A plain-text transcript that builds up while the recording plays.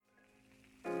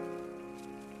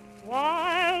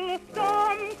While the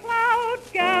storm clouds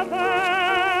gather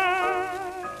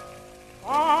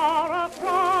far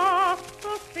across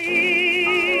the sea,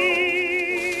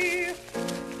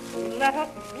 let us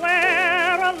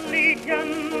swear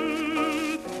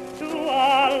allegiance to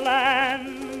our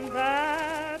land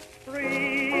that's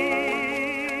free.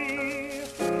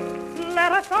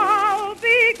 Let us all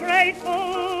be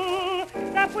grateful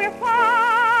that we're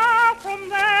far from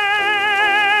there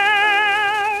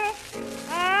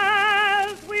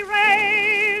as we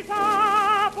raise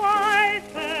our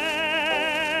voices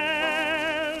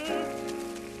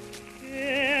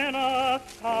in a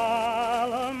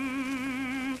solemn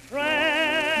prayer.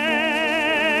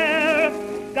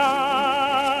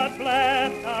 God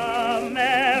bless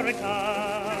America,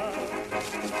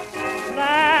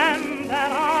 land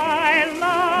that I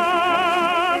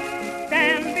love.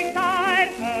 Stand beside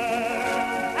her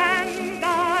and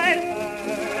guide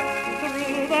her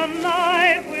through the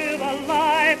night with a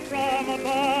light from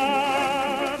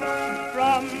above.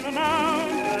 From the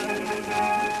mountains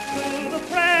to the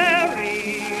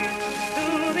prairie to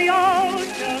the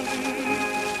ocean,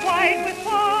 white with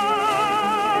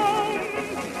foam.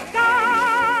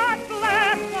 God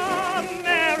bless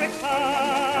America,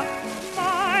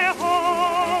 my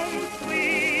home,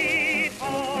 sweet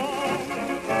home.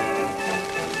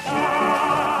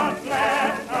 God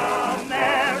bless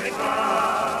America,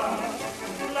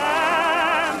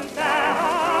 land that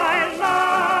I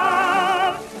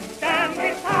love. Stand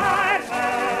beside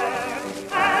her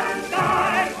and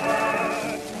guide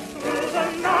her through the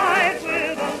night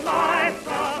with a light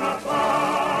from above.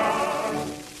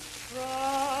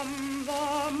 From the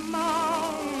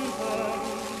mountains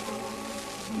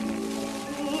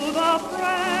to the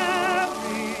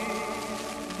prairie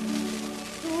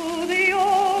to the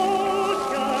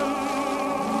ocean,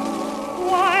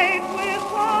 white with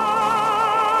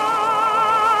foam.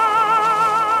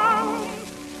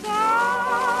 God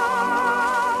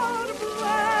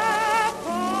bless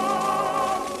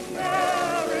America,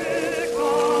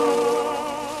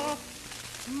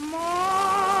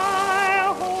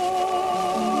 my home,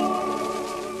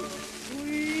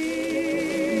 sweet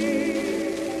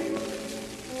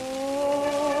home.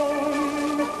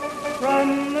 From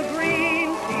the green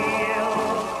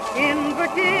fields in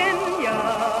Virginia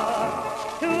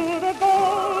to the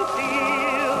gold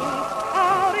fields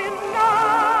out in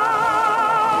North.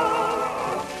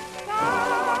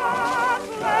 God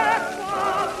bless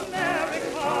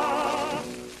America,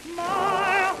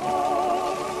 my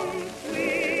home,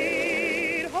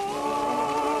 sweet home.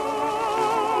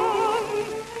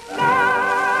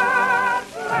 God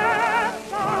bless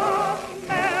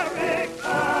America,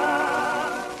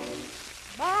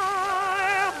 my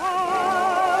home,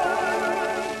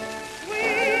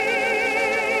 sweet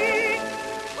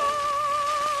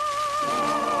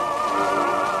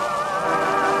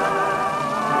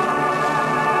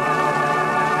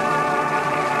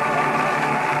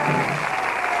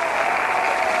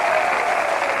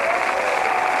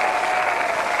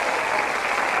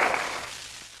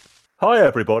Hi,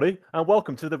 everybody, and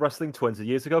welcome to the Wrestling 20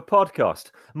 Years Ago podcast.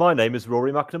 My name is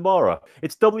Rory McNamara.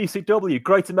 It's WCW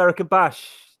Great American Bash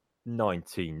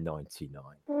 1999.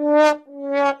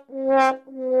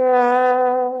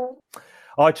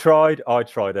 I tried,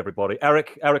 everybody.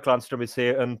 Eric Landstrom is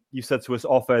here, and you said to us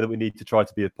off air that we need to try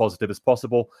to be as positive as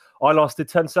possible. I lasted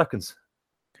 10 seconds.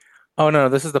 Oh no,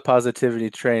 this is the positivity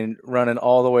train running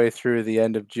all the way through the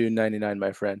end of June '99,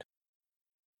 my friend.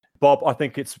 Bob, I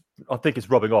think it's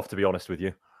rubbing off, to be honest with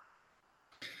you.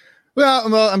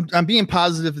 Well, I'm being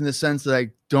positive in the sense that I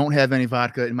don't have any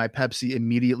vodka in my Pepsi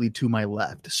immediately to my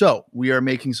left. So we are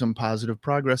making some positive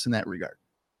progress in that regard.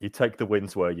 You take the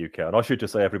wins where you can. I should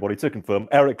just say, everybody, to confirm,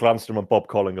 Eric Landstrom and Bob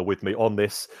Colling are with me on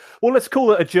this. Well, let's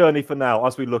call it a journey for now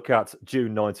as we look at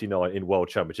June 99 in World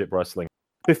Championship Wrestling.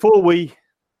 Before we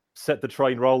set the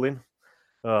train rolling,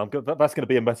 that's going to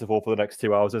be a metaphor for the next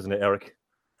 2 hours, isn't it, Eric?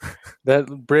 That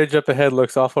bridge up ahead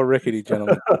looks awful rickety,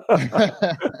 gentlemen.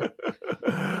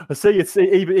 See,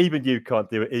 even you can't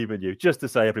do it, even you. Just to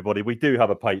say, everybody, we do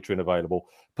have a Patreon available,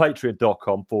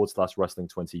 patreon.com/wrestling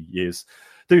 20 years.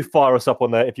 Do fire us up on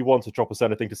there if you want to drop us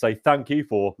anything to say thank you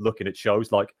for looking at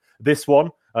shows like this one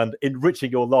and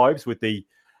enriching your lives with the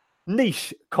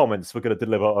niche comments we're going to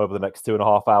deliver over the next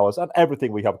 2.5 hours and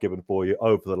everything we have given for you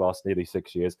over the last nearly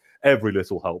 6 years. Every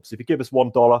little helps. If you give us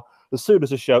 $1, as soon as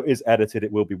the show is edited,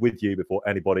 it will be with you before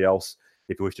anybody else.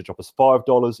 If you wish to drop us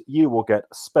 $5, you will get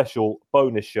special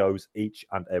bonus shows each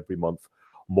and every month.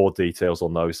 More details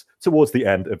on those towards the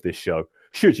end of this show,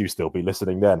 should you still be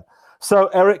listening then. So,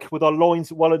 Eric, with our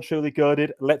loins well and truly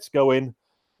girded, let's go in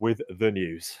with the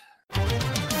news.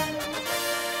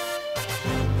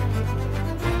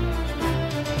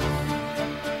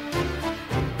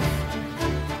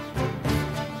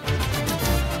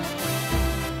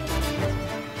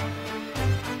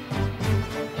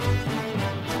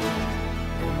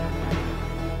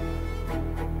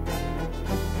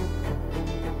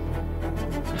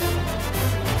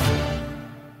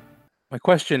 My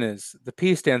question is, the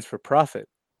P stands for profit,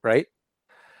 right?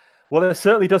 Well, it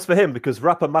certainly does for him because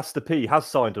rapper Master P has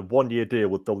signed a 1-year deal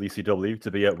with WCW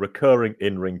to be a recurring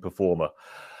in-ring performer.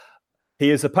 He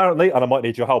is apparently, and I might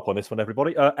need your help on this one,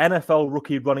 everybody, NFL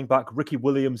rookie running back Ricky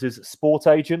Williams' sport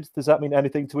agent. Does that mean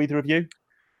anything to either of you?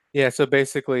 Yeah, so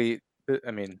basically,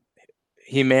 I mean,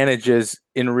 he manages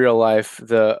in real life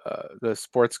the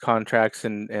sports contracts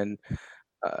and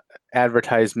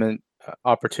advertisement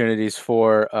opportunities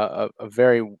for a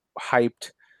very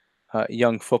hyped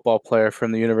young football player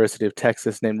from the University of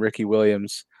Texas named Ricky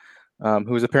Williams,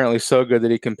 who was apparently so good that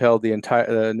he compelled the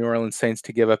entire New Orleans Saints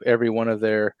to give up every one of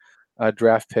their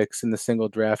draft picks in the single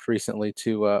draft recently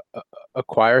to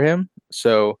acquire him.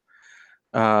 So,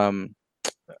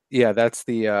 yeah, that's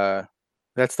the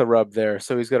rub there.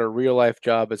 So he's got a real life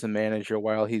job as a manager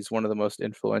while he's one of the most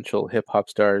influential hip hop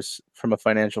stars from a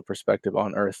financial perspective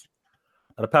on earth.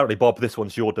 And apparently, Bob, this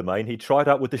one's your domain. He tried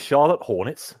out with the Charlotte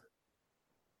Hornets.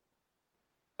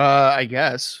 I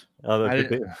guess.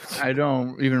 I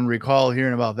don't even recall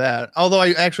hearing about that. Although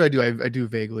I do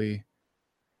vaguely,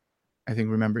 I think,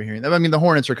 remember hearing that. I mean, the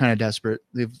Hornets are kind of desperate.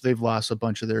 They've lost a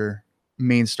bunch of their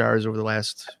main stars over the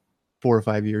last 4 or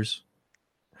 5 years.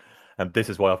 And this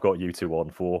is why I've got you two on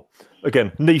for,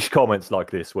 again, niche comments like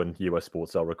this when US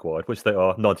sports are required, which they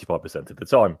are 95% of the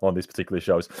time on these particular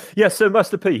shows. Yes, so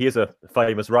Master P, he is a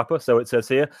famous rapper, so it says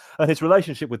here, and his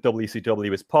relationship with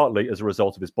WCW is partly as a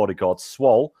result of his bodyguard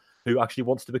Swole, who actually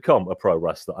wants to become a pro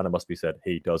wrestler, and it must be said,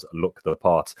 he does look the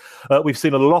part. We've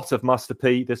seen a lot of Master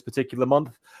P this particular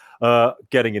month,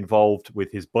 getting involved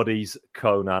with his buddies,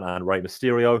 Conan and Rey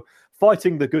Mysterio,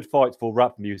 fighting the good fight for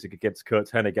rap music against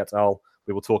Kurt Hennig et al.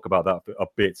 We will talk about that a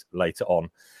bit later on.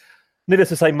 Needless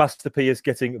to say, Master P is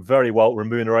getting very well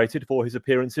remunerated for his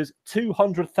appearances.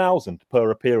 $200,000 per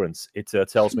appearance, it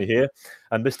tells me here.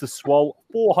 And Mr. Swole,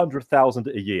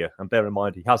 $400,000 a year. And bear in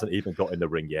mind, he hasn't even got in the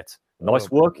ring yet.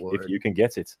 Nice work if you can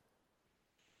get it.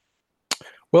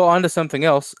 Well, on to something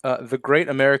else. The Great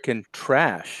American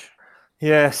Trash.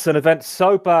 Yes, an event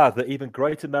so bad that even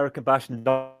Great American Bash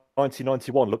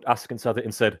 1991 looked askance at it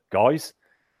and said, guys,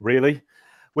 really?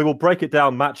 We will break it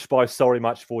down match by sorry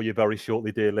match for you very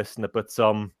shortly, dear listener, but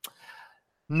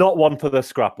not one for the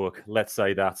scrapbook, let's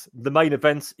say that. The main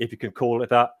event, if you can call it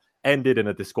that, ended in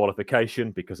a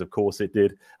disqualification, because of course it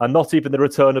did, and not even the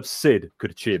return of Sid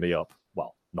could cheer me up.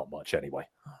 Well, not much anyway.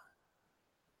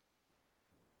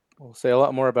 We'll say a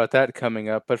lot more about that coming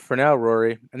up, but for now,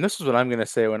 Rory, and this is what I'm going to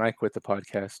say when I quit the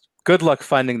podcast, good luck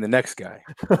finding the next guy.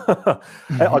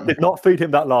 I did not feed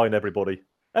him that line, everybody.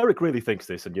 Eric really thinks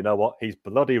this, and you know what? He's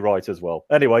bloody right as well.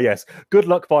 Anyway, yes, good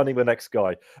luck finding the next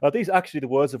guy. These are actually the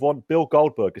words of one Bill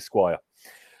Goldberg, Esquire.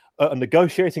 A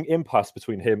negotiating impasse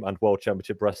between him and World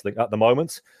Championship Wrestling at the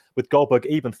moment, with Goldberg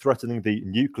even threatening the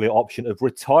nuclear option of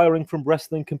retiring from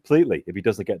wrestling completely if he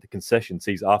doesn't get the concessions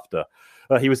he's after.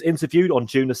 He was interviewed on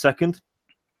June the 2nd,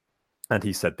 and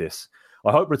he said this: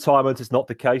 I hope retirement is not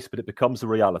the case, but it becomes a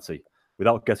reality.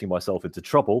 Without getting myself into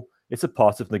trouble, it's a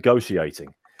part of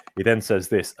negotiating. He then says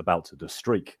this about the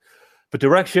streak. The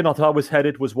direction that I was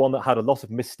headed was one that had a lot of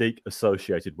mystique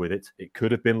associated with it. It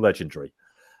could have been legendary.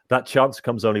 That chance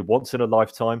comes only once in a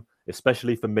lifetime,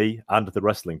 especially for me and the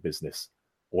wrestling business.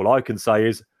 All I can say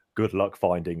is good luck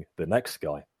finding the next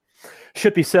guy.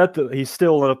 Should be said that he's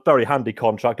still on a very handy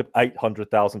contract of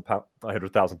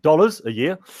 $800,000 a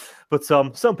year. But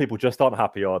some people just aren't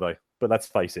happy, are they? But let's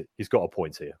face it, he's got a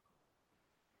point here.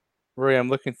 Rory, I'm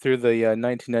looking through the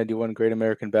 1991 Great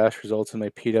American Bash results in my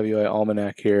PWI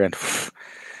almanac here, and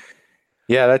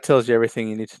yeah, that tells you everything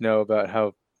you need to know about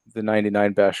how the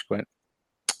 99 Bash went.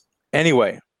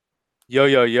 Anyway,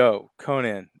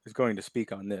 Conan is going to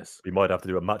speak on this. We might have to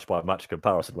do a match-by-match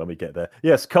comparison when we get there.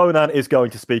 Yes, Conan is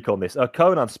going to speak on this.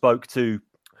 Conan spoke to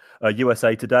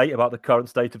USA Today about the current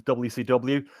state of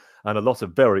WCW, and a lot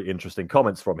of very interesting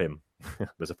comments from him.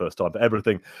 There's a first time for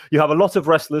everything. You have a lot of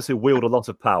wrestlers who wield a lot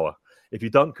of power. If you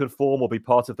don't conform or be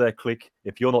part of their clique,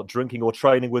 if you're not drinking or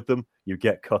training with them, you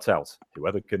get cut out.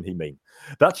 Whoever can he mean?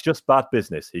 That's just bad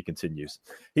business, he continues.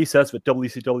 He says that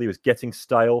WCW is getting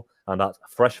stale and that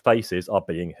fresh faces are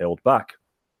being held back.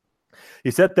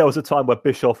 He said there was a time where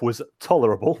Bischoff was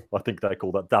tolerable. I think they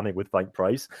call that damning with faint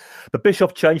praise. But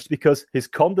Bischoff changed because his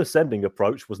condescending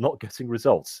approach was not getting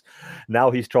results.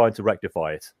 Now he's trying to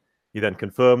rectify it. He then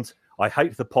confirmed, I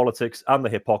hate the politics and the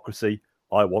hypocrisy.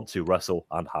 I want to wrestle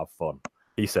and have fun,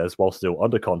 he says, while still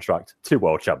under contract to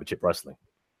World Championship Wrestling.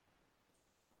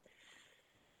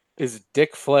 Is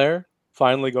Dick Flair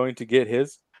finally going to get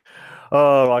his?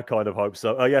 Oh, I kind of hope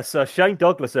so. Yes, Shane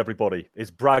Douglas, everybody,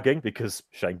 is bragging, because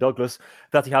Shane Douglas,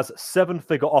 that he has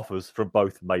 7-figure offers from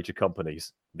both major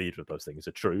companies. Neither of those things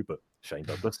are true, but Shane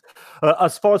Douglas.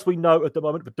 As far as we know at the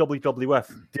moment, the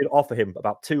WWF did offer him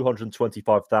about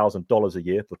 $225,000 a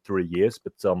year for 3 years,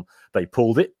 but they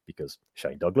pulled it because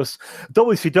Shane Douglas.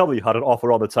 WCW had an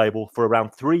offer on the table for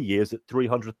around 3 years at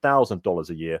 $300,000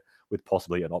 a year, with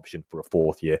possibly an option for a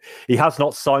 4th year. He has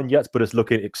not signed yet, but it's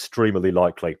looking extremely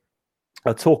likely.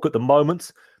 A talk at the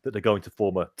moment that they're going to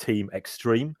form a Team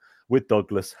Extreme with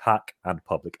Douglas, Hack, and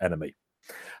Public Enemy.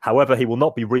 However, he will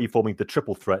not be reforming the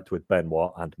triple threat with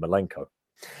Benoit and Malenko.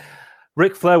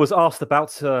 Ric Flair was asked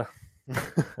about, of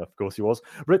course he was,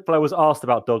 Ric Flair was asked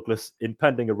about Douglas'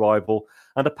 impending arrival,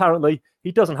 and apparently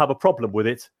he doesn't have a problem with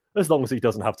it as long as he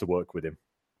doesn't have to work with him.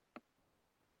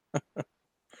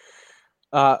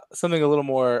 Something a little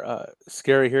more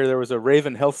scary here. There was a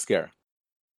Raven health scare.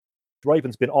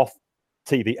 Raven's been off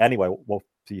TV anyway. Well,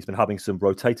 he's been having some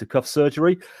rotator cuff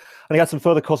surgery, and he had some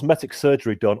further cosmetic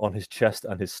surgery done on his chest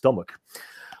and his stomach,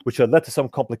 which led to some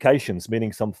complications,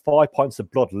 meaning some 5 pints of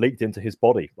blood leaked into his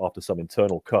body after some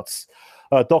internal cuts.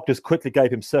 Doctors quickly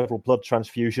gave him several blood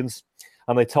transfusions,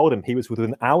 and they told him he was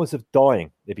within hours of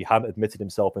dying if he hadn't admitted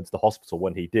himself into the hospital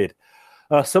when he did.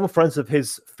 Some friends of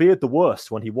his feared the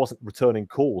worst when he wasn't returning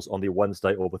calls on the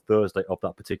Wednesday or the Thursday of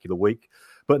that particular week.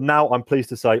 But now I'm pleased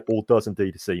to say all does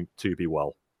indeed seem to be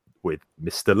well with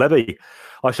Mr. Levy.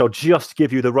 I shall just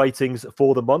give you the ratings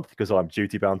for the month because I'm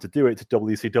duty-bound to do it,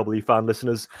 WCW fan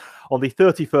listeners. On the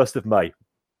 31st of May, it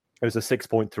was a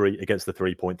 6.3 against the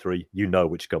 3.3. You know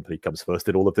which company comes first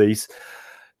in all of these.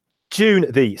 June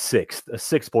the 6th, a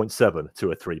 6.7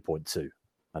 to a 3.2.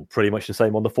 And pretty much the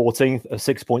same on the 14th, a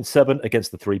 6.7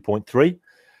 against the 3.3.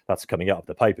 That's coming out of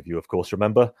the pay-per-view, of course,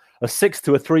 remember. A 6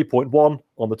 to a 3.1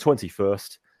 on the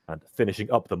 21st. And finishing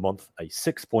up the month, a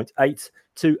 6.8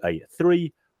 to a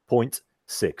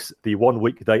 3.6. The 1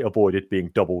 week they avoided being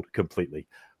doubled completely.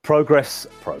 Progress,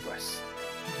 progress.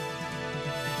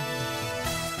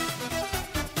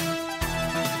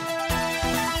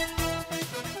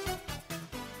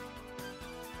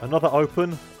 Another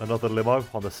open, another limo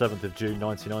on the 7th of June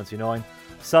 1999.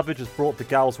 Savage has brought the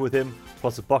gals with him,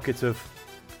 plus a bucket of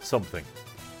something.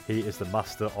 He is the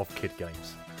master of kid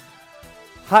games.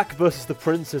 Hack versus the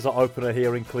Prince is our opener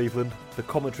here in Cleveland. The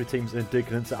commentary team's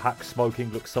indignance at Hack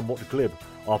smoking looks somewhat glib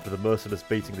after the merciless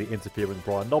beating the interfering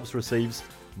Brian Knobbs receives.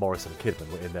 Morris and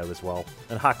Kidman were in there as well,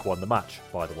 and Hack won the match,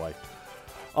 by the way.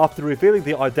 After revealing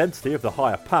the identity of the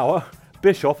higher power,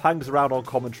 Bischoff hangs around on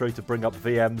commentary to bring up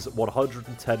VM's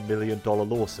 $110 million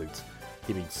lawsuit.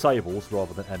 He means Sable's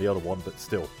rather than any other one, but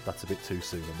still, that's a bit too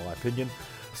soon in my opinion.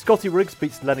 Scotty Riggs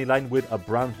beats Lenny Lane with a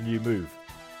brand new move.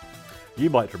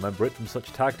 You might remember it from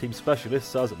such tag team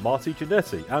specialists as Marty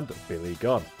Jannetty and Billy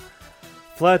Gunn.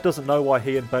 Flair doesn't know why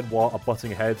he and Benoit are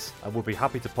butting heads and will be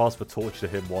happy to pass the torch to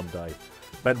him one day.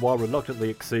 Benoit reluctantly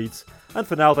accedes, and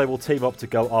for now they will team up to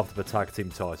go after the tag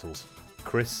team titles.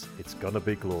 Chris, it's gonna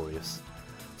be glorious.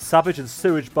 Savage and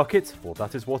Sewage Bucket, for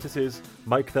that is what it is,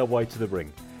 make their way to the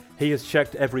ring. He has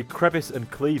checked every crevice and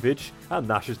cleavage, and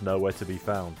Nash is nowhere to be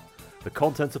found. The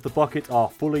contents of the bucket are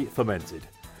fully fermented.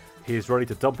 He is ready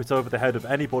to dump it over the head of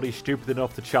anybody stupid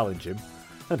enough to challenge him.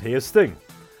 And here's Sting.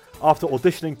 After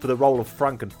auditioning for the role of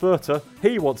Frankenfurter,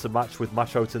 he wants a match with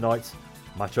Macho tonight.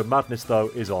 Macho Madness, though,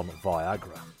 is on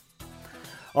Viagra.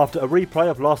 After a replay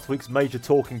of last week's major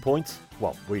talking point,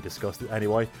 well, we discussed it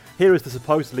anyway, here is the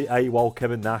supposedly AWOL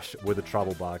Kevin Nash with a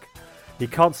travel bag. He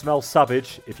can't smell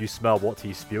Savage if you smell what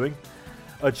he's spewing.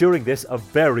 During this, a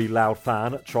very loud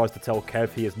fan tries to tell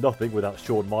Kev he is nothing without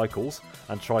Shawn Michaels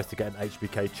and tries to get an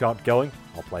HBK chant going.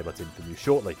 I'll play that in for you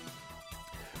shortly.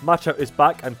 Macho is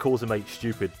back and calls him a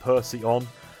stupid Percy on.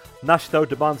 Nash, though,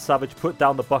 demands Savage put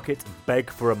down the bucket and beg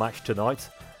for a match tonight.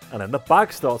 And then the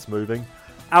bag starts moving.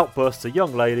 Out bursts a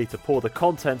young lady to pour the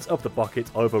contents of the bucket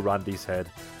over Randy's head.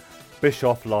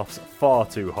 Bischoff laughs far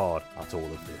too hard at all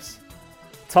of this.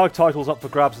 Tag titles up for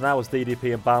grabs now as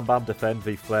DDP and Bam Bam defend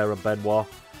v Flair and Benoit.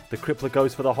 The Crippler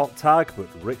goes for the hot tag, but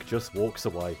Rick just walks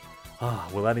away.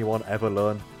 Will anyone ever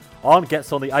learn? Arn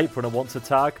gets on the apron and wants a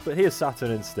tag, but here's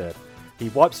Saturn instead. He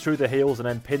wipes through the heels and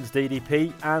then pins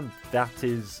DDP, and that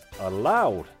is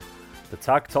allowed. The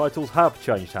tag titles have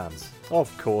changed hands.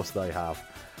 Of course they have.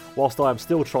 Whilst I am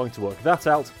still trying to work that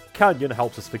out, Kanyon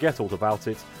helps us forget all about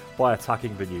it by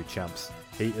attacking the new champs.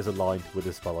 He is aligned with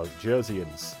his fellow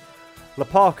Jerseyans. La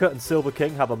Parka and Silver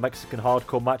King have a Mexican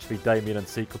hardcore match v Damien and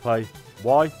Ciclope.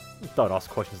 Why? Don't ask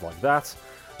questions like that.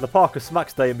 La Parka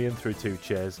smacks Damien through 2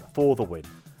 chairs for the win.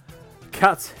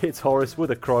 Katz hits Horace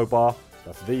with a crowbar,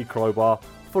 that's the crowbar,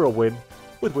 for a win,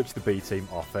 with which the B team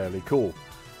are fairly cool.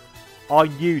 I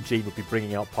knew Gene would be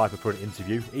bringing out Piper for an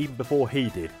interview even before he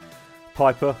did.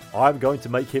 Piper, I'm going to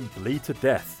make him bleed to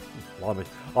death. Blimey.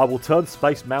 I will turn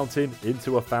Space Mountain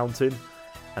into a fountain.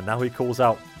 And now he calls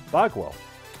out Bagwell.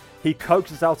 He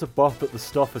coaxes out of Buff that the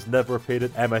stuff has never appeared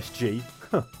at MSG.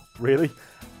 Really?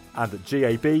 And at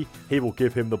GAB, he will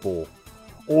give him the ball.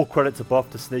 All credit to Buff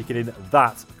for sneaking in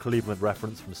that Cleveland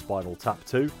reference from Spinal Tap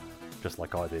 2, just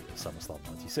like I did at SummerSlam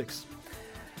 96.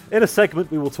 In a segment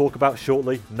we will talk about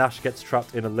shortly, Nash gets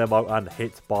trapped in a limo and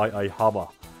hit by a Hummer.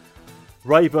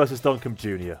 Ray versus Duncombe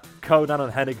Jr. Conan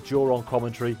and Hennig jaw on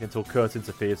commentary until Kurt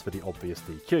interferes for the obvious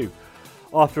DQ.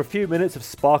 After a few minutes of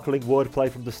sparkling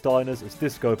wordplay from the Steiners as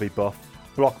Disco v Buff,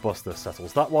 Blockbuster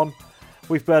settles that one.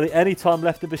 We've barely any time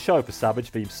left in the show for Savage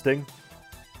v Sting.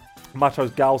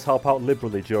 Macho's gals help out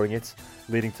liberally during it,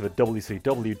 leading to the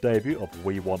WCW debut of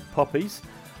We Want Puppies.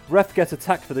 Ref gets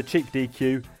attacked for the cheap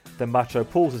DQ, then Macho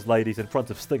pulls his ladies in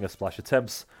front of Stinger splash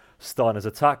attempts. Steiner's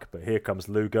attack, but here comes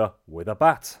Luger with a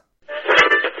bat.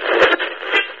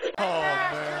 Oh,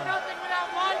 man.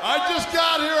 I just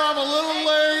got here. I'm a little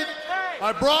late.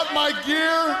 I brought my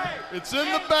gear. It's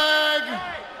in the bag.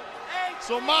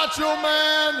 So Macho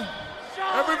Man,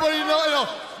 everybody know,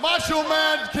 Macho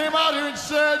Man came out here and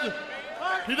said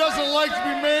he doesn't like to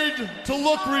be made to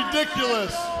look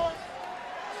ridiculous.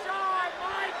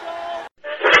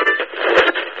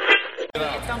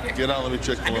 Get out, let me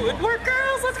check the limo. We're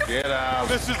girls, let's go. Get out.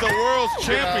 This is the world's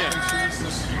champion.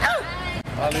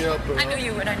 I knew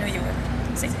you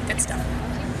would. See, good stuff.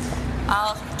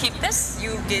 I'll keep this.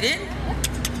 You get in.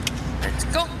 Let's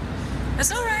go.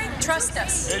 That's all right. Trust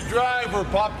us. Hey, driver,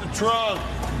 pop the trunk.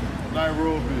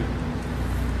 Nairobi.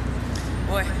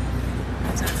 Boy,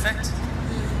 that's an effect.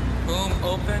 Boom,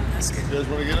 open. That's good. You guys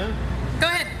want to get in? Go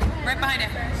ahead. Right behind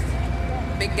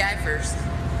him. Big guy first.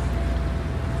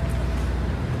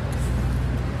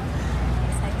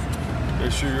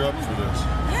 Make sure you're up for this.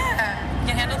 Yeah.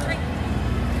 Can handle 3?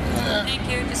 Yeah. Thank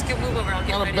you. Just get move over. I'll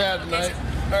get Not ready. a bad Okay, night. so-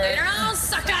 All right. Later on,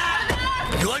 sucker!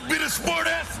 You like being a smart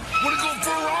ass? Want to go for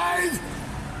a ride?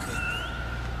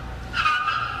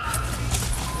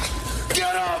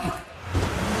 Get him!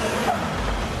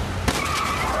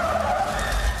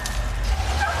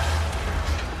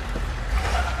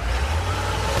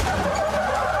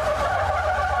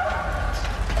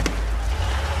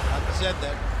 I said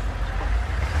that.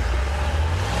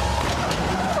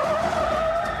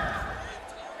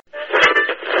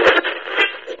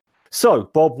 So,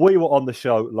 Bob, we were on the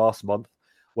show last month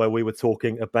where we were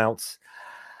talking about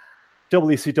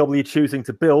WCW choosing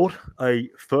to build a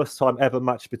first-time ever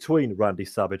match between Randy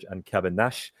Savage and Kevin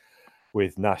Nash,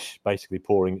 with Nash basically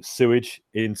pouring sewage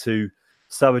into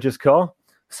Savage's car.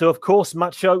 So, of course,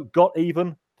 Macho got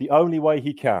even the only way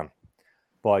he can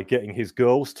by getting his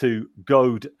girls to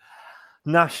goad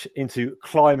Nash into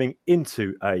climbing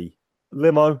into a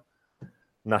limo.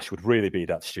 Nash would really be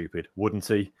that stupid, wouldn't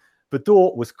he? The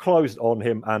door was closed on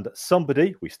him and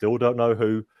somebody, we still don't know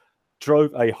who,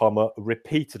 drove a Hummer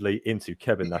repeatedly into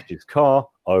Kevin Nash's car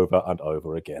over and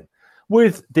over again.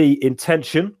 With the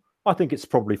intention, I think it's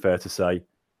probably fair to say,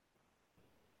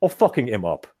 of fucking him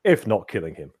up, if not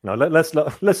killing him. Now, let's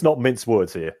not mince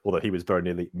words here, although he was very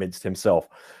nearly minced himself.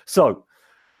 So,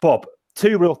 Bob,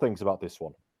 2 real things about this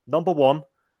one. Number 1,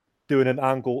 doing an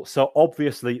angle so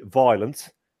obviously violent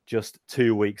just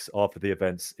 2 weeks after the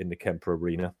events in the Kemper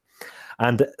Arena.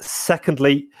 And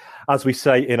secondly, as we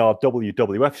say in our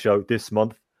WWF show this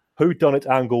month, whodunit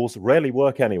angles rarely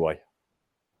work anyway.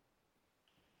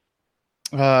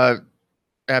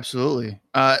 Absolutely.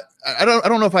 I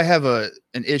don't know if I have an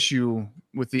issue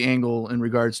with the angle in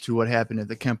regards to what happened at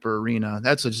the Kemper Arena.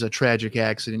 That's just a tragic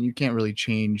accident. You can't really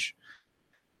change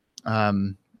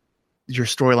your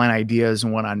storyline ideas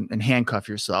and whatnot and handcuff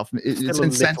yourself. It's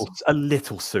a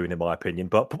little soon, in my opinion,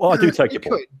 but I do take your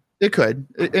point. It could.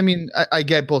 I mean, I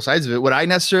get both sides of it. Would I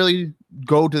necessarily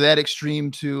go to that extreme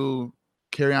to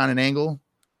carry on an angle?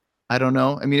 I don't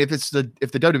know. I mean, if the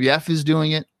WWF is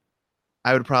doing it,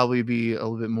 I would probably be a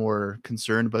little bit more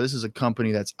concerned. But this is a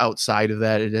company that's outside of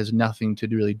that. It has nothing to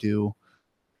really do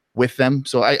with them,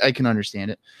 so I can understand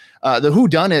it. The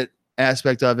whodunit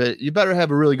aspect of it, you better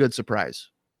have a really good surprise,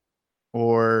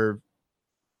 or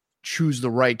choose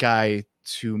the right guy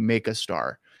to make a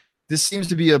star. This seems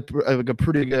to be a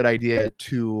pretty good idea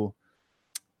to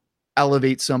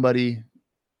elevate somebody,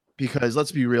 because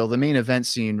let's be real, the main event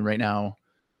scene right now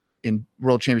in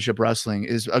World Championship Wrestling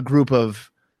is a group of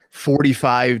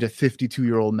 45 to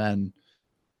 52-year-old men,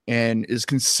 and is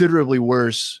considerably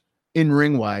worse in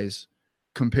ring wise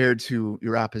compared to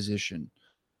your opposition.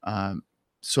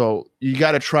 So you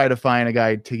got to try to find a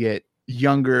guy to get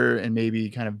younger and maybe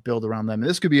kind of build around them. And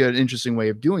this could be an interesting way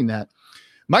of doing that.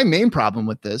 My main problem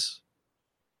with this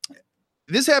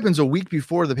happens a week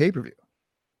before the pay-per-view,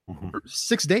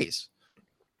 6 days.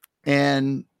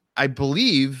 And I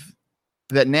believe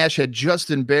that Nash had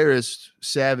just embarrassed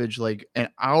Savage like an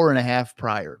hour and a half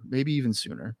prior, maybe even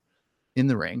sooner, in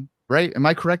the ring, right? Am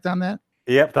I correct on that?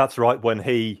 Yep, that's right. When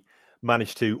he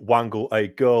managed to wangle a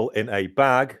girl in a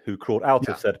bag who crawled out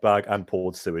of said bag and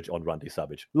poured sewage on Randy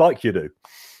Savage, like you do.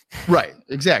 Right,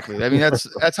 exactly. I mean,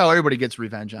 that's how everybody gets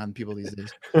revenge on people these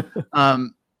days.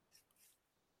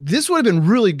 This would have been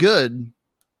really good,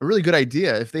 a really good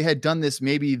idea if they had done this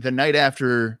maybe the night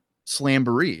after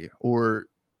Slamboree or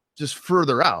just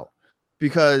further out,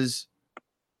 because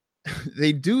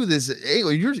they do this.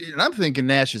 And I'm thinking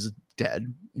Nash is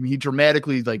dead. I mean, he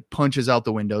dramatically like punches out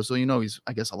the window, so he's,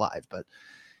 I guess, alive, but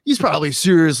he's probably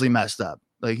seriously messed up.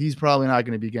 Like, he's probably not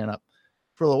going to be getting up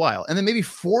for a little while. And then maybe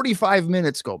 45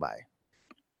 minutes go by,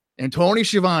 and Tony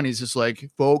Schiavone's just like,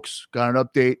 folks, got an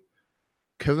update.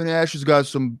 Kevin Nash has got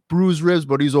some bruised ribs,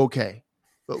 but he's okay.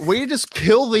 But way to just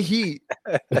kill the heat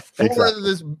for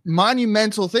this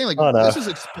monumental thing. Like, this is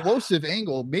explosive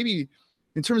angle. Maybe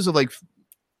in terms of like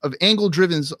of angle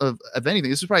driven of anything,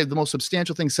 this is probably the most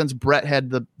substantial thing since Brett had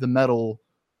the metal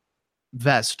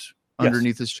vest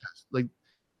underneath his chest. Like,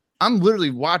 I'm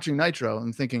literally watching Nitro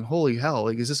and thinking, holy hell,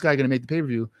 like, is this guy going to make the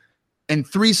pay-per-view? And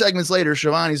 3 segments later,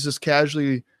 Schiavone's just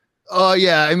casually, oh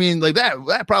yeah, I mean, like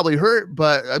that probably hurt,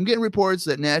 but I'm getting reports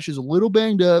that Nash is a little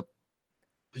banged up.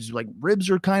 His like ribs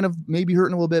are kind of maybe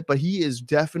hurting a little bit, but he is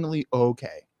definitely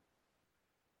okay.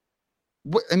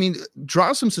 What, I mean,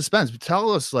 draw some suspense.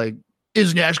 Tell us, like,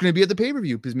 is Nash going to be at the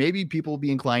pay-per-view? Because maybe people will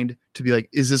be inclined to be like,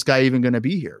 is this guy even going to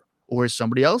be here? Or is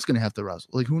somebody else going to have to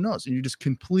wrestle? Like, who knows? And you just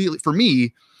completely, for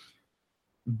me,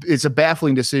 it's a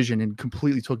baffling decision and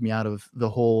completely took me out of the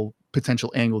whole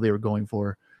potential angle they were going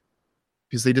for,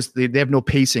 because they have no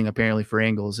pacing apparently for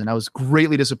angles. And I was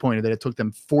greatly disappointed that it took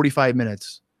them 45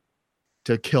 minutes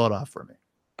to kill it off for me.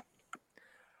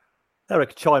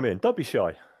 Eric, chime in. Don't be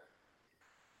shy.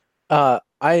 I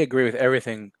agree with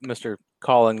everything Mr.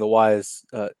 Calling the Wise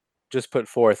just put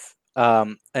forth.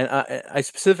 And I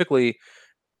specifically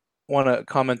want to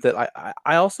comment that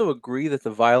I also agree that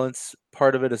the violence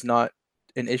part of it is not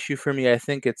an issue for me. I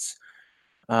think it's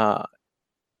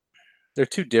they're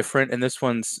too different, and this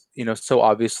one's so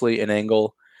obviously an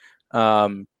angle,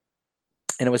 and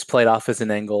it was played off as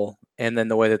an angle, and then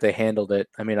the way that they handled it,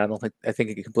 I mean, I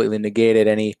think it completely negated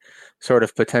any sort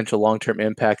of potential long-term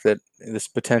impact that this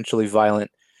potentially violent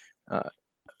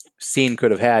scene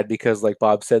could have had, because like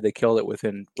Bob said, they killed it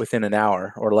within an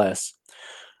hour or less.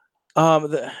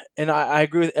 And I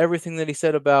agree with everything that he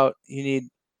said about you need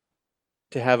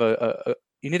to have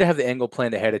the angle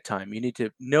planned ahead of time. You need to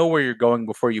know where you're going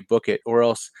before you book it, or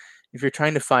else if you're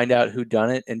trying to find out who done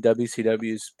it and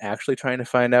WCW's actually trying to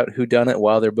find out who done it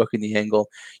while they're booking the angle,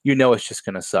 it's just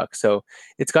going to suck. So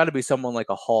it's got to be someone like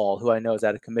a Hall, who I know is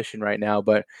out of commission right now,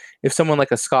 but if someone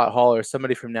like a Scott Hall or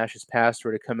somebody from Nash's past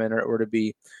were to come in, or to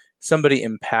be somebody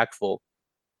impactful,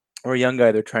 or a young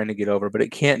guy they're trying to get over, but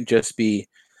it can't just be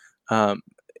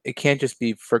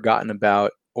forgotten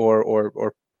about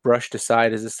or brushed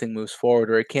aside as this thing moves forward,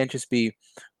 or it can't just be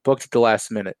booked at the last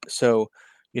minute. So,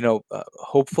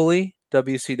 hopefully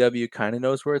WCW kind of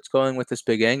knows where it's going with this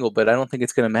big angle, but I don't think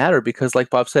it's going to matter, because like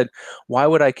Bob said, why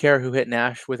would I care who hit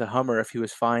Nash with a Hummer if he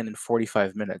was fine in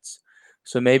 45 minutes?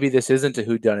 So maybe this isn't a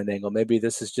whodunit angle. Maybe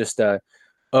this is just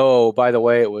oh, by the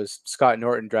way, it was Scott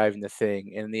Norton driving the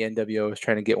thing, and the NWO was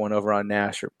trying to get one over on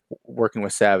Nash, or working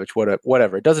with Savage,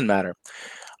 whatever. It doesn't matter.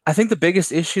 I think the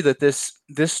biggest issue that this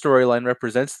storyline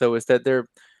represents, though, is that they're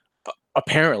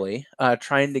apparently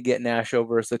trying to get Nash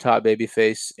over as the top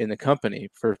babyface in the company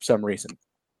for some reason.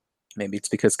 Maybe it's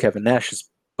because Kevin Nash is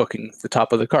booking the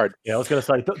top of the card. Yeah, I was going to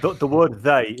say the word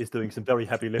 "they" is doing some very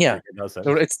heavy lifting. Yeah, in that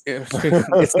sense.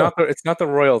 It's not the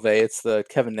royal they, it's the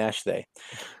Kevin Nash they.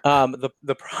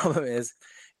 The problem is,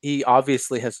 he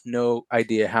obviously has no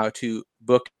idea how to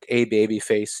book a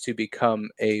babyface to become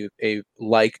a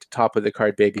liked top of the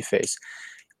card babyface.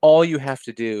 All you have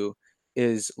to do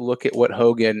is look at what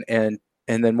Hogan and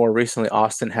then more recently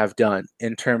Austin have done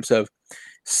in terms of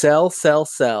sell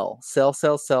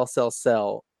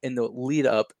in the lead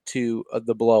up to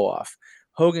the blow off.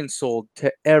 Hogan sold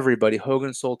to everybody.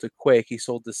 Hogan sold to Quake. He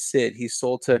sold to Sid. He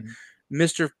sold to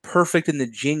Mr. Perfect and the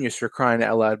Genius, for crying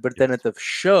out loud. But then at the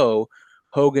show,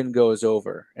 Hogan goes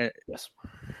over. And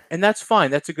that's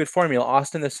fine. That's a good formula.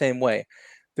 Austin the same way.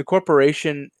 The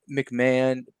corporation,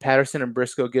 McMahon, Patterson, and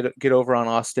Briscoe get over on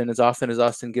Austin as often as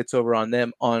Austin gets over on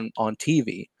them on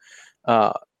TV,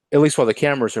 at least while the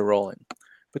cameras are rolling.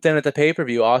 But then at the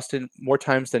pay-per-view, Austin, more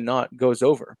times than not, goes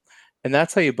over. And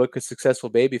that's how you book a successful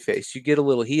babyface. You get a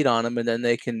little heat on them, and then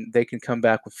they can come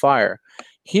back with fire.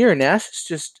 Here, Nash is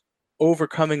just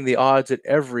overcoming the odds at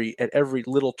every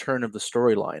little turn of the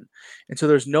storyline. And so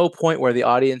there's no point where the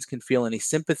audience can feel any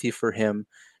sympathy for him,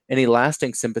 any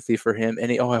lasting sympathy for him,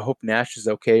 I hope Nash is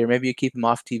okay, or maybe you keep him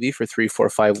off TV for 3, 4,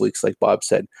 5 weeks, like Bob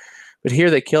said. But here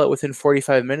they kill it within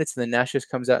 45 minutes, and then Nash just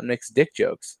comes out and makes dick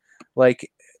jokes. Like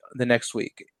the next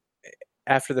week,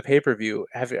 after the pay-per-view,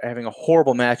 having a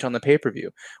horrible match on the pay-per-view,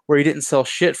 where he didn't sell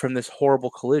shit from this horrible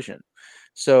collision.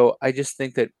 So I just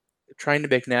think that trying to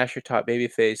make Nash your top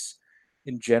babyface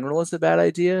in general is a bad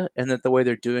idea, and that the way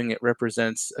they're doing it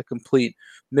represents a complete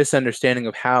misunderstanding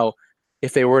of how,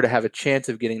 if they were to have a chance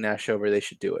of getting Nash over, they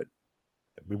should do it.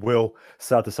 We will,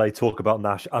 sad to say, talk about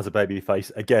Nash as a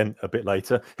babyface again a bit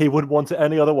later. He wouldn't want it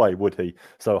any other way, would he?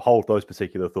 So hold those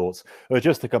particular thoughts.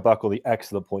 Just to come back on the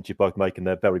excellent points you're both making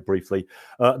there very briefly.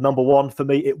 Number one, for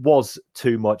me, it was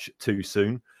too much too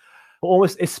soon.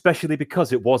 Almost especially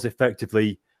because it was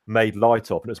effectively made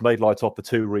light of. And it was made light of for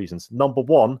two reasons. Number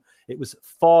one, it was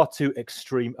far too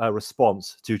extreme a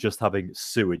response to just having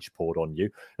sewage poured on you.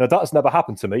 Now, that's never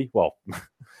happened to me. Well,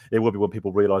 it will be when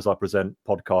people realize I present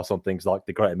podcasts on things like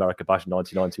the Great America Bash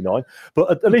 1999.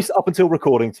 But at least up until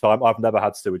recording time, I've never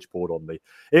had sewage poured on me.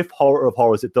 If horror of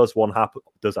horrors, it does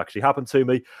actually happen to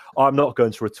me, I'm not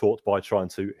going to retort by trying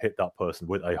to hit that person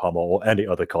with a Hummer or any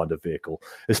other kind of vehicle,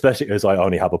 especially as I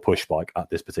only have a push bike at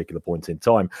this particular point in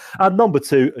time. And number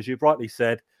two, as you've rightly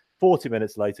said, 40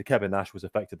 minutes later, Kevin Nash was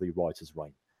effectively right as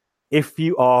rain. If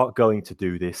you are going to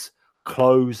do this,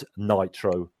 close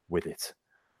Nitro with it.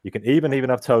 You can even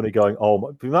have Tony going,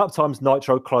 oh, the amount of times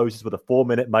Nitro closes with a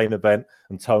 4-minute main event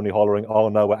and Tony hollering, oh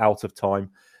no, we're out of time.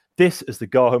 This, as the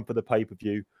go home for the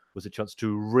pay-per-view, was a chance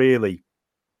to really,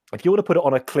 if you want to put it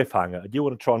on a cliffhanger and you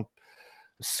want to try and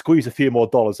squeeze a few more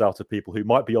dollars out of people who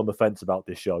might be on the fence about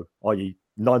this show, i.e.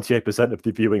 98% of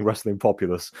the viewing wrestling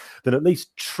populace, then at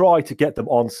least try to get them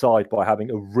on side by having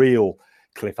a real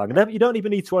cliffhanger. You don't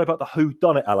even need to worry about the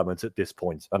whodunit element at this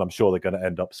point, and I'm sure they're going to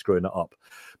end up screwing it up.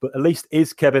 But at least,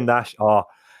 is Kevin Nash our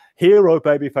hero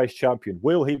babyface champion?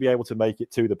 Will he be able to make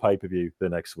it to the pay-per-view the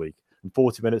next week? And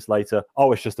 40 minutes later,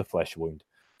 oh, it's just a flesh wound.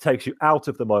 Takes you out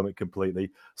of the moment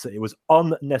completely. So it was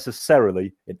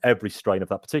unnecessarily, in every strain of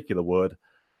that particular word,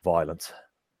 violent.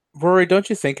 Rory, don't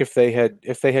you think if they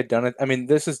had done it, I mean,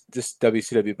 this is just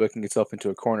WCW booking itself into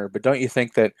a corner, but don't you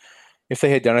think that if they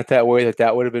had done it that way,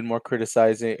 that would have been more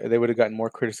criticizing, they would have gotten more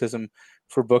criticism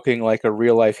for booking like a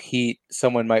real life heat,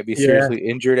 someone might be seriously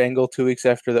injured angle 2 weeks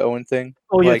after the Owen thing?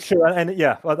 Oh, yeah, sure. And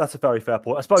yeah, well, that's a very fair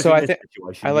point. I suppose so in this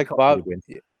situation, I like Bob.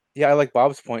 Yeah, I like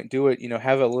Bob's point. Do it,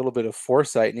 have a little bit of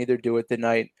foresight and either do it the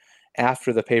night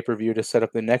after the pay-per-view to set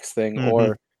up the next thing,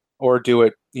 or do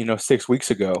it, 6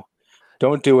 weeks ago.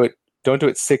 Don't do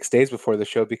it 6 days before the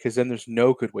show, because then there's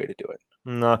no good way to do it.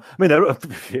 No, I mean,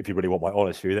 if you really want my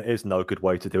honest view, there is no good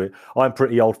way to do it. I'm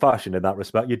pretty old-fashioned in that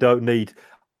respect. You don't need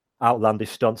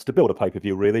outlandish stunts to build a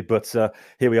pay-per-view, really. But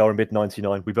here we are in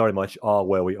mid-99. We very much are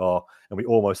where we are, and we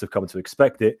almost have come to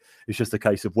expect it. It's just a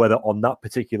case of whether on that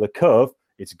particular curve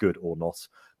it's good or not.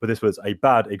 But this was a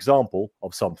bad example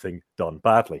of something done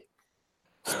badly.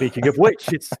 Speaking of which,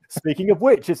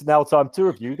 it's now time to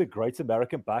review the Great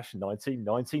American Bash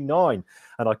 1999.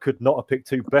 And I could not have picked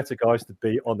two better guys to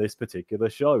be on this particular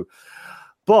show.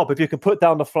 Bob, if you can put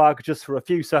down the flag just for a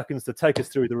few seconds to take us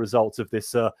through the results of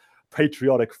this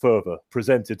patriotic fervor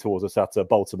presented towards us at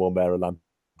Baltimore, Maryland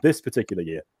this particular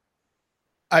year.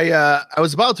 I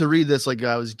was about to read this like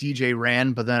I was DJ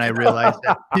Rand, but then I realized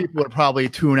that people would probably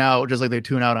tune out just like they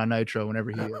tune out on Nitro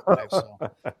whenever he arrives. So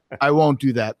I won't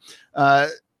do that.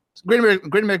 Great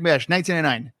American Bash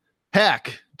 1999.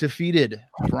 Pac defeated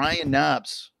Brian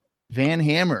Knobbs. Van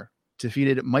Hammer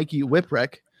defeated Mikey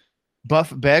Whipwreck.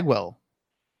 Buff Bagwell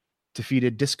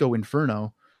defeated Disco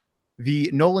Inferno. The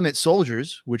No Limit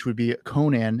Soldiers, which would be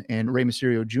Conan and Rey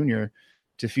Mysterio Jr.,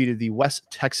 defeated the West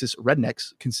Texas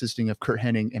Rednecks, consisting of Kurt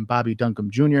Hennig and Bobby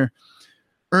Duncombe Jr.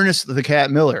 Ernest the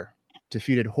Cat Miller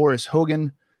defeated Horace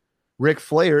Hogan. Ric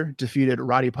Flair defeated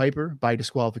Roddy Piper by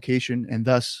disqualification and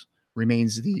thus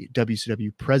remains the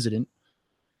WCW president.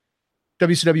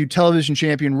 WCW television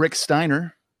champion Rick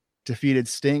Steiner defeated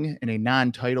Sting in a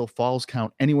non-title Falls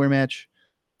Count Anywhere match.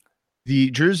 The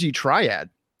Jersey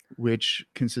Triad, which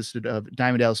consisted of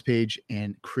Diamond Dallas Page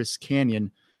and Chris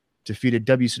Kanyon, defeated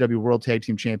WCW World Tag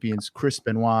Team Champions Chris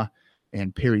Benoit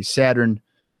and Perry Saturn.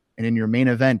 And in your main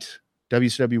event,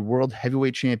 WCW World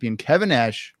Heavyweight Champion Kevin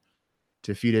Nash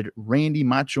defeated Randy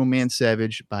Macho Man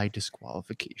Savage by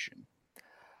disqualification.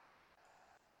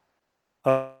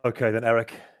 Okay, then,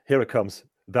 Eric, here it comes.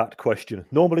 That question.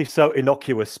 Normally so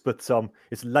innocuous, but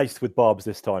it's laced with barbs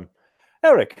this time.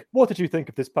 Eric, what did you think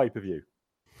of this pay-per-view?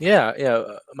 Yeah.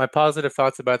 My positive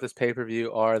thoughts about this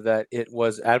pay-per-view are that it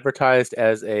was advertised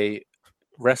as a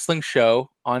wrestling show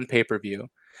on pay-per-view,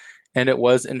 and it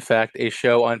was in fact a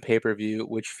show on pay-per-view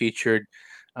which featured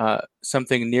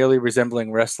something nearly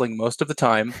resembling wrestling most of the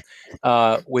time,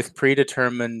 with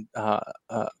predetermined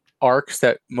arcs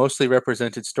that mostly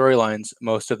represented storylines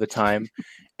most of the time,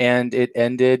 and it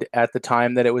ended at the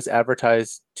time that it was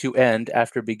advertised to end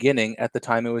after beginning at the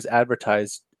time it was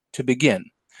advertised to begin.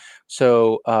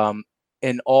 So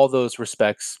in all those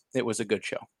respects, it was a good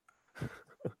show.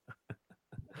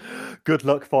 Good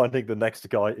luck finding the next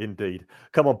guy, indeed.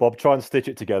 Come on, Bob, try and stitch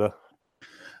it together.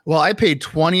 Well, I paid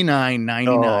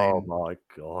 $29.99 oh my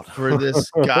God. for this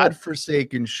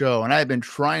godforsaken show, and I've been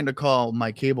trying to call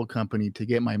my cable company to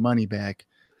get my money back,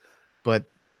 but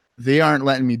they aren't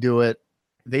letting me do it.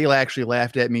 They actually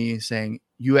laughed at me saying,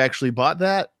 "You actually bought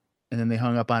that?" And then they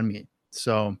hung up on me.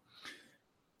 So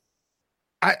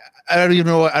I don't even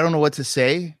know. I don't know what to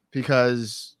say,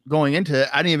 because going into it,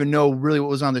 I didn't even know really what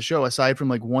was on the show aside from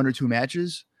like 1 or 2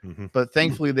 matches. Mm-hmm. But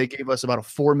thankfully, they gave us about a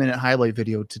 4-minute highlight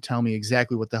video to tell me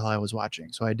exactly what the hell I was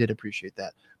watching. So I did appreciate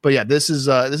that. But yeah, this is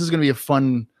going to be a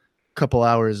fun couple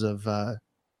hours of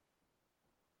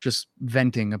just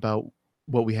venting about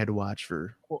what we had to watch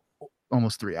for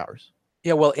almost 3 hours.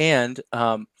 Yeah, well, and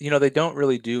they don't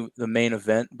really do the main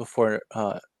event before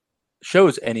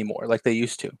shows anymore like they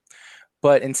used to.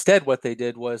 But instead, what they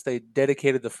did was they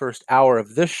dedicated the first hour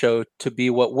of this show to be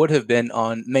what would have been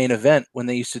on main event when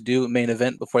they used to do main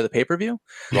event before the pay-per-view.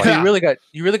 Right. So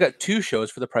you really got 2 shows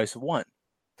for the price of 1.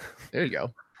 There you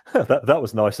go. that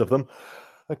was nice of them.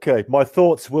 Okay, my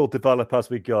thoughts will develop as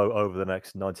we go over the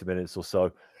next 90 minutes or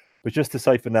so. But just to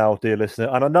say for now, dear listener,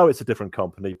 and I know it's a different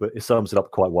company, but it sums it up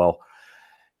quite well.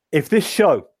 If this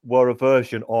show were a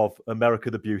version of America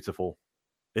the Beautiful,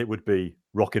 it would be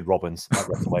Rockin' Robbins at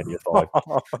WrestleMania 5.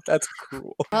 Oh, that's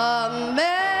cruel. America,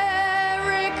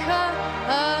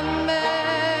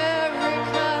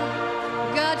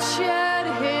 God shed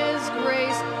his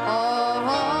grace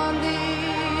on thee,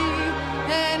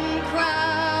 and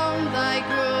crown thy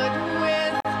good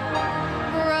with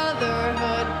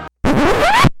brotherhood.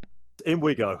 In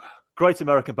we go. Great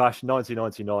American Bash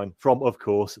 1999 from, of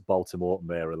course, Baltimore,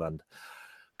 Maryland.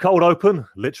 Cold open,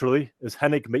 literally, as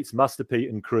Hennig meets Master P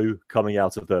and crew coming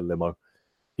out of their limo.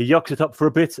 He yucks it up for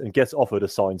a bit and gets offered a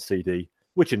signed CD,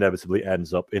 which inevitably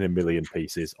ends up in a million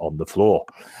pieces on the floor.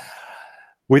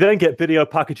 We then get video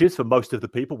packages for most of the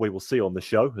people we will see on the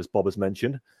show, as Bob has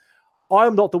mentioned. I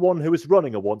am not the one who is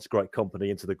running a once great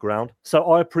company into the ground,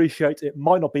 so I appreciate it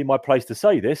might not be my place to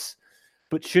say this,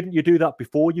 but shouldn't you do that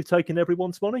before you've taken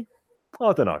everyone's money?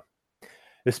 I don't know.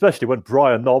 Especially when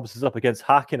Brian Knobbs is up against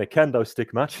Hack in a kendo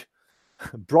stick match.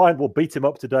 Brian will beat him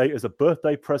up today as a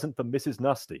birthday present for Mrs.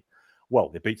 Nasty.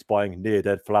 Well, it beats buying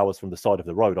near-dead flowers from the side of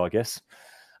the road, I guess.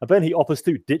 And then he offers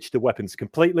to ditch the weapons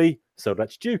completely, so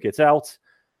let's duke it out.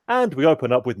 And we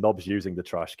open up with Knobbs using the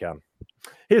trash can.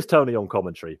 Here's Tony on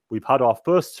commentary. We've had our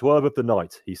first swerve of the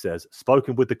night, he says,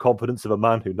 spoken with the confidence of a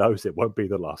man who knows it won't be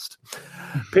the last.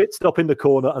 Pit stop in the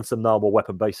corner and some normal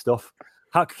weapon-based stuff.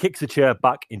 Hack kicks a chair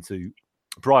back into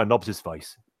Brian Knobbs'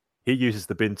 face. He uses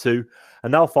the bin too,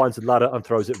 and now finds the ladder and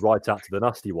throws it right out to the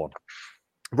Nasty One.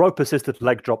 Rope assisted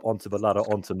leg drop onto the ladder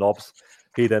onto Knobbs.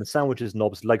 He then sandwiches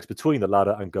Knobbs' legs between the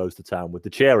ladder and goes to town with the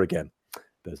chair again.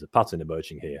 There's a pattern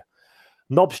emerging here.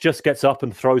 Knobbs just gets up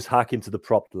and throws Hack into the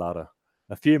propped ladder.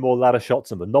 A few more ladder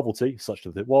shots and the novelty, such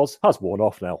that it was, has worn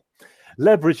off now.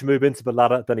 Leverage move into the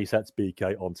ladder, then he sets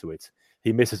BK onto it.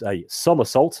 He misses a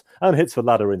somersault and hits the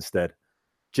ladder instead.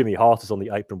 Jimmy Hart is on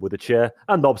the apron with a chair,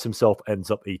 and Knobbs himself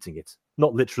ends up eating it.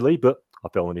 Not literally, but I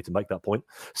feel I need to make that point.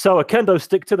 So a kendo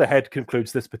stick to the head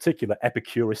concludes this particular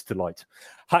Epicurus delight.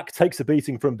 Hack takes a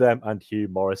beating from them and Hugh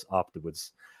Morris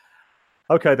afterwards.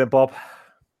 Okay then, Bob.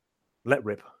 Let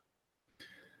rip.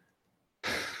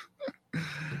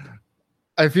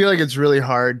 I feel like it's really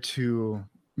hard to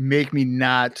make me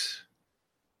not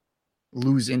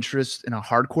lose interest in a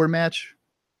hardcore match.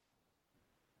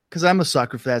 Because I'm a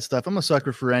sucker for that stuff. I'm a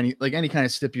sucker for any kind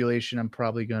of stipulation.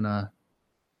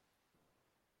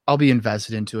 I'll be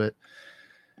invested into it.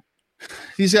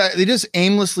 These guys, they just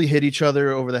aimlessly hit each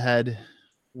other over the head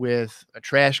with a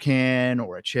trash can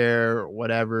or a chair or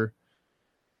whatever.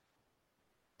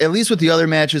 At least with the other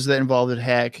matches that involved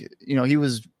Hack, he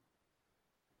was,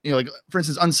 like for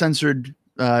instance, Uncensored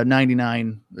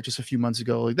 99, just a few months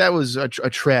ago. Like that was a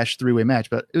trash 3-way match,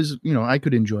 but it was, I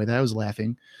could enjoy that. I was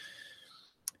laughing.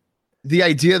 The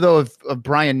idea, though, of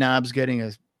Brian Knobbs getting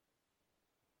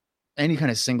any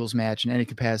kind of singles match in any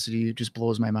capacity just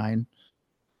blows my mind.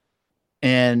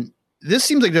 And this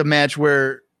seems like a match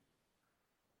where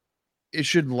it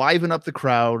should liven up the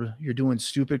crowd. You're doing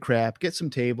stupid crap. Get some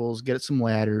tables, get some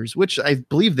ladders, which I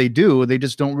believe they do. They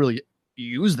just don't really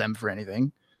use them for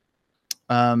anything.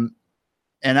 And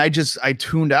I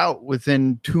tuned out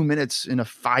within 2 minutes in a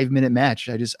 5-minute match.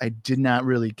 I did not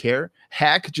really care.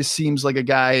 Hack just seems like a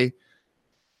guy,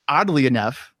 oddly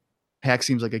enough, Hack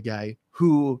seems like a guy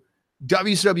who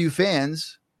WCW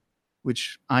fans,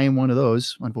 which I am one of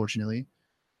those, unfortunately,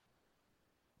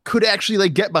 could actually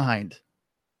like get behind.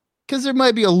 Because there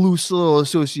might be a loose little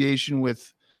association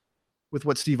with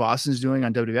what Steve Austin's doing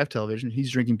on WWF television.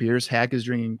 He's drinking beers. Hack is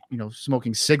drinking,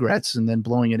 smoking cigarettes and then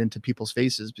blowing it into people's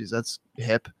faces because that's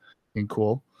hip and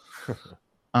cool.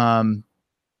 I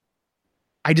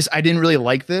didn't really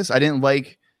like this. I didn't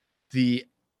like the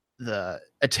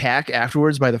attack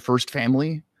afterwards by the First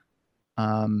Family.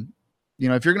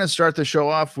 If you're going to start the show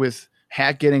off with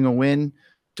Hack getting a win,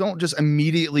 don't just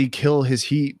immediately kill his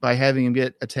heat by having him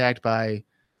get attacked by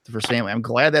the First Family. I'm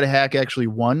glad that Hack actually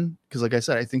won because, like I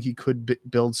said, I think he could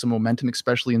build some momentum,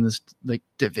 especially in this like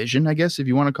division, I guess, if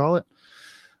you want to call it.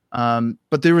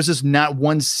 But there was just not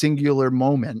one singular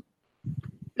moment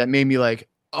that made me like,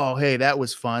 oh, hey, that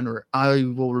was fun, or I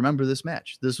will remember this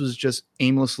match. This was just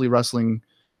aimlessly wrestling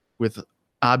with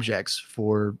objects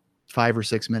for 5 or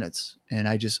 6 minutes, and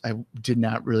I did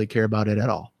not really care about it at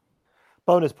all.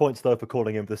 Bonus points though for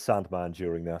calling him the Sandman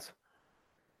during that.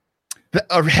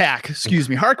 Hack, excuse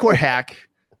me, hardcore Hack.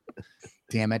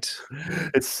 Damn it!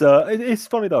 It's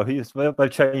funny though.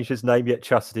 They've changed his name, yet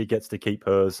Chastity gets to keep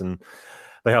hers, and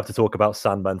they have to talk about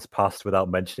Sandman's past without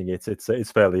mentioning it.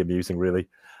 It's fairly amusing, really.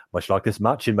 Much like this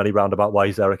match in many roundabout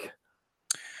ways, Eric.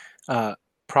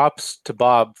 Props to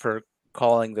Bob for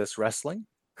calling this wrestling.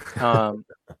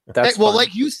 That's well, fun.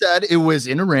 like you said, it was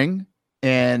in a ring,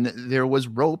 and there was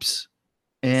ropes,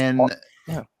 and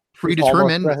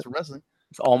predetermined wrestling.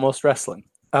 It's almost wrestling.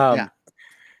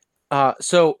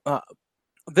 So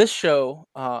this show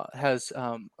has.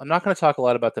 I'm not going to talk a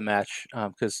lot about the match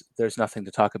because there's nothing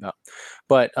to talk about.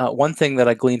 But one thing that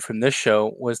I gleaned from this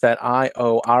show was that I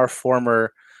owe our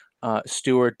former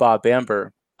steward Bob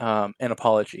Bamber an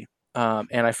apology.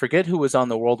 And I forget who was on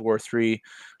the World War III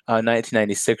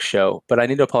 1996 show, but I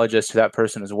need to apologize to that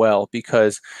person as well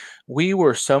because we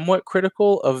were somewhat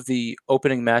critical of the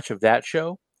opening match of that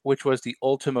show, which was the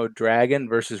Ultimo Dragon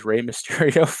versus Rey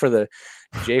Mysterio for the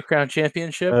J Crown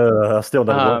Championship. I still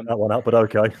never worked that one out, but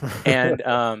okay.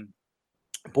 And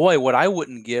boy, what I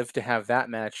wouldn't give to have that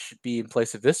match be in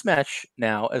place of this match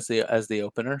now as the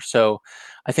opener. So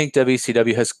I think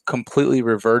WCW has completely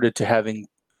reverted to having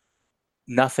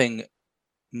nothing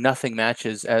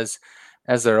matches as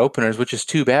their openers, which is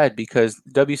too bad because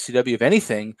WCW, if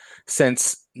anything,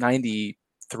 since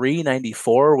 93,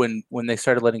 94, when they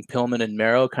started letting Pillman and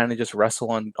Mero kind of just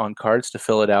wrestle on cards to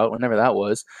fill it out, whenever that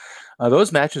was,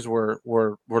 those matches were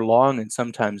long and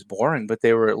sometimes boring, but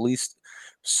they were at least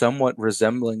somewhat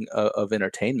resembling of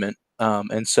entertainment.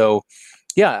 And so,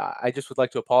 yeah, I just would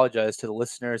like to apologize to the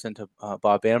listeners and to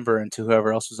Bob Bamber and to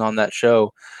whoever else was on that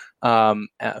show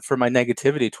for my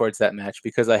negativity towards that match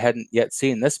because I hadn't yet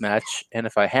seen this match, and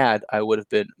if I had, I would have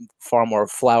been far more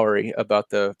flowery about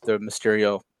the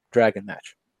Mysterio Dragon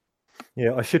match.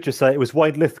 Yeah, I should just say it was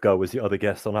Wayne Lithgow was the other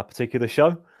guest on that particular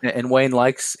show, and Wayne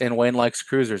likes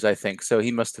cruisers, I think, so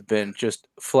he must have been just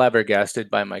flabbergasted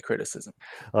by my criticism.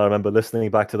 I remember listening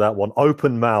back to that one,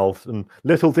 open mouth, and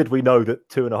little did we know that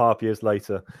 2.5 years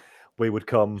later we would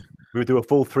do a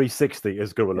full 360,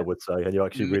 as Gorilla would say, and you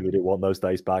actually really do want those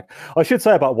days back. I should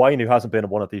say about Wayne, who hasn't been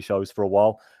on one of these shows for a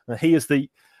while, he is the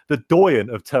doyen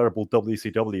of terrible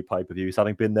WCW pay-per-views,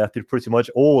 having been there through pretty much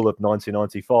all of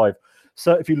 1995.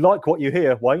 So if you like what you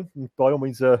hear, Wayne, by all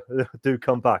means, do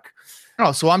come back.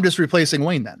 Oh, so I'm just replacing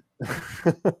Wayne then?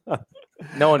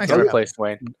 No one can replace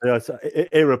Wayne. Yeah, it's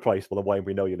irreplaceable. And Wayne,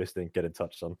 we know you're listening. Get in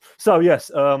touch, son. So yes,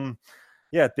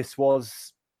 this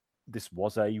was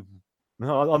a.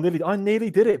 I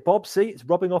nearly did it, Bob. See, it's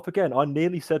rubbing off again. I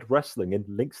nearly said wrestling and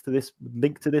link to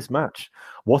this match.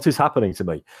 What is happening to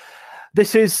me?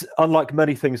 This is unlike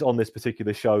many things on this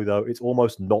particular show, though. It's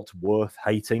almost not worth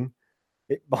hating.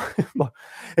 If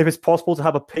it's possible to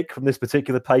have a pick from this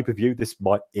particular pay-per-view, this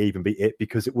might even be it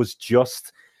because it was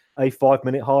just a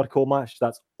 5-minute hardcore match.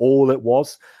 That's all it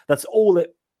was. That's all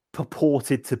it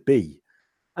purported to be.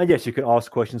 And yes, you can ask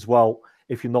questions. Well,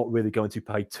 if you're not really going to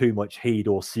pay too much heed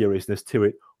or seriousness to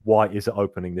it, why is it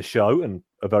opening the show? And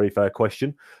a very fair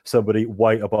question. Somebody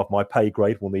way above my pay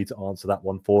grade will need to answer that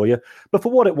one for you. But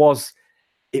for what it was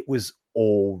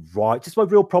all right. Just my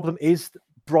real problem is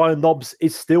Brian Knobbs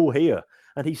is still here.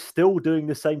 And he's still doing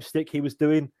the same stick he was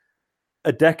doing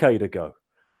a decade ago.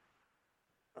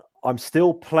 I'm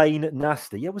still plain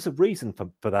nasty. There was a reason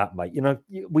for that, mate. You know,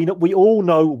 we all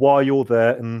know why you're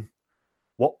there and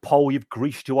what pole you've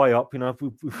greased your way up. You know,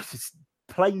 it's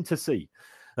plain to see.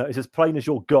 It's as plain as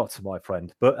your gut, my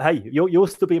friend. But hey, you're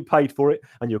still being paid for it,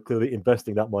 and you're clearly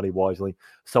investing that money wisely.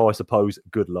 So I suppose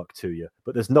good luck to you.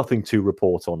 But there's nothing to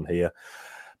report on here.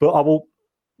 But I will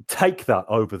take that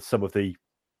over some of the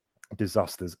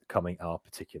disasters coming our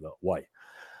particular way.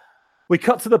 We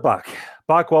cut to the back.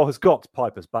 Bagwell has got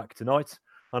Piper's back tonight,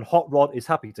 and Hot Rod is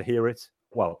happy to hear it.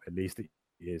 Well, at least it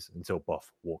is until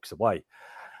Buff walks away.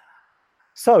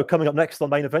 So, coming up next on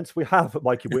main events, we have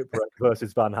Mikey Whipwreck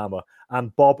versus Van Hammer.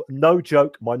 And Bob, no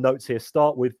joke, my notes here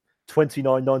start with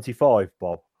 $29.95,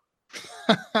 Bob.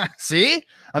 See?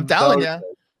 I'm telling you.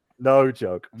 No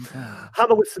joke.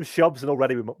 Hammer with some shoves, and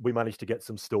already we managed to get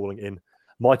some stalling in.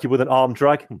 Mikey with an arm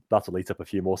drag. That'll eat up a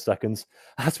few more seconds.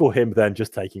 As for him, then,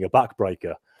 just taking a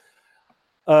backbreaker.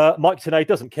 Mike Tenay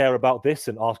doesn't care about this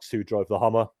and asks who drove the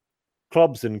Hummer.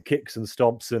 Clubs and kicks and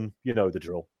stomps, and you know the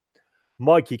drill.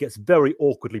 Mikey gets very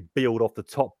awkwardly beeled off the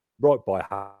top right by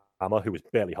Hammer, who was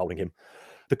barely holding him.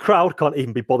 The crowd can't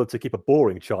even be bothered to keep a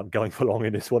boring chant going for long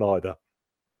in this one either.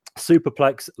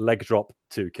 Superplex, leg drop,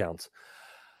 2 count.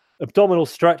 Abdominal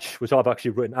stretch, which I've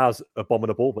actually written as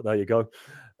abominable, but there you go.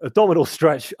 Abdominal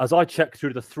stretch as I check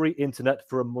through the 3 internet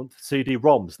for a month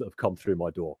CD-ROMs that have come through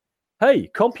my door. Hey,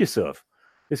 CompuServe.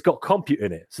 It's got compute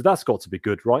in it, so that's got to be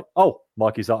good, right? Oh,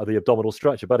 Mikey's out of the abdominal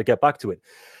stretch. I better get back to it.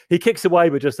 He kicks away,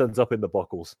 but just ends up in the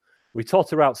buckles. We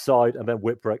totter outside, and then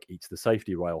Whipwreck eats the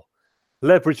safety rail.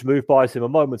 Leverage move buys him a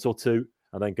moment or two,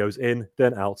 and then goes in,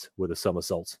 then out with a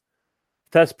somersault.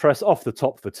 Tez press off the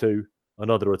top for 2.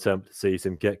 Another attempt sees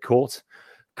him get caught.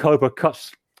 Cobra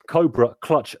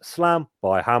clutch slam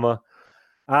by Hammer.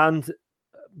 And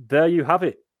there you have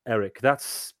it, Eric.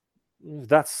 That's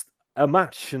a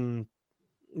match, and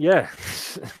yeah.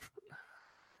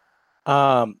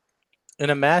 In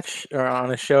a match or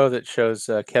on a show that shows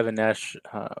Kevin Nash,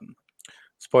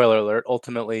 spoiler alert,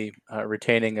 ultimately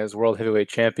retaining as world heavyweight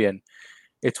champion,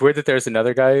 it's weird that there's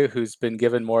another guy who's been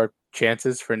given more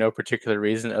chances for no particular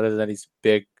reason other than he's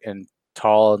big and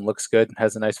tall and looks good and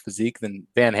has a nice physique than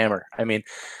Van Hammer. I mean,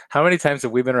 how many times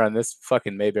have we been around this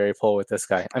fucking Mayberry pole with this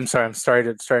guy? I'm sorry, I'm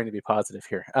starting to be positive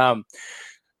here.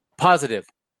 Positive.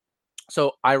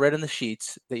 So I read in the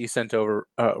sheets that you sent over,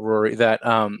 Rory, that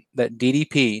that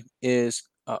DDP is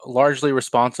largely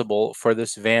responsible for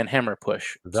this Van Hammer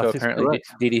push. So apparently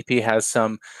DDP has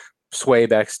some sway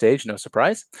backstage, no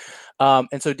surprise.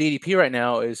 And so DDP right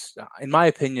now is, in my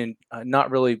opinion,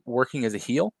 not really working as a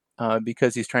heel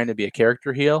because he's trying to be a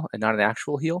character heel and not an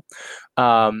actual heel.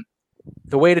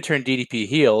 The way to turn DDP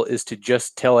heel is to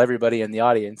just tell everybody in the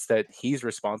audience that he's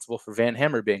responsible for Van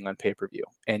Hammer being on pay-per-view,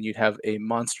 and you'd have a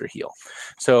monster heel.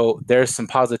 So there's some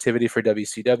positivity for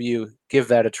WCW. Give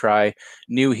that a try.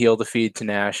 New heel to feed to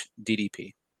Nash,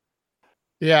 DDP.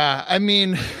 Yeah, I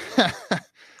mean,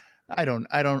 I don't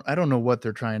know what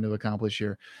they're trying to accomplish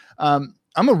here. I'm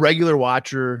a regular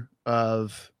watcher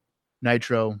of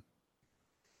Nitro,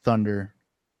 Thunder,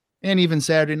 and even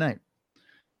Saturday Night.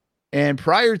 And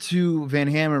prior to Van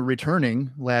Hammer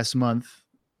returning last month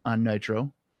on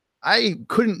Nitro, I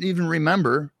couldn't even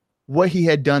remember what he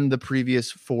had done the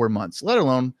previous 4 months, let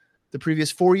alone the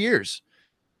previous 4 years.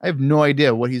 I have no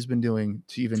idea what he's been doing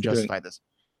to even justify this.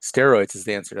 Steroids is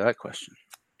the answer to that question.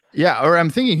 Yeah, or I'm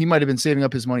thinking he might have been saving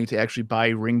up his money to actually buy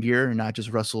ring gear and not just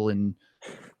wrestle in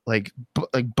like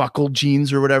buckled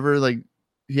jeans or whatever. Like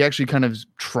he actually kind of is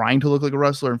trying to look like a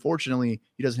wrestler. Unfortunately,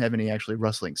 he doesn't have any actually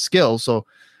wrestling skills, so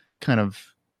kind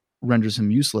of renders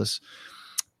him useless.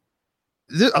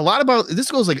 A lot about this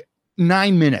goes like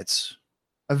 9 minutes.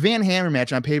 A Van Hammer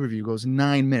match on pay-per-view goes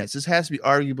 9 minutes. This has to be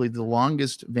arguably the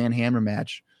longest Van Hammer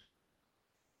match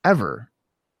ever.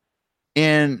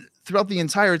 And throughout the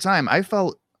entire time, I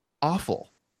felt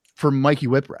awful for Mikey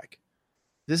Whipwreck.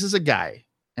 This is a guy,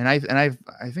 and I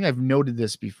think I've noted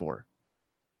this before.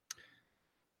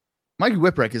 Mikey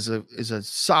Whipwreck is a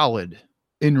solid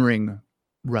in-ring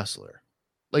wrestler.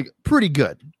 Like pretty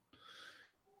good.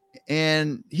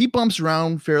 And he bumps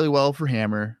around fairly well for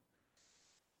Hammer.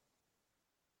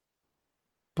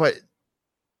 But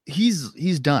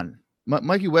he's done.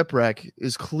 Mikey Whipwreck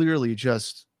is clearly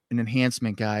just an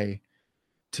enhancement guy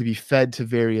to be fed to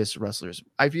various wrestlers.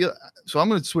 I feel so I'm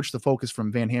going to switch the focus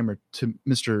from Van Hammer to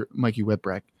Mr. Mikey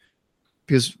Whipwreck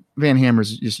because Van Hammer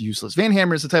is just useless. Van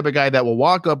Hammer is the type of guy that will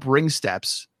walk up ring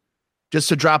steps just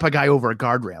to drop a guy over a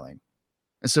guard railing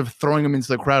instead of throwing him into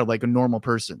the crowd like a normal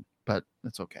person, but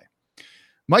that's okay.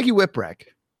 Mikey Whipwreck,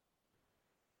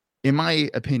 in my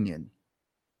opinion,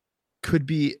 could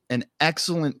be an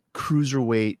excellent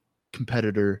cruiserweight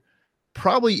competitor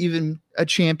probably even a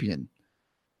champion.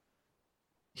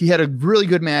 He had a really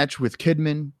good match with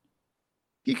Kidman.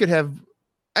 He could have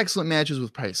excellent matches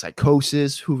with probably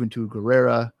Psychosis, Juventud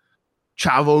Guerrera,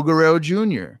 Chavo Guerrero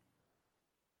Jr.,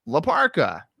 La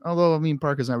Parca. Although, I mean,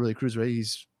 Parca's not really cruiserweight.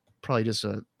 He's probably just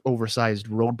a oversized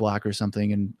roadblock or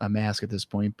something and a mask at this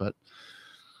point. But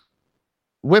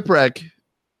Whipwreck,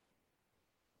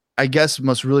 I guess,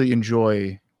 must really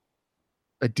enjoy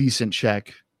a decent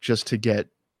check just to get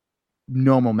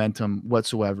no momentum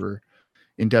whatsoever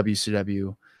in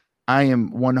WCW. I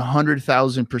am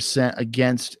 100,000%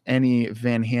 against any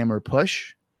Van Hammer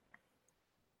push.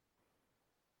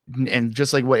 And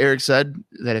just like what Eric said,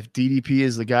 that if DDP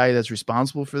is the guy that's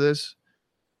responsible for this,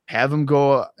 have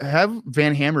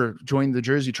Van Hammer join the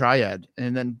Jersey Triad,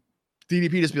 and then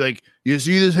DDP just be like, you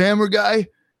see this Hammer guy?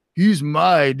 He's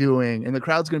my doing. And the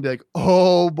crowd's going to be like,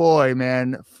 oh boy,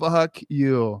 man, fuck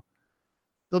you.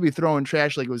 They'll be throwing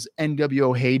trash like it was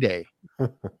NWO heyday.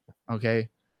 Okay.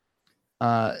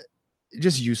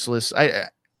 Just useless.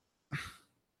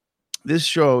 This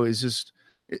show is just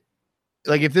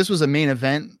like, if this was a main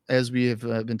event, as we have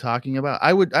been talking about,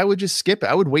 I would just skip it.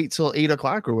 I would wait till 8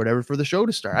 o'clock or whatever for the show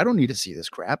to start. I don't need to see this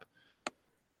crap.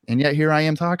 And yet here I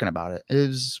am talking about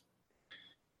it.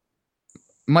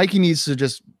 Mikey needs to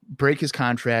just break his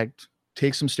contract,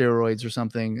 take some steroids or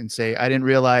something, and say, I didn't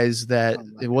realize that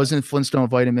it wasn't Flintstone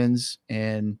vitamins,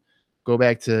 and go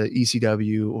back to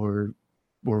ECW or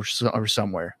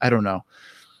somewhere. I don't know.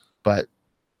 But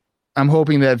I'm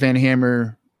hoping that Van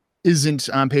Hammer isn't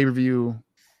on pay-per-view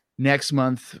next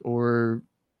month or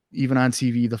even on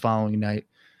TV the following night.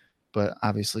 But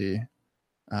obviously,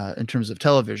 in terms of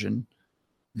television,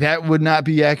 that would not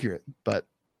be accurate. But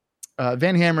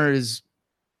Van Hammer is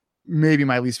maybe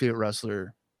my least favorite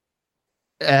wrestler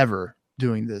ever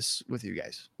doing this with you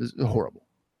guys. It's horrible.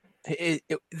 The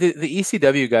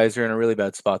ECW guys are in a really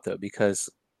bad spot, though, because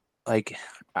like,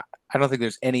 I don't think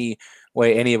there's any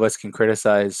way any of us can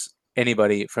criticize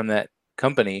anybody from that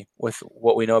company with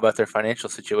what we know about their financial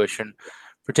situation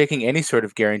for taking any sort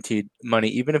of guaranteed money,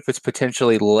 even if it's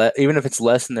potentially even if it's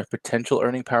less than their potential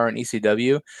earning power in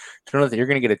ECW. To know that you're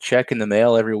going to get a check in the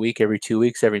mail every week, every 2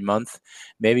 weeks, every month.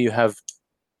 Maybe you have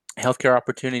healthcare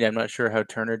opportunity. I'm not sure how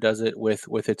Turner does it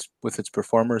with its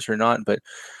performers or not, but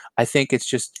I think it's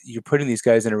just, you're putting these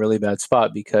guys in a really bad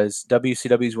spot because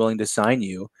WCW is willing to sign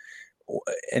you,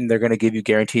 and they're going to give you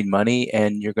guaranteed money,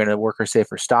 and you're going to work a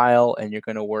safer style, and you're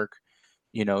going to work,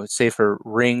 safer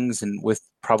rings, and with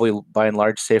probably by and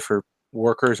large safer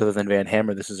workers other than Van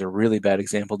Hammer. This is a really bad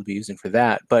example to be using for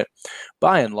that. But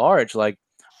by and large, like,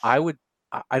 I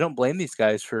don't blame these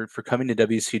guys for coming to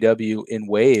WCW in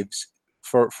waves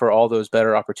for all those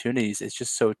better opportunities. It's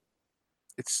just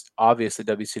it's obvious that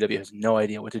WCW has no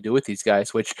idea what to do with these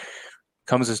guys, which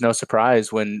comes as no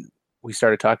surprise when we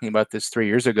started talking about this 3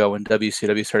 years ago when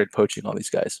WCW started poaching all these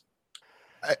guys.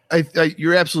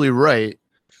 You're absolutely right.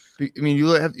 I mean, you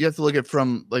have to look at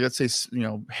from, like, let's say,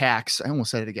 Hacks. I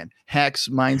almost said it again. Hacks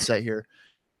mindset here,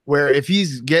 where if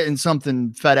he's getting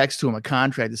something FedEx to him, a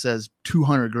contract that says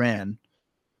 $200,000,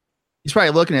 he's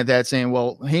probably looking at that saying,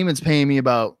 well, Heyman's paying me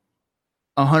about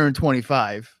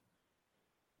 125,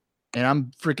 and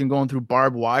I'm freaking going through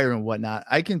barbed wire and whatnot.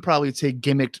 I can probably take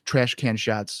gimmicked trash can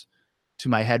shots to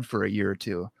my head for a year or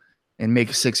two and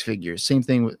make 6 figures. Same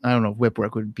thing with, I don't know if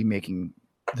Whipwreck would be making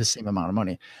the same amount of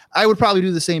money. I would probably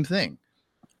do the same thing.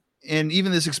 And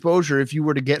even this exposure, if you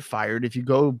were to get fired, if you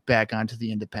go back onto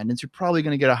the independents, you're probably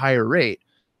going to get a higher rate.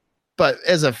 But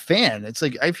as a fan, it's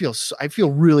like, I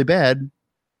feel really bad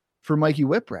for Mikey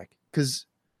Whipwreck, because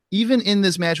even in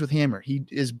this match with Hammer, he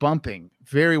is bumping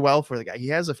very well for the guy. He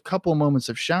has a couple moments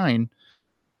of shine,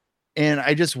 and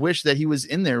I just wish that he was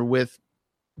in there with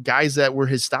guys that were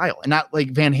his style and not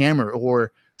like Van Hammer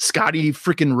or Scotty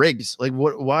freaking Riggs. Like,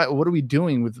 what are we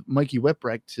doing with Mikey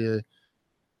Whipwreck to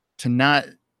not,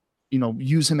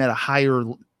 use him at a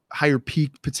higher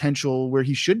peak potential where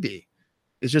he should be?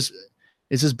 It's just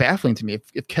baffling to me.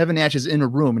 If Kevin Nash is in a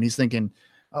room and he's thinking,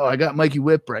 oh, I got Mikey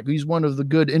Whipwreck, he's one of the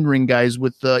good in-ring guys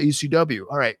with ECW.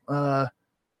 All right,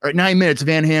 9 minutes,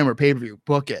 Van Hammer, pay-per-view,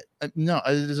 book it. No,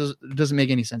 it doesn't make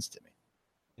any sense to me.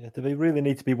 Yeah, do we really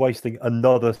need to be wasting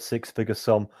another 6-figure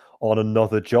sum on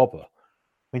another jobber?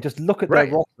 I mean, just look at their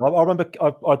roster. I remember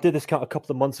I did this count a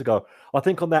couple of months ago. I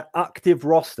think on their active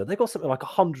roster, they've got something like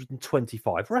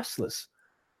 125 wrestlers.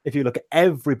 If you look at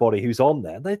everybody who's on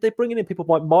there, they're bringing in people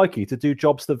like Mikey to do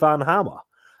jobs to Van Hammer.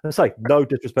 And say, no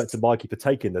disrespect to Mikey for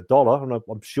taking the dollar, and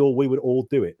I'm sure we would all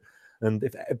do it. And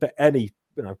if any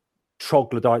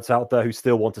troglodytes out there who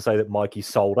still want to say that Mikey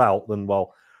sold out, then,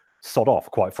 well, sod off,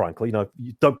 quite frankly.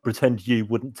 You don't pretend you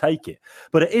wouldn't take it.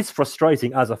 But it is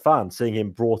frustrating as a fan seeing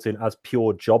him brought in as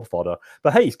pure job fodder.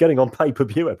 But hey, he's getting on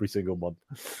pay-per-view every single month.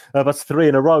 That's 3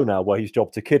 in a row now where he's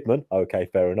jobbed to Kidman. Okay,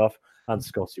 fair enough. And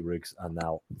Scotty Riggs, and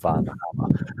now Van Hammer.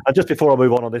 And just before I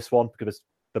move on this one, because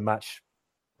the match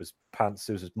was pants,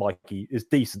 it was Mikey is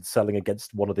decent selling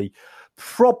against one of the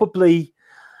probably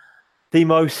the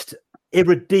most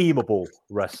irredeemable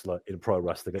wrestler in pro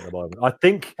wrestling at the moment. I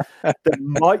think there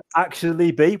might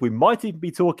actually be, we might even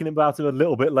be talking about him a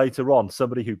little bit later on,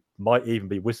 somebody who might even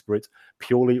be, whisper it,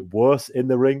 purely worse in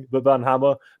the ring than Van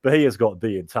Hammer, but he has got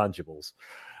the intangibles.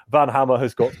 Van Hammer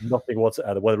has got nothing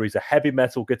whatsoever, whether he's a heavy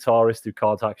metal guitarist who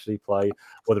can't actually play,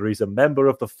 whether he's a member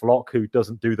of the flock who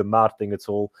doesn't do the mad thing at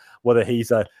all, whether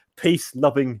he's a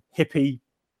peace-loving hippie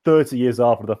 30 years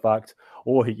after the fact,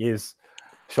 or he is,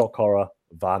 shock horror,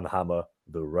 Van Hammer,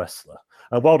 the wrestler.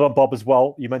 And well done, Bob, as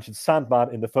well. You mentioned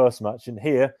Sandman in the first match, and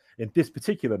here, in this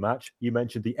particular match, you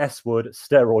mentioned the S-word,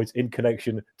 steroids, in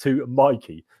connection to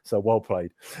Mikey. So well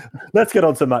played. Let's get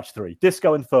on to match 3.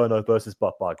 Disco Inferno versus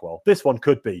Buff Bagwell. This one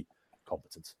could be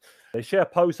competent. They share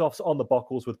pose-offs on the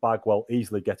buckles, with Bagwell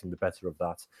easily getting the better of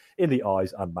that in the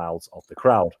eyes and mouths of the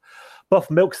crowd. Buff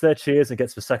milks their cheers and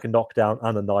gets the second knockdown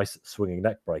and a nice swinging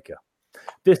neck breaker.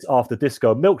 This after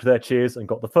Disco milked their cheers and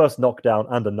got the first knockdown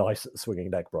and a nice swinging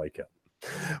neck breaker.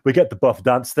 We get the Buff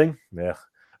dance thing. Yeah.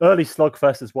 Early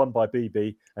slugfest is won by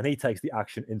BB, and he takes the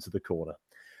action into the corner.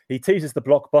 He teases the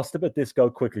blockbuster, but Disco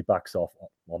quickly backs off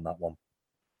on that one.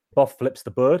 Buff flips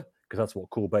the bird, because that's what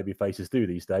cool baby faces do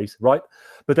these days, right?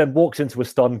 But then walks into a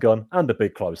stun gun and a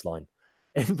big clothesline.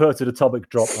 Inverted atomic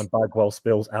drop, and Bagwell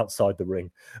spills outside the ring.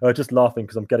 Just laughing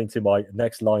because I'm getting to my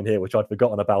next line here, which I'd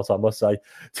forgotten about, I must say.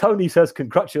 Tony says,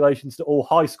 congratulations to all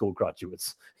high school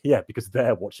graduates. Yeah, because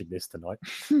they're watching this tonight.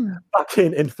 Back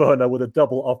in Inferno with a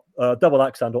double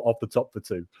axe handle off the top for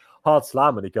 2. Hard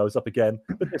slam, and he goes up again,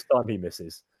 but this time he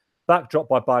misses. Back drop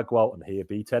by Bagwell, and here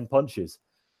be 10 punches.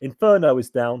 Inferno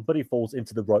is down, but he falls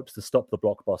into the ropes to stop the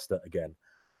blockbuster again.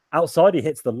 Outside, he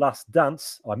hits the last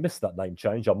dance. I missed that name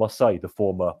change, I must say, the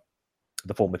former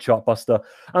Chartbuster,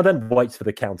 and then waits for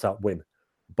the count-out win.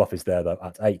 Buff is there, though,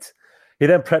 at 8. He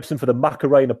then preps him for the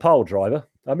Macarena pile driver.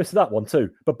 I missed that one, too,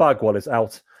 but Bagwell is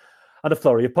out. And a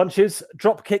flurry of punches,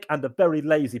 drop kick, and a very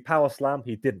lazy power slam.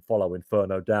 He didn't follow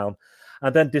Inferno down.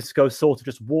 And then Disco sort of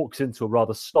just walks into a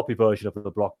rather sloppy version of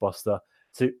the blockbuster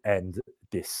to end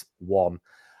this one.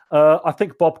 I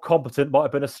think Bob competent might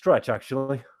have been a stretch,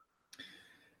 actually.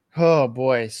 Oh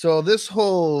boy. So this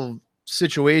whole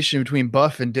situation between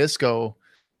Buff and Disco,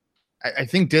 I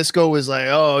think Disco was like,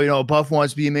 oh, Buff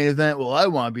wants to be a main event. Well, I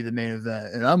want to be the main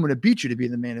event, and I'm going to beat you to be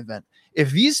the main event.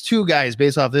 If these two guys,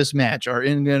 based off this match, are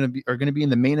going to be in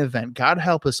the main event, God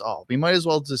help us all. We might as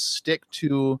well just stick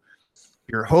to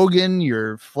your Hogan,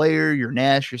 your Flair, your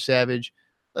Nash, your Savage.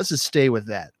 Let's just stay with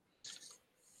that.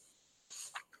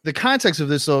 The context of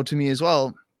this, though, to me as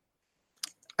well,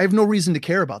 I have no reason to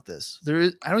care about this.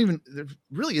 There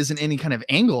really isn't any kind of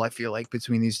angle, I feel like,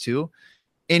 between these two.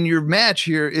 And your match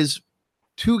here is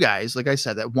two guys, like I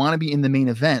said, that want to be in the main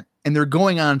event, and they're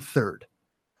going on third.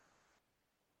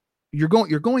 You're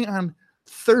going on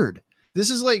third. This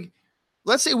is like,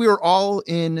 let's say we were all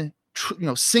in,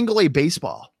 single A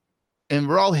baseball, and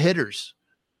we're all hitters,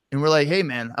 and we're like, hey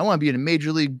man, I want to be a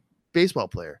major league baseball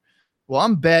player. Well,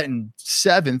 I'm batting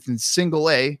 7th in single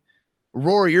A.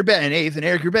 Rory, you're batting 8th, and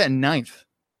Eric, you're batting 9th.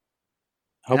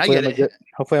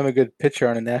 Hopefully, I'm a good pitcher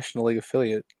on a National League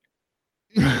affiliate.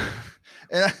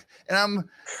 and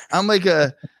I'm like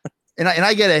and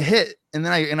I get a hit, and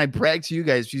then I brag to you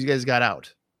guys because you guys got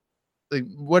out. Like,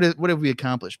 what have we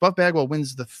accomplished? Buff Bagwell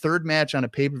wins the 3rd match on a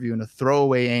pay-per-view in a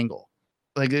throwaway angle.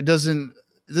 Like, this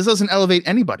doesn't elevate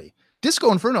anybody.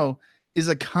 Disco Inferno is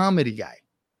a comedy guy.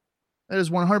 That is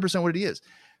 100% what he is.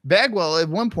 Bagwell, at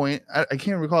one point, I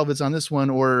can't recall if it's on this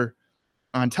one or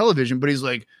on television, but he's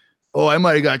like, oh, I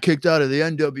might have got kicked out of the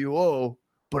NWO,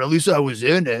 but at least I was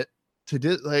in it.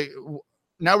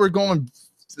 Now we're doing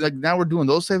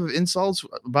those type of insults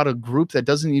about a group that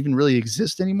doesn't even really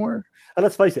exist anymore. And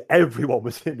let's face it, everyone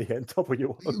was in the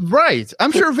NWO. Right.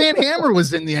 I'm sure Van Hammer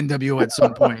was in the NWO at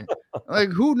some point. Like,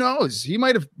 who knows? He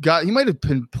might have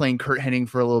been playing Kurt Hennig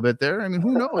for a little bit there. I mean,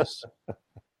 who knows?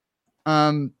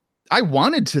 I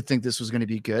wanted to think this was going to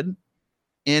be good.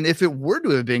 And if it were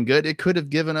to have been good, it could have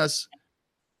given us,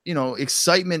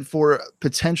 excitement for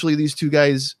potentially these two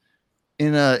guys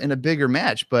in a bigger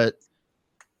match. But,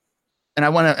 and I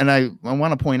want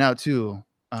to point out too,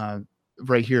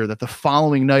 right here, that the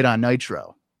following night on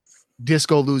Nitro,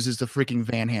 Disco loses to freaking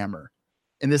Van Hammer.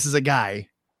 And this is a guy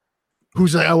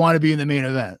who's like, I want to be in the main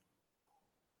event.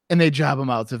 And they job him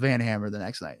out to Van Hammer the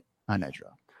next night. on Nitro.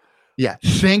 Yeah,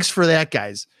 thanks for that,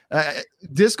 guys.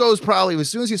 Disco's probably, as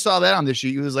soon as he saw that on the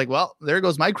sheet, he was like, well, there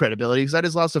goes my credibility because I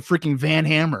just lost a freaking Van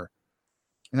Hammer.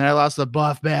 And then I lost a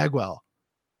Buff Bagwell.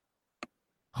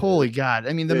 Holy God.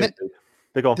 I mean, the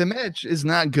match is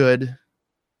not good.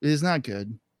 It is not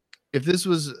good. If this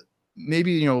was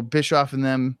maybe, Bischoff and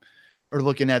them are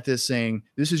looking at this saying,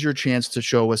 this is your chance to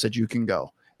show us that you can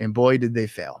go. And boy, did they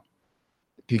fail.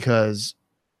 Because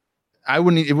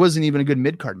it wasn't even a good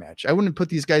mid-card match. I wouldn't put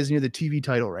these guys near the TV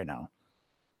title right now.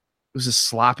 It was a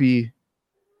sloppy.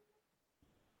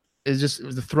 It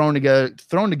was thrown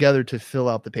together to fill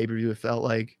out the pay-per-view. It felt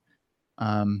like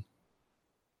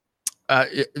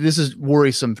this is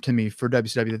worrisome to me for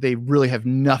WCW that they really have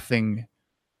nothing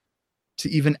to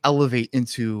even elevate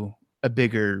into a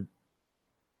bigger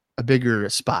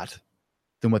spot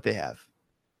than what they have.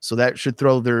 So that should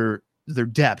throw their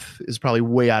depth is probably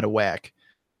way out of whack.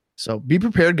 So be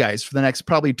prepared, guys, for the next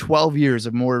probably 12 years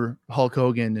of more Hulk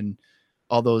Hogan and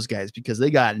all those guys, because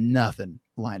they got nothing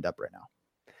lined up right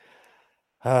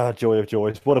now. Joy of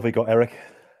joys. What have we got, Eric?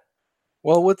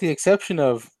 Well, with the exception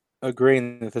of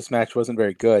agreeing that this match wasn't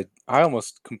very good, I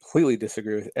almost completely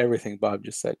disagree with everything Bob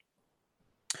just said.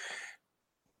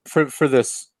 For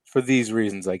these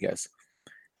reasons, I guess.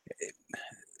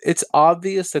 It's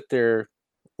obvious that they're,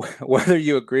 whether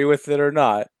you agree with it or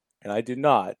not, and I do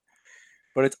not,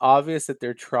 but it's obvious that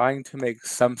they're trying to make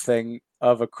something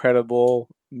of a credible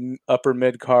upper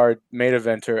mid-card main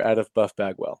eventer out of Buff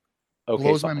Bagwell. Okay,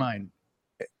 blows fine. my mind.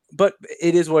 But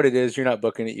it is what it is. You're not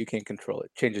booking it. You can't control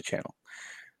it. Change the channel.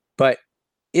 But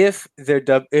if the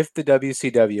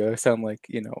WCW, I sound like,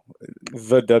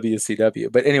 the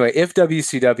WCW. But anyway, if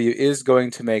WCW is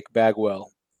going to make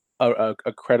Bagwell a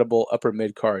credible upper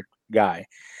mid-card guy,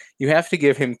 you have to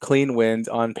give him clean wins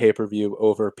on pay-per-view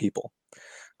over people.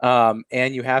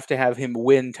 And you have to have him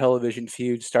win television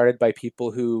feuds started by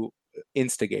people who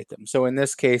instigate them. So in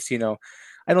this case,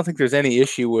 I don't think there's any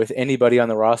issue with anybody on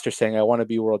the roster saying, I want to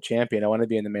be world champion. I want to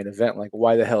be in the main event. Like,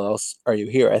 why the hell else are you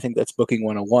here? I think that's booking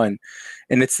 101.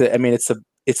 And it's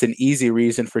an easy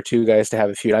reason for two guys to have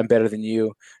a feud. I'm better than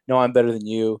you. No, I'm better than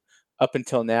you. Up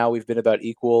until now, we've been about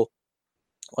equal.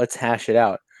 Let's hash it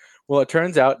out. Well, it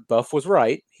turns out Buff was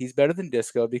right. He's better than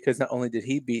Disco because not only did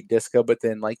he beat Disco, but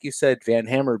then, like you said, Van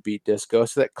Hammer beat Disco.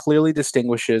 So that clearly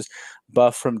distinguishes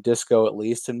Buff from Disco at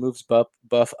least and moves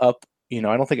Buff up. I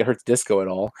don't think it hurts Disco at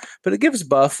all, but it gives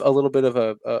Buff a little bit of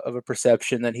a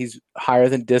perception that he's higher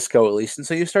than Disco at least. And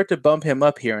so you start to bump him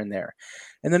up here and there.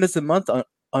 And then as the month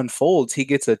unfolds, he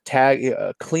gets a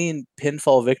clean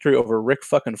pinfall victory over Ric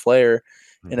fucking Flair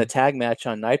in a tag match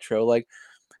on Nitro. Like,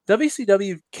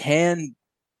 WCW can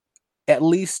at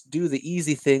least do the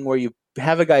easy thing where you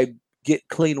have a guy get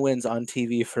clean wins on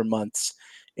TV for months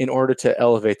in order to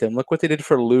elevate them. Look what they did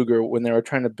for Luger when they were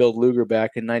trying to build Luger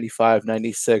back in 95,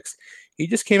 96. He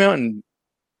just came out and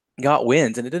got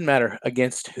wins, and it didn't matter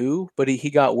against who, but he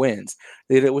got wins.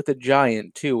 They did it with the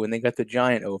Giant too when they got the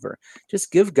Giant over.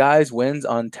 Just give guys wins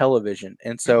on television.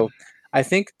 And so I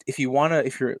think if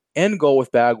your end goal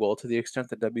with Bagwell, to the extent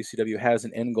that WCW has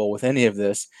an end goal with any of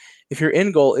this, if your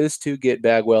end goal is to get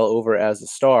Bagwell over as a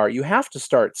star, you have to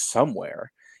start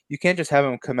somewhere. You can't just have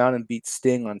him come out and beat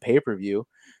Sting on pay-per-view.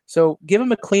 So give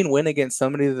him a clean win against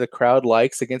somebody that the crowd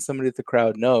likes, against somebody that the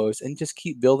crowd knows, and just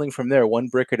keep building from there, one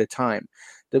brick at a time.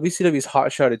 WCW's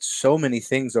hotshotted so many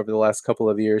things over the last couple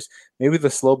of years. Maybe the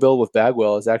slow build with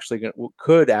Bagwell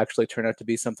could actually turn out to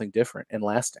be something different and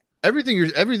lasting. Everything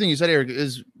you said, Eric,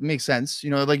 makes sense.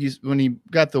 When he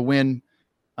got the win,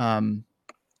 the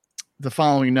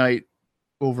following night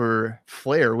over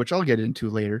Flair, which I'll get into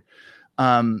later,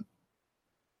 to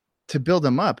build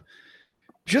him up.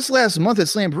 Just last month at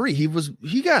Slamboree,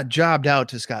 he got jobbed out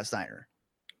to Scott Steiner.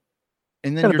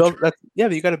 And then but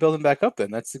you got to build him back up.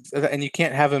 Then and you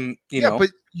can't have him.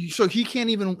 So he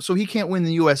can't win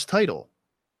the U.S. title.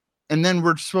 And then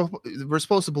we're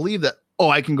supposed to believe that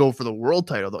I can go for the world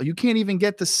title though. You can't even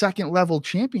get the second level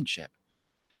championship.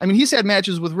 I mean, he's had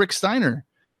matches with Rick Steiner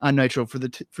on Nitro for the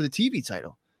TV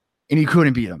title, and he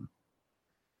couldn't beat him.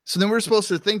 So then we're supposed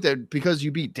to think that because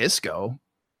you beat Disco,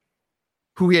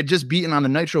 who he had just beaten on the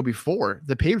Nitro before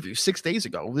the pay-per-view 6 days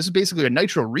ago, this is basically a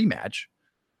Nitro rematch,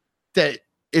 that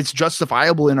it's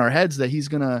justifiable in our heads that he's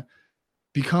going to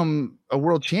become a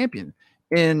world champion.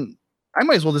 And I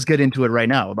might as well just get into it right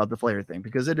now about the Flair thing,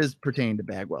 because it is pertaining to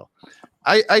Bagwell.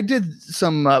 I did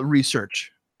some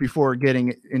research before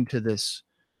getting into this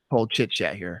whole chit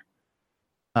chat here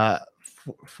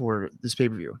for this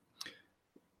pay-per-view.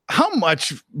 How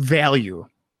much value,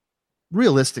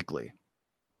 realistically,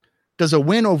 does a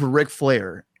win over Ric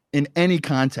Flair in any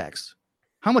context,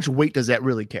 how much weight does that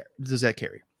really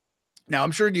carry? Now,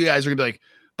 I'm sure you guys are going to be like,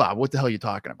 Bob, what the hell are you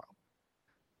talking about?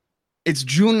 It's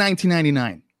June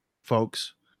 1999,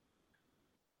 folks.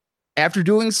 After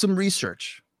doing some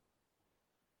research,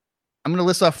 I'm going to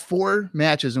list off 4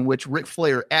 matches in which Ric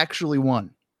Flair actually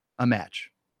won a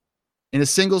match in a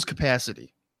singles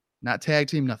capacity, not tag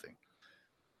team, nothing.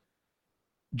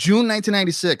 June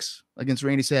 1996 against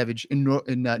Randy Savage in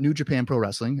New Japan Pro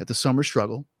Wrestling at the Summer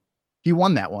Struggle. He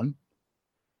won that one.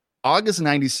 August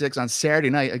 96 on Saturday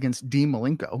night against Dean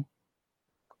Malenko.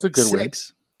 It's a good win.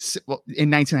 Well,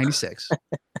 in 1996.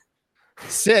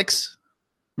 6.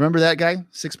 Remember that guy,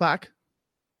 Six Pac?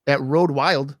 At Road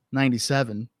Wild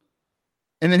 97.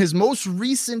 And then his most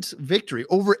recent victory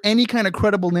over any kind of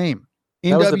credible name.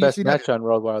 That was the best match on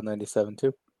Road Wild 97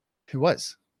 too. It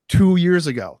was 2 years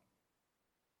ago.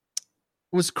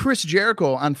 It was Chris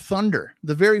Jericho on Thunder,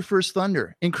 the very first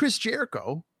Thunder. And Chris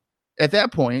Jericho, at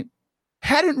that point,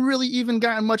 hadn't really even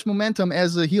gotten much momentum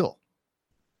as a heel.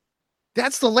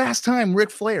 That's the last time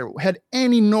Ric Flair had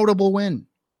any notable win,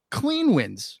 clean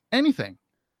wins, anything.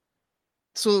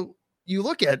 So you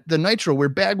look at the Nitro where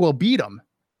Bagwell beat him.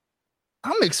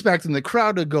 I'm expecting the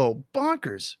crowd to go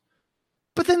bonkers.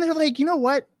 But then they're like, you know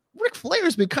what? Ric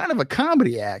Flair's been kind of a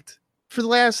comedy act for the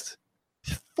last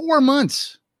 4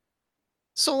 months.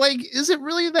 So, like, is it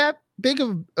really that big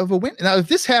of a win? Now, if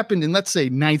this happened in, let's say,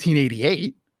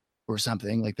 1988 or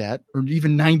something like that, or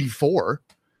even 94,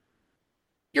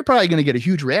 you're probably going to get a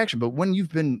huge reaction. But when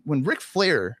Ric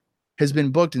Flair has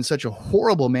been booked in such a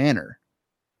horrible manner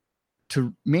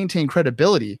to maintain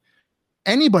credibility,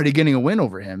 anybody getting a win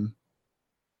over him,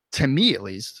 to me at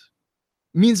least,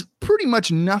 means pretty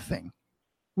much nothing,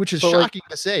 which is shocking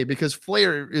to say because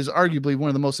Flair is arguably one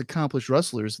of the most accomplished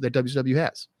wrestlers that WCW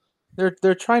has.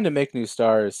 They're trying to make new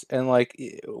stars, and like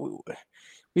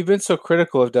we've been so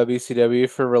critical of WCW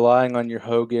for relying on your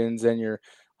Hogans and your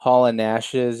Hall and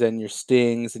Nashes and your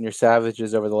Stings and your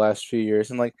Savages over the last few years,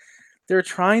 and like they're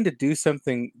trying to do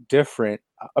something different.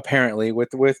 Apparently,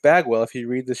 with Bagwell, if you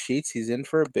read the sheets, he's in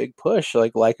for a big push,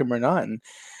 like him or not, and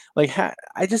like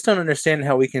I just don't understand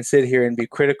how we can sit here and be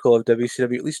critical of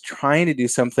WCW, at least trying to do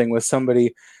something with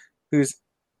somebody who's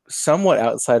somewhat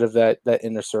outside of that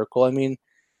inner circle. I mean,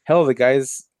 hell, the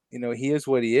guy's, he is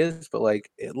what he is, but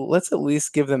like, let's at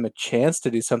least give them a chance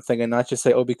to do something and not just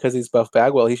say, oh, because he's Buff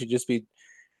Bagwell, he should just be,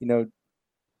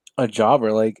 a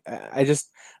jobber. Like, I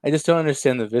just don't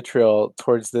understand the vitriol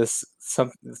towards this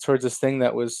thing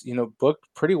that was, booked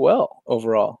pretty well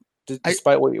overall,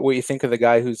 despite what you think of the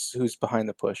guy who's behind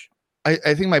the push.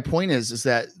 I think my point is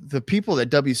that the people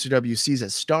that WCW sees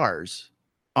as stars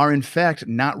are in fact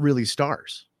not really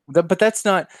stars. But that's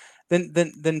not.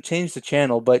 Then change the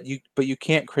channel, but you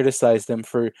can't criticize them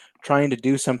for trying to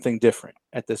do something different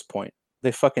at this point.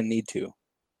 They fucking need to.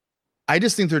 I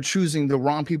just think they're choosing the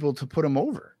wrong people to put them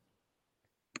over.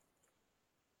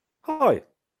 Hi.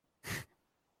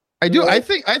 I do. I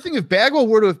think if Bagwell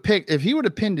were to have if he would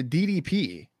have pinned a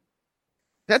DDP,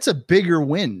 that's a bigger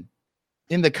win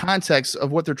in the context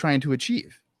of what they're trying to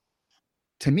achieve.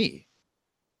 To me.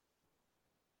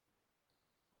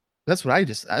 That's what I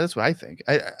think.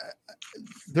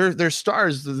 They're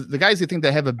stars. The guys they think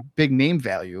that have a big name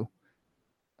value.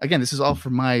 Again, this is all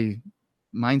from my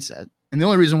mindset. And the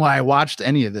only reason why I watched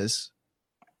any of this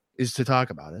is to talk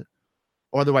about it.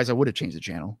 Or otherwise I would have changed the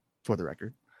channel, for the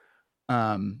record.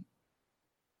 Yeah,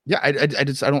 I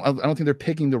don't think they're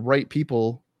picking the right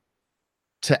people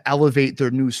to elevate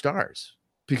their new stars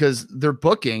because they're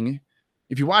booking.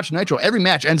 If you watch Nitro, every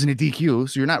match ends in a DQ,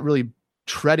 so you're not really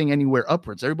treading anywhere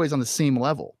upwards. Everybody's on the same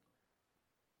level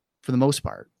for the most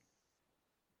part.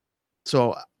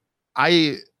 So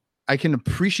I can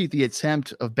appreciate the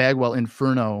attempt of Bagwell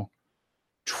Inferno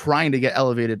trying to get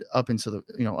elevated up into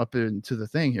the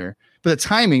thing here. But the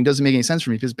timing doesn't make any sense for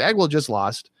me because Bagwell just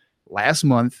lost last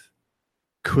month,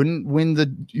 couldn't win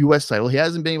the US title. He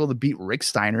hasn't been able to beat Rick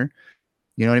Steiner.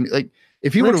 You know what I mean? Like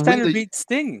if he would have beat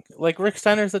Sting, like Rick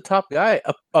Steiner's the top guy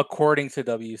according to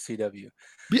WCW.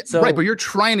 Yeah, so, right, but you're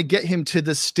trying to get him to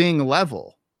the Sting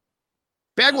level.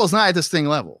 Bagwell's not at the Sting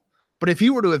level. But if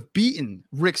he were to have beaten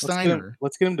Rick Steiner,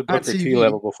 let's get him to Booker T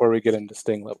level before we get into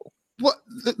Sting level. Well,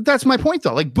 that's my point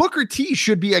though. Like Booker T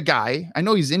should be a guy. I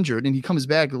know he's injured and he comes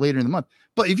back later in the month.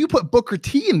 But if you put Booker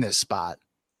T in this spot,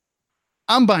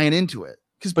 I'm buying into it.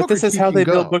 But this is how they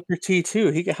built Booker T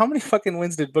too. How many fucking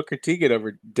wins did Booker T get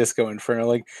over Disco Inferno?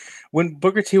 Like when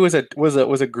Booker T was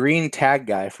a green tag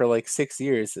guy for like 6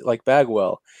 years, like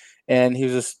Bagwell, and he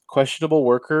was a questionable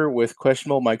worker with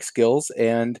questionable mic skills,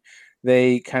 and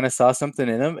they kind of saw something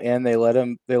in him, and they let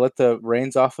the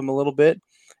reins off him a little bit,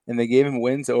 and they gave him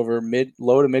wins over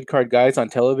low to mid card guys on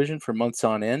television for months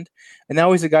on end. And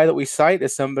now he's a guy that we cite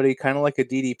as somebody kind of like a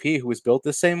DDP who was built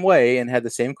the same way and had the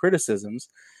same criticisms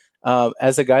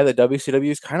as a guy that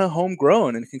WCW is kind of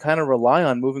homegrown and can kind of rely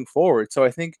on moving forward. So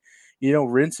I think,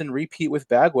 rinse and repeat with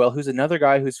Bagwell, who's another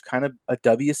guy who's kind of a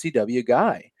WCW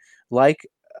guy, like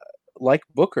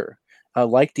Booker.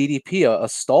 Like DDP, a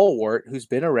stalwart who's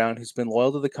been around, who's been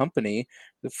loyal to the company.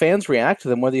 The fans react to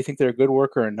them whether you think they're a good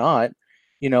worker or not.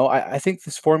 I think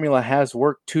this formula has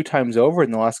worked 2 times over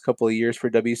in the last couple of years for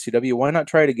WCW. Why not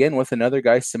try it again with another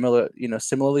guy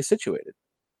similarly situated?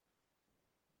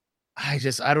 I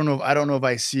don't know. I don't know if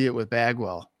I see it with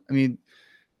Bagwell. I mean,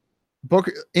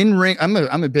 Booker in ring.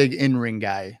 I'm a big in ring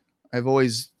guy.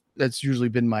 That's usually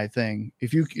been my thing.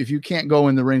 If you can't go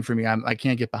in the ring for me, I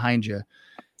can't get behind you.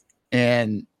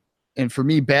 And for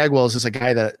me, Bagwell is just a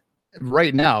guy that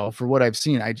right now, for what I've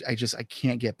seen, I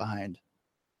can't get behind.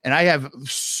 And I have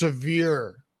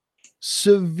severe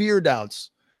doubts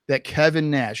that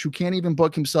Kevin Nash, who can't even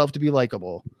book himself to be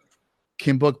likable,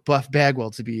 can book Buff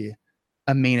Bagwell to be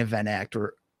a main event act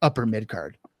or upper mid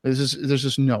card. There's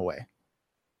just no way.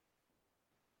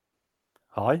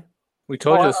 Hi. We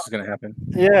told you this was going to happen.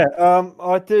 Yeah,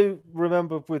 I do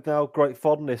remember with now great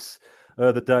fondness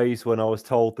the days when I was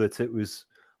told that it was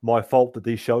my fault that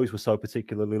these shows were so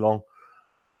particularly long.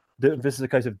 This is a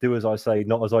case of do as I say,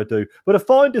 not as I do. But a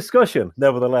fine discussion,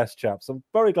 nevertheless, chaps. I'm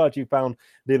very glad you found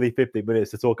nearly 50 minutes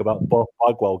to talk about Bob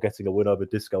Bagwell getting a win over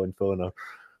Disco Inferno.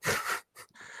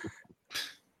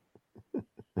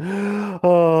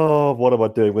 Oh, what am I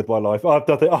doing with my life? I've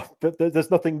done it. There's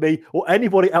nothing me or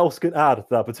anybody else can add to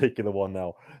that particular one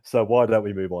now. So why don't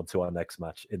we move on to our next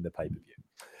match in the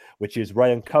pay-per-view, which is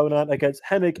Ray and Konnan against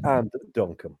Hennig and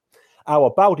Duncan. Our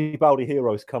Bowdy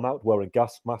heroes come out wearing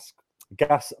gas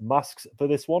masks for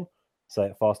this one. Say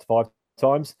it fast 5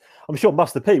 times. I'm sure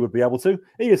Master P would be able to.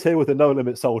 He is here with the No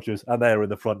Limit Soldiers, and they're in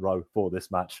the front row for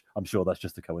this match. I'm sure that's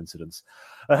just a coincidence.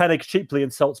 Hennig cheaply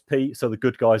insults P, so the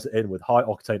good guys are in with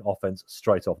high-octane offense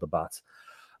straight off the bat.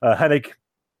 Hennig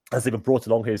has even brought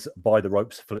along his by the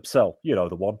ropes flip cell. You know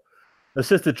the one.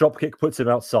 Assisted dropkick puts him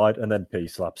outside, and then P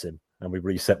slaps him. And we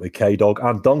reset with K-Dog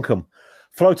and Duncan.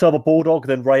 Floats over Bulldog,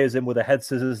 then Ray is in with a head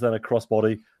scissors, then a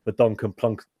crossbody, but Duncan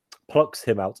plucks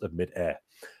him out of mid-air.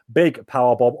 Big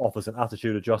powerbomb offers an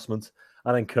attitude adjustment,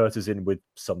 and then Kurt is in with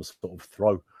some sort of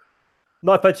throw.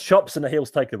 Knife edge chops, and the heels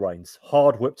take the reins.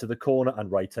 Hard whip to the corner, and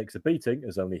Ray takes a beating,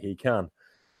 as only he can.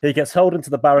 He gets held into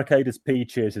the barricade as P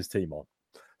cheers his team on.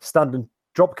 Standing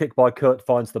dropkick by Kurt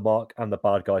finds the mark, and the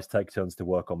bad guys take turns to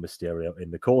work on Mysterio in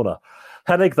the corner.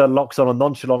 Hennig then locks on a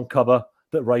nonchalant cover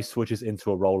that Ray switches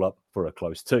into a roll-up for a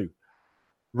close 2.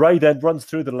 Ray then runs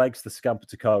through the legs to scamper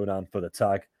to Konnan for the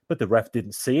tag, but the ref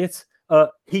didn't see it.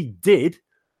 He did.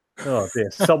 Oh dear,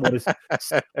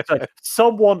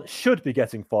 someone should be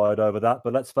getting fired over that,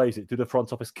 but let's face it, do the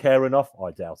front office care enough?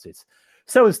 I doubt it.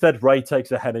 So instead, Ray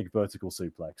takes a Hennig vertical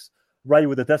suplex. Ray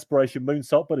with a desperation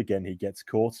moonsault, but again, he gets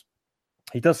caught.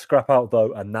 He does scrap out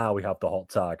though, and now we have the hot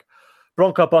tag.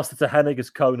 Bronco Buster to Hennig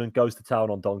as Konnan goes to town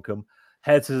on Duncan.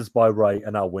 Head scissors by Ray,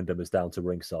 and now Wyndham is down to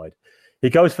ringside. He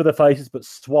goes for the faces, but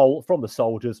Swole from the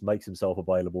Soldiers makes himself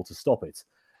available to stop it.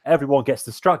 Everyone gets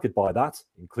distracted by that,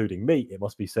 including me, it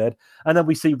must be said. And then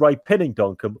we see Ray pinning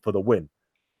Duncan for the win.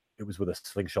 It was with a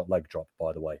slingshot leg drop,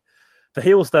 by the way. The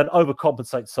heels then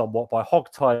overcompensate somewhat by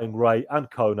hog-tying Ray and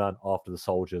Konnan after the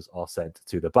Soldiers are sent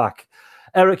to the back.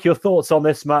 Eric, your thoughts on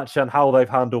this match and how they've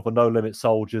handled the No Limit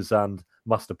Soldiers and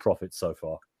Master Profit so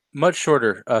far? Much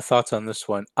shorter thoughts on this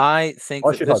one. I think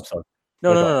I should hope so.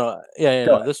 No.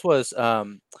 Yeah.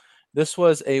 This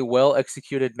was a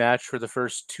well-executed match for the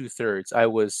first 2/3. I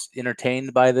was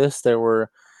entertained by this. There were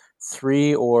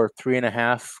 3 or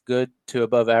 3.5 good to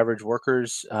above average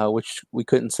workers, which we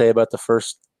couldn't say about the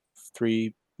first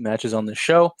 3 matches on the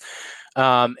show.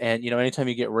 And anytime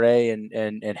you get Ray and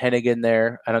Hennig in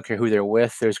there, I don't care who they're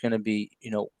with, there's going to be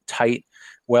tight,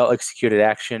 well-executed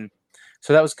action.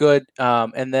 So that was good.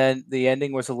 And then the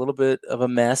ending was a little bit of a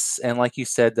mess. And like you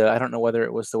said, I don't know whether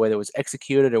it was the way that was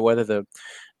executed or whether the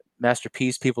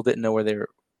Masterpiece people didn't know where they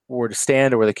were to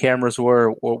stand or where the cameras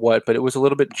were or what, but it was a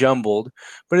little bit jumbled.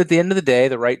 But at the end of the day,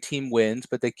 the right team wins,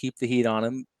 but they keep the heat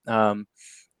on them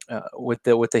with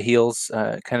the heels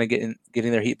kind of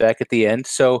getting their heat back at the end.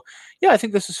 So yeah, I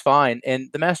think this is fine.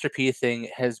 And the Masterpiece thing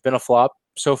has been a flop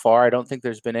so far. I don't think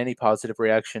there's been any positive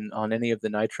reaction on any of the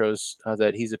Nitros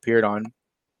that he's appeared on,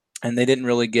 and they didn't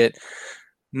really get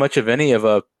much of any of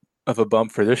a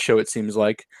bump for this show, it seems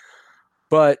like.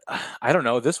 But I don't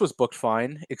know. This was booked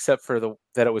fine, except for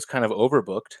that it was kind of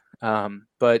overbooked.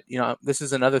 But this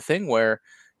is another thing where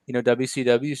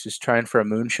WCW is just trying for a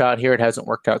moonshot here. It hasn't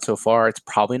worked out so far. It's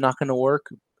probably not going to work.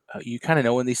 You kind of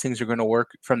know when these things are going to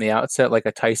work from the outset, like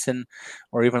a Tyson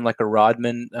or even like a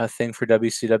Rodman thing for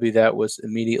WCW that was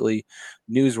immediately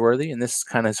newsworthy. And this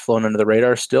kind of has flown under the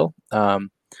radar still.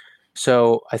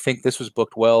 So I think this was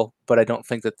booked well, but I don't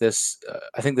think that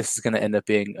I think this is going to end up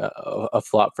being a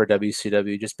flop for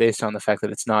WCW just based on the fact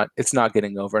that it's not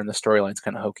getting over and the storyline's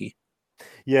kind of hokey.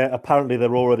 Yeah, apparently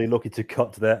they're already looking to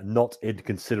cut their not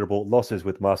inconsiderable losses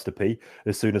with Master P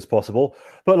as soon as possible.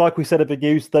 But like we said at the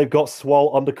news, they've got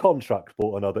Swole under contract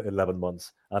for another 11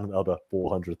 months and another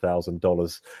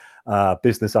 $400,000.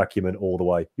 Business acumen all the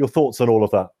way. Your thoughts on all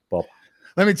of that, Bob?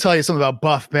 Let me tell you something about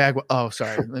Buff Bagwell. Oh,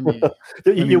 sorry.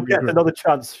 You'll get another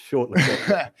chance shortly.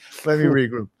 Let me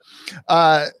regroup.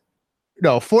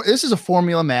 This is a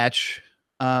formula match.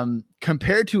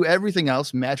 Compared to everything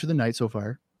else, match of the night so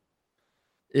far.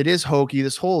 It is hokey.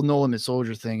 This whole No Limit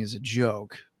Soldier thing is a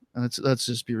joke. Let's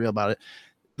just be real about it.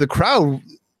 The crowd,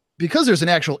 because there's an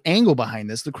actual angle behind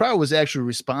this, the crowd was actually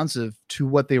responsive to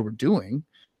what they were doing.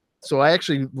 So I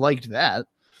actually liked that.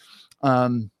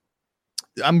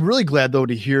 I'm really glad, though,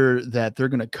 to hear that they're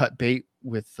going to cut bait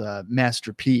with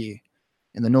Master P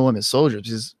and the No Limit Soldier,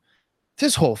 because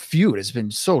this whole feud has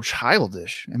been so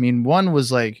childish. I mean, one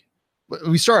was like,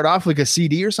 we started off like a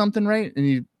CD or something, right? And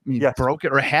you broke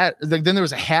it, or a hat. Like, then there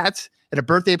was a hat at a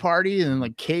birthday party and then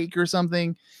like cake or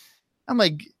something. I'm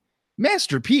like,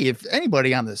 Master P, if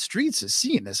anybody on the streets is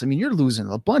seeing this, I mean, you're losing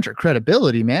a bunch of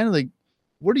credibility, man. Like,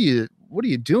 what are you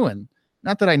doing?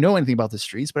 Not that I know anything about the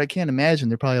streets, but I can't imagine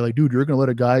they're probably like, dude, you're going to let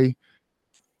a guy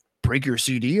break your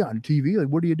CD on TV? Like,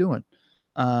 what are you doing?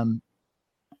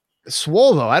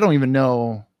 Swole, though, I don't even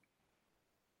know.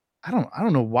 I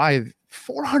don't know why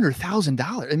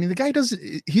 $400,000. I mean, the guy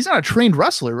he's not a trained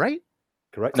wrestler, right?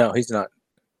 Correct. No, he's not.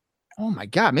 Oh my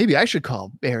God. Maybe I should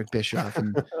call Eric Bischoff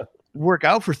and work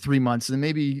out for 3 months and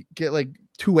maybe get like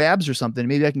 2 abs or something.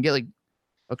 Maybe I can get like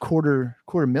a quarter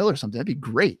mil or something. That'd be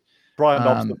great. Brian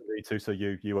Knobs doesn't need to, so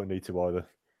you won't need to either.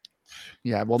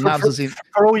 Yeah, well, Knobs doesn't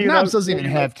even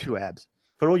have 2 abs.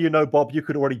 For all you know, Bob, you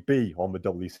could already be on the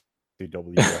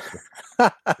WCW roster.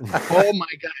 Oh my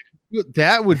God,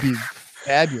 that would be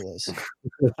fabulous.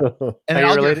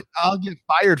 And I'll get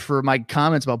fired for my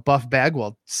comments about Buff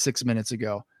Bagwell 6 minutes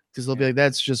ago, because they'll be like,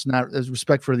 that's just not as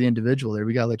respect for the individual there.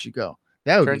 We gotta let you go.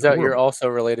 Turns out you're also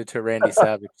related to Randy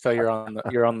Savage, so you're on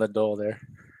the dole there.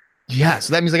 Yeah,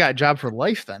 so that means I got a job for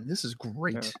life then. This is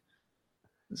great. Yeah.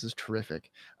 This is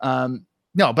terrific. No,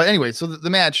 but anyway, so the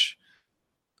match,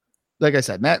 like I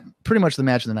said, pretty much the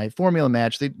match of the night, formula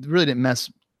match. They really didn't mess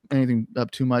anything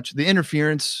up too much. The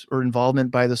interference or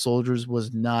involvement by the soldiers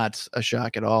was not a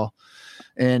shock at all.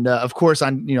 And of course,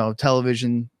 on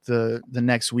television the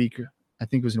next week, I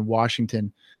think it was in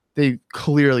Washington, they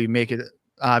clearly make it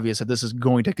obvious that this is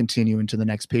going to continue into the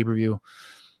next pay-per-view,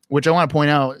 which I want to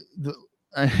point out.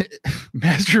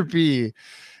 Master P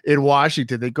in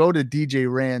Washington, they go to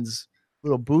DJ Rand's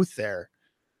little booth there,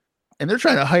 and they're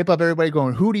trying to hype up everybody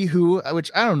going hootie hoo, which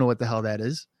I don't know what the hell that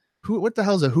is. What the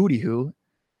hell's a hootie hoo?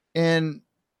 And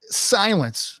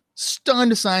silence,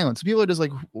 stunned silence. People are just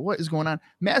like, what is going on?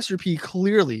 Master P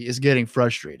clearly is getting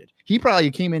frustrated. He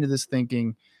probably came into this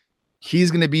thinking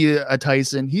he's going to be a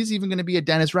Tyson. He's even going to be a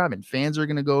Dennis Rodman. Fans are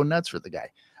going to go nuts for the guy.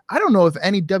 I don't know if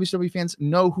any WCW fans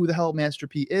know who the hell Master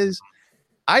P is.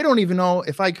 I don't even know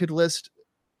if I could list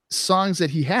songs that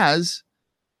he has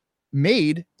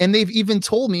made, and they've even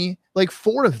told me like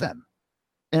 4 of them,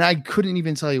 and I couldn't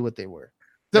even tell you what they were.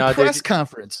 The press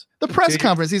conference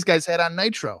these guys had on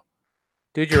Nitro.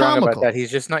 Dude, you're wrong about that.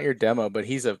 He's just not your demo, but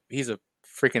he's a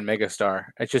freaking megastar.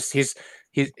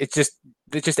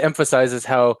 It just emphasizes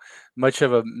how much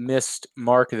of a missed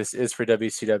mark this is for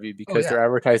WCW, because they're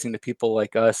advertising to people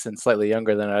like us and slightly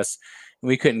younger than us, and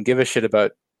we couldn't give a shit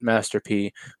about Master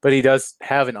P, but he does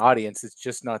have an audience. It's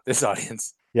just not this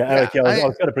audience. Yeah, Eric, I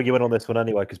was going to bring you in on this one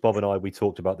anyway, because Bob and we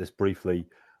talked about this briefly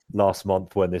last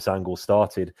month when this angle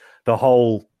started. The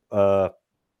whole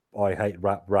I hate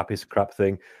rap is crap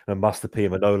thing, and Master P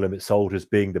and the No Limit Soldiers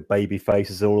being the baby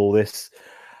faces of all this.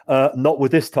 Not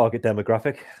with this target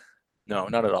demographic. No,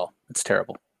 not at all. It's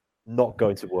terrible. Not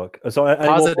going to work. So,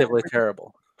 positively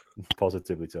terrible.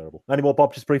 Positively terrible. Any more,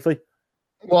 Bob, just briefly?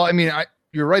 Well, I mean,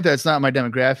 you're right that it's not my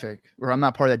demographic, or I'm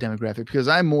not part of that demographic, because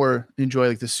I more enjoy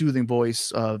like the soothing voice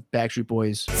of Backstreet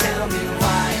Boys. Tell me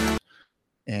why.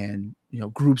 And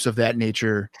groups of that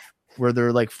nature, where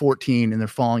they're like 14 and they're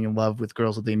falling in love with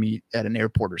girls that they meet at an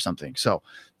airport or something. So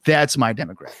that's my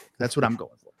demographic. That's what I'm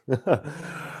going for.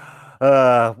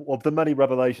 Of the many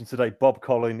revelations today, Bob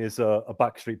Collin is a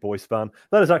Backstreet Boys fan.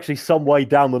 That is actually some way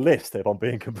down the list, if I'm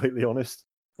being completely honest.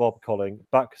 Bob Colling,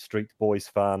 Backstreet Boys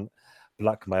fan,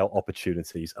 blackmail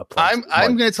opportunities are I'm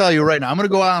going to tell you right now. I'm going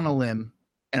to go out on a limb,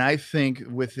 and I think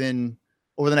over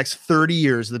the next 30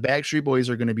 years, the Backstreet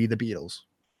Boys are going to be the Beatles.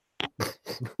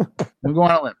 I'm going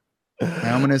on a limb. And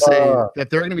I'm going to say that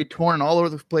they're going to be torn all over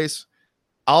the place.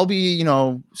 I'll be,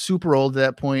 super old at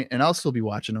that point, and I'll still be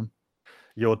watching them.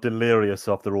 You're delirious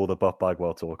after all the Buff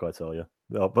Bagwell talk, I tell you.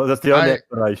 No, but that's the only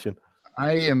explanation.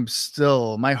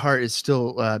 My heart is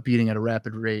still beating at a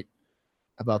rapid rate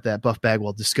about that Buff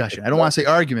Bagwell discussion. I don't want to say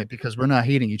argument because we're not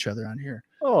hating each other on here.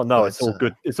 Oh no, it's all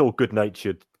good. It's all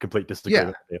good-natured, complete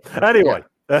disagreement. Yeah.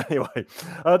 Anyway,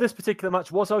 this particular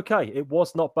match was okay. It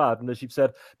was not bad, and as you've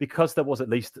said, because there was at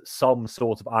least some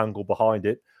sort of angle behind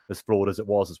it, as flawed as it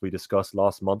was, as we discussed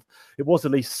last month, it was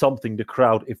at least something the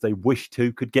crowd, if they wished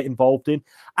to, could get involved in,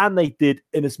 and they did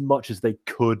in as much as they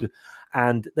could,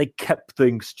 and they kept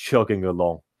things chugging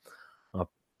along.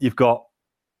 You've got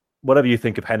whatever you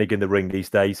think of Hennig in the ring these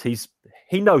days,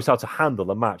 he knows how to handle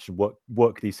a match and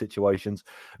work these situations.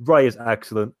 Ray is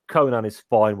excellent. Conan is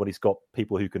fine when he's got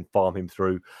people who can farm him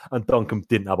through. And Duncan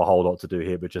didn't have a whole lot to do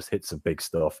here, but just hit some big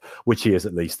stuff, which he is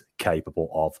at least capable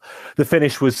of. The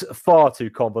finish was far too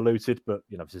convoluted, but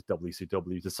this is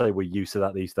WCW. To say we're used to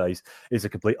that these days is a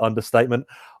complete understatement.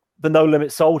 The No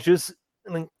Limit Soldiers,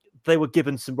 they were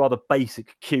given some rather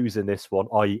basic cues in this one,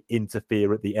 i.e.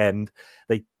 interfere at the end.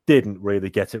 They didn't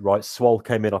really get it right. Swole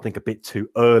came in, I think, a bit too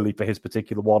early for his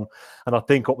particular one. And I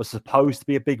think what was supposed to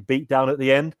be a big beatdown at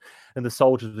the end, and the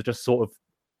Soldiers were just sort of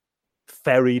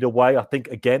ferried away, I think,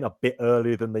 again, a bit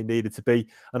earlier than they needed to be.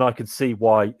 And I can see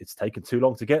why it's taken too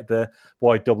long to get there,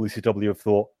 why WCW have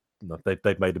thought, no,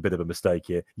 they've made a bit of a mistake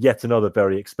here. Yet another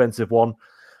very expensive one.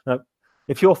 Now,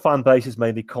 if your fan base is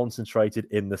mainly concentrated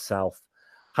in the South,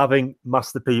 having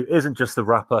Master P, who isn't just a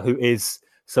rapper, who is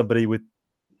somebody with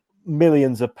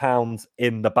millions of pounds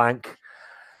in the bank,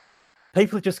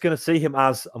 people are just going to see him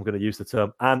as, I'm going to use the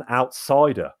term, an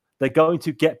outsider. They're going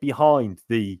to get behind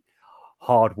the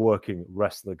hard-working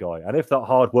wrestler guy. And if that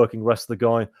hard-working wrestler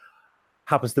guy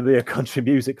happens to be a country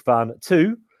music fan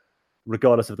too,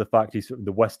 regardless of the fact he's from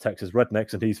the West Texas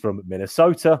Rednecks and he's from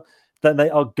Minnesota, then they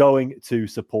are going to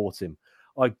support him.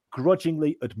 I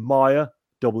grudgingly admire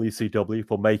WCW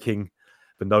for making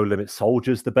the No Limit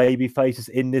Soldiers the baby faces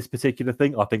in this particular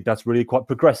thing. I think that's really quite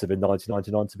progressive in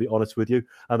 1999, to be honest with you,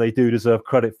 and they do deserve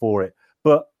credit for it.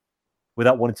 But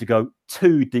without wanting to go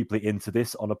too deeply into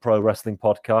this on a pro wrestling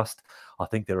podcast, I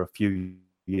think they're a few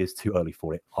years too early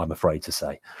for it, I'm afraid to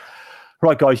say.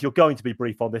 Right, guys, you're going to be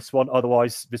brief on this one.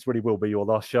 Otherwise, this really will be your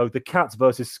last show. The Cats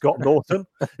versus Scott Norton.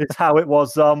 It's how it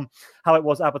was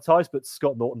advertised, but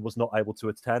Scott Norton was not able to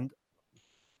attend.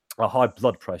 A high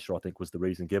blood pressure, I think, was the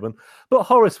reason given. But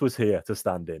Horace was here to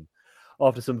stand in.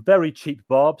 After some very cheap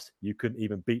barbs, you couldn't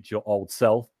even beat your old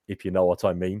self, if you know what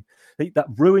I mean. That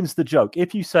ruins the joke.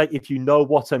 If you say, if you know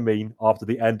what I mean, after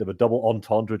the end of a double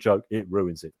entendre joke, it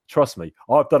ruins it. Trust me,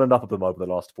 I've done enough of them over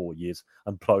the last 4 years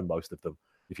and blown most of them,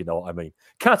 if you know what I mean.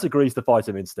 Cat agrees to fight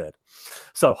him instead.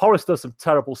 So Horace does some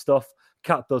terrible stuff.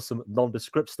 Cat does some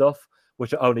nondescript stuff,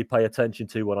 which I only pay attention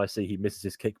to when I see he misses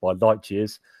his kick by light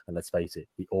years. And let's face it,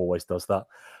 he always does that.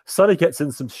 Sonny gets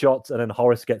in some shots, and then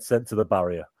Horace gets sent to the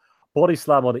barrier. Body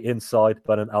slam on the inside,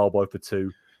 but an elbow for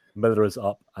two. Miller is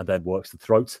up and then works the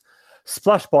throat.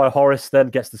 Splash by Horace, then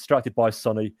gets distracted by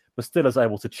Sonny, but still is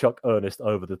able to chuck Ernest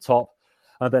over the top.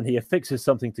 And then he fixes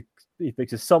something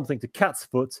to Cat's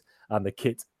foot, and the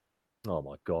kit. Oh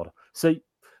my God! See,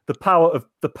 the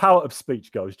power of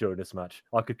speech goes during this match.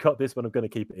 I could cut this, but I'm going to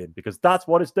keep it in because that's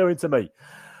what it's doing to me.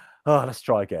 Let's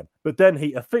try again. But then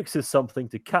he affixes something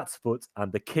to Cat's foot,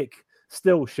 and the kick,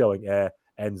 still showing air,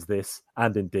 ends this,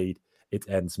 and indeed, it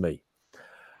ends me.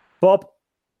 Bob,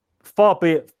 far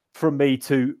be it from me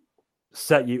to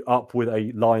set you up with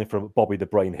a line from Bobby the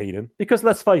Brain Heenan, because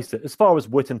let's face it, as far as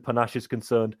wit and panache is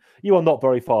concerned, you are not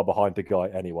very far behind the guy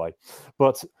anyway.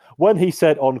 But when he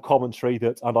said on commentary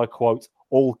that, and I quote,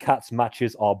 all Cats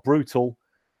matches are brutal,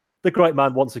 the great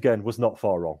man once again was not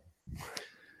far wrong.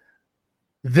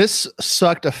 This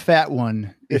sucked a fat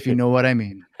one, if you know what I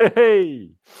mean. Hey!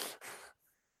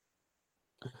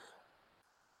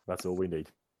 That's all we need,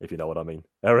 if you know what I mean.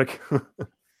 Eric?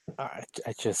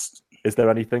 Is there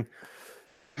anything?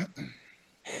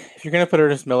 If you're going to put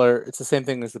Ernest Miller, it's the same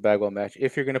thing as the Bagwell match.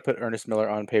 If you're going to put Ernest Miller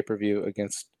on pay-per-view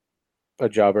against a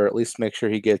jobber, at least make sure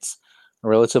he gets a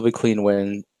relatively clean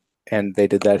win, and they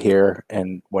did that here,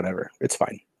 and whatever. It's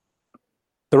fine.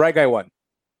 The right guy won.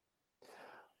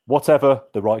 Whatever,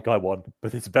 the right guy won,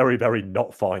 but it's very, very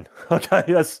not fine. Okay,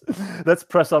 let's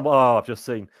press on. Oh, I've just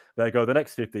seen. There you go. The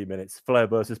next 15 minutes, Flair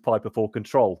versus Piper for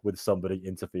control with somebody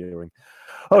interfering.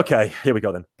 Okay, here we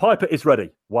go then. Piper is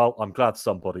ready. Well, I'm glad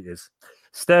somebody is.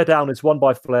 Stare down is won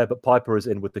by Flair, but Piper is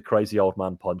in with the crazy old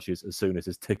man punches as soon as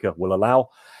his ticker will allow.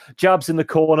 Jabs in the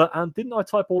corner, and didn't I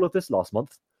type all of this last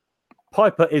month?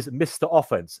 Piper is Mr.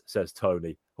 Offense, says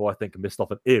Tony, who I think missed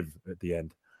off an IV at the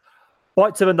end.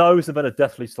 Bite to the nose and then a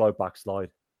deathly slow backslide.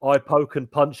 Eye poke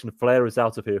and punch, and Flair is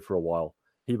out of here for a while.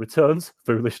 He returns,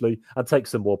 foolishly, and takes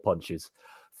some more punches.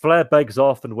 Flair begs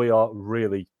off, and we are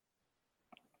really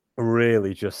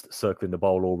just circling the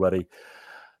bowl already.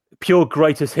 Pure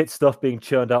greatest hit stuff being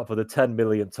churned out for the 10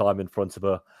 millionth time in front of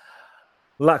a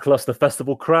lackluster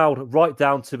festival crowd, right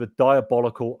down to the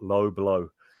diabolical low blow.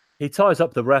 He ties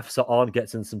up the ref so Arn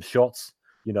gets in some shots.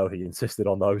 You know, he insisted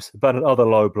on those. But another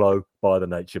low blow by the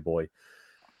Nature Boy.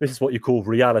 This is what you call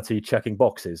reality checking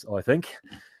boxes, I think.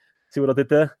 See what I did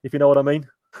there, if you know what I mean?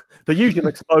 The usual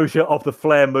exposure of the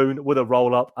Flair Moon with a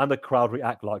roll-up, and the crowd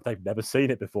react like they've never seen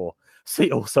it before.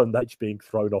 See also Nature being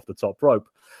thrown off the top rope.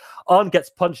 Arn gets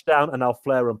punched down, and now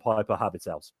Flair and Piper have it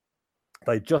out.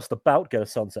 They just about get a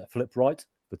sunset flip right,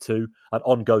 the two, and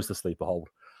on goes the sleeper hold.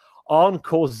 Arn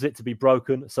causes it to be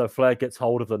broken, so Flair gets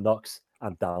hold of the knucks,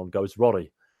 and down goes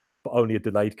Roddy. But only a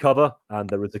delayed cover, and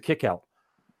there is a kick out.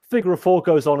 Figure of four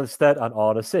goes on instead, and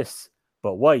Arn assists.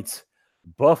 But wait,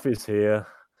 Buff is here.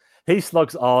 He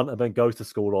slugs Arn and then goes to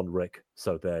school on Rick.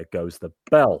 So there goes the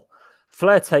bell.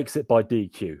 Flair takes it by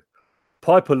DQ.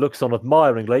 Piper looks on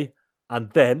admiringly, and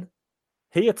then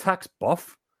he attacks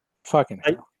Buff. Fucking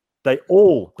hell. They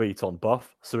all beat on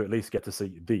Buff, so we at least get to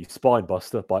see the spine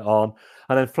buster by Arn.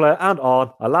 And then Flair and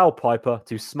Arn allow Piper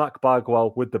to smack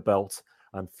Bagwell with the belt,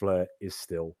 and Flair is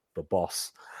still the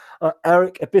boss.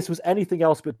 Eric, if this was anything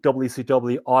else but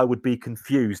WCW, I would be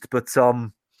confused. But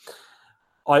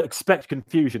I expect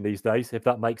confusion these days, if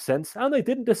that makes sense. And they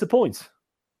didn't disappoint.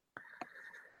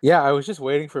 Yeah, I was just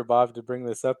waiting for Bob to bring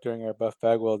this up during our Buff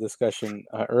Bagwell discussion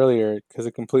earlier, because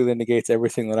it completely negates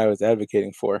everything that I was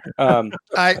advocating for.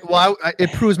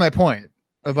 It proves my point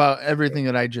about everything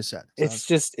that I just said. So. It's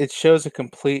just, it shows a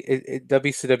complete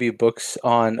WCW books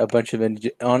on a bunch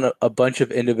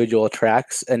of individual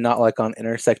tracks and not like on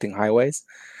intersecting highways.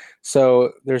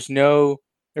 So there's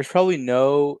probably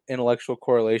no intellectual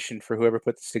correlation for whoever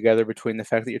put this together between the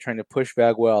fact that you're trying to push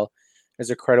Bagwell as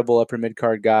a credible upper mid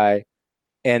card guy,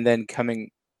 and then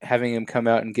having him come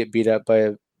out and get beat up by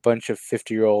a bunch of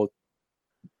 50-year-old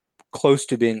close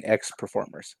to being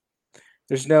ex-performers.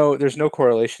 There's no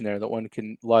correlation there that one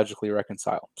can logically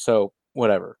reconcile. So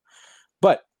whatever.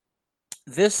 But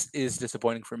this is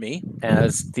disappointing for me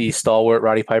as the stalwart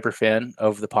Roddy Piper fan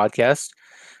of the podcast,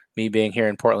 me being here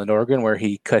in Portland, Oregon, where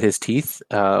he cut his teeth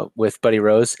with Buddy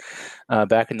Rose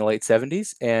back in the late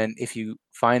 70s. And if you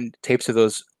find tapes of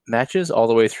those matches all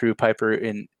the way through Piper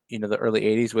in the early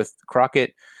 80s with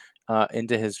Crockett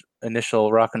into his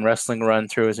initial rock and wrestling run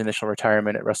through his initial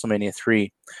retirement at WrestleMania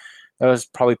 3, that was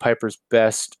probably Piper's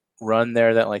best run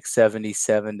there, that like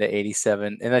 77 to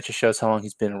 87. And that just shows how long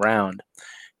he's been around.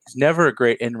 He's never a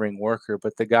great in-ring worker,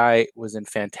 but the guy was in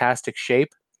fantastic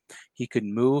shape. He could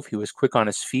move. He was quick on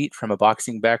his feet from a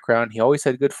boxing background. He always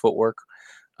had good footwork.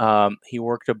 He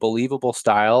worked a believable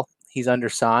style. He's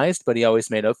undersized, but he always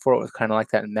made up for it with kind of like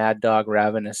that mad dog,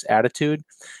 ravenous attitude.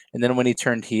 And then when he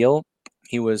turned heel,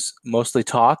 he was mostly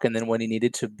talk. And then when he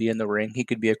needed to be in the ring, he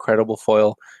could be a credible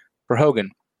foil for Hogan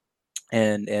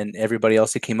and everybody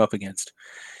else he came up against.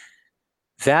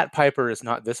 That Piper is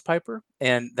not this Piper,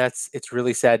 and it's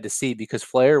really sad to see, because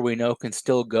Flair, we know, can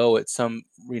still go at some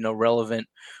relevant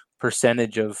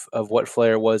percentage of what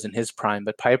Flair was in his prime,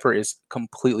 but Piper is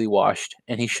completely washed,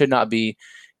 and he should not be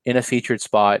in a featured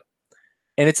spot.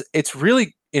 And it's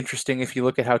really interesting if you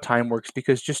look at how time works,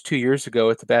 because just 2 years ago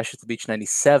at the Bash at the Beach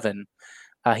 97,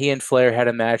 he and Flair had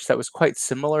a match that was quite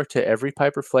similar to every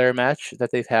Piper Flair match that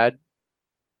they've had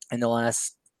in the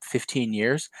last 15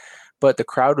 years. But the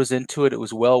crowd was into it. It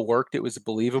was well worked. It was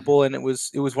believable, and it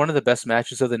was one of the best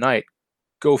matches of the night.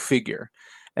 Go figure.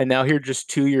 And now here, just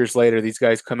 2 years later, these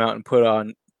guys come out and put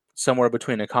on somewhere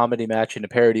between a comedy match and a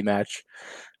parody match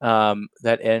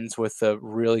that ends with a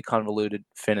really convoluted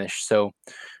finish. So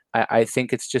I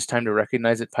think it's just time to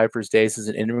recognize that Piper's days as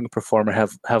an in-ring performer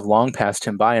have long passed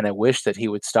him by, and I wish that he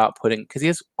would stop putting, because he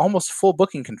has almost full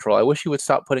booking control. I wish he would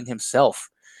stop putting himself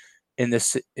in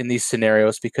these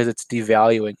scenarios, because it's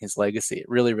devaluing his legacy. It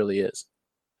really, really is.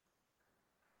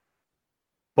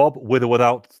 Bob, with or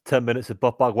without 10 minutes of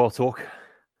Buff Bagwell talk?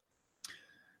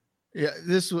 Yeah,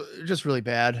 this was just really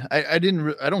bad. I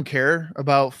don't care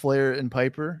about Flair and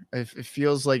Piper. It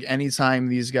feels like anytime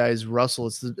these guys wrestle,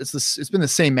 it's been the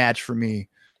same match for me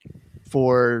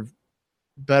for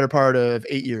better part of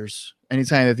 8 years.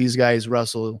 Anytime that these guys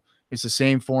wrestle, it's the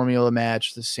same formula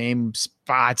match, the same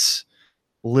spots.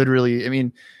 Literally, I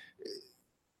mean,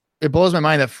 it blows my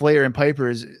mind that Flair and Piper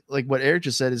is like what Eric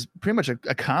just said is pretty much a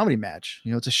comedy match.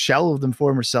 You know, it's a shell of them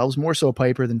for themselves, more so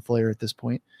Piper than Flair at this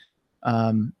point.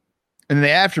 And in the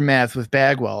aftermath with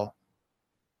Bagwell,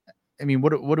 I mean,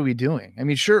 what are we doing? I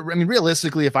mean, sure. I mean,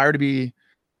 realistically, if I were to be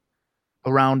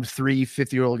around 3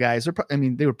 50-year-old guys,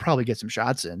 they would probably get some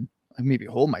shots in. I'd maybe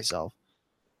hold myself,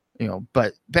 you know,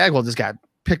 but Bagwell just got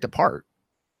picked apart.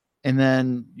 And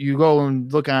then you go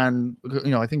and look on,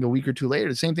 you know, I think a week or two later,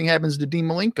 the same thing happens to Dean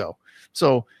Malenko.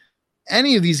 So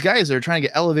any of these guys that are trying to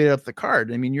get elevated up the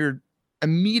card, I mean, you're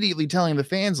immediately telling the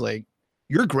fans, like,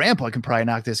 your grandpa can probably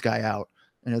knock this guy out.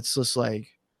 And it's just like,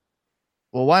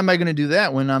 well, why am I going to do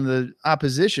that when on the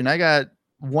opposition, I got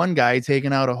one guy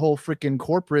taking out a whole freaking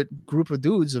corporate group of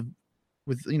dudes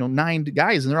with, you know, 9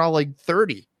 guys, and they're all like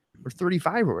 30 or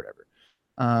 35 or whatever.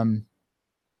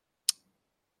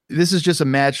 This is just a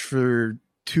match for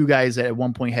 2 guys that at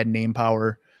one point had name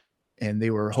power, and they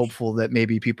were hopeful that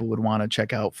maybe people would want to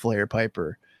check out Flair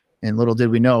Piper. And little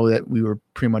did we know that we were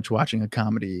pretty much watching a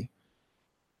comedy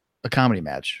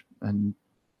match. And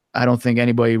I don't think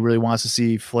anybody really wants to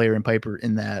see Flair and Piper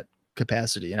in that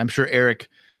capacity. And I'm sure Eric,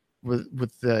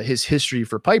 with his history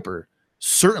for Piper,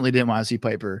 certainly didn't want to see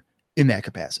Piper in that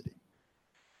capacity.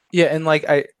 Yeah, and like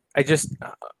I just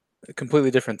a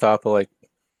completely different thought, but like,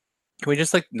 can we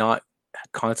just like not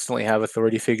constantly have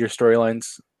authority figure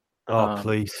storylines? Oh,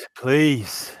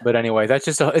 please. But anyway, that's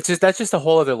just a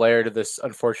whole other layer to this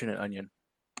unfortunate onion.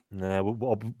 Yeah,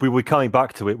 we're coming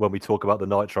back to it when we talk about the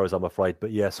Nitros, I'm afraid.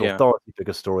 But yes, authority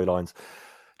figure storylines,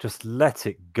 just let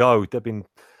it go. They've been,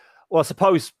 well, I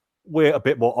suppose we're a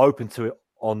bit more open to it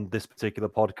on this particular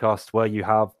podcast, where you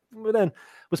have, then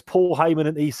was Paul Heyman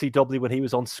in ECW when he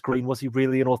was on screen? Was he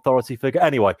really an authority figure?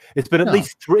 Anyway, it's been at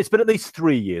least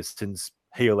 3 years since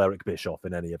heel Eric Bischoff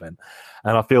in any event,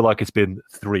 and I feel like it's been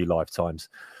 3 lifetimes.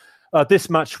 This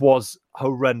match was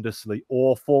horrendously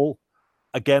awful.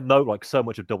 Again, though, like so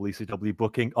much of WCW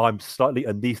booking, I'm slightly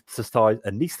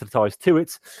anesthetized to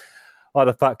it by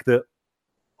the fact that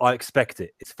I expect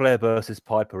it. It's Flair versus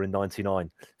Piper in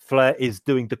 '99. Flair is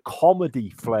doing the comedy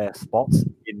Flair spots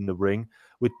in the ring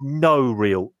with no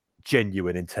real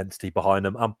genuine intensity behind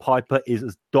them, and Piper is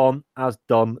as done as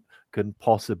done can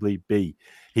possibly be.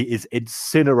 He is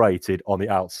incinerated on the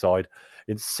outside,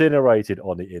 incinerated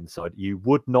on the inside. You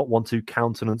would not want to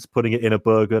countenance putting it in a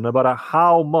burger, no matter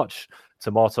how much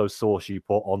tomato sauce you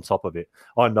put on top of it.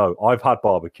 I know, I've had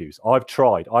barbecues. I've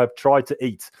tried to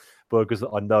eat burgers that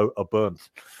I know are burnt.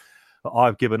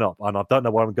 I've given up, and I don't know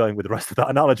where I'm going with the rest of that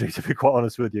analogy, to be quite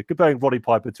honest with you. Comparing Roddy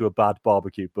Piper to a bad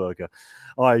barbecue burger,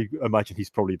 I imagine he's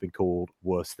probably been called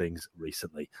worse things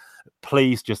recently.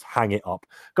 Please just hang it up.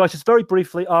 Guys, just very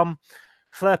briefly,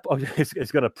 Flair,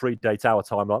 it's going to predate our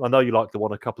timeline. I know you liked the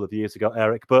one a couple of years ago,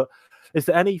 Eric, but is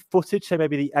there any footage, say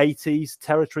maybe the 80s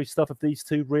territory stuff of these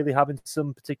two really having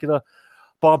some particular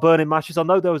bar-burning matches? I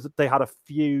know they had a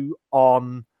few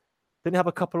on... Didn't they have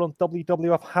a couple on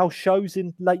WWF house shows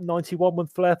in late '91 when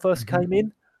Flair first came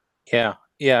in?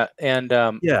 Yeah, and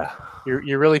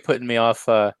you're really putting me off.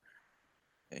 You're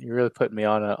really putting me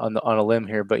on a limb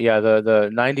here, but yeah,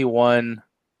 the '91.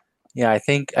 Yeah, I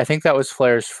think that was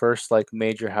Flair's first like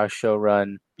major house show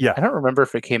run. Yeah, I don't remember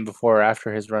if it came before or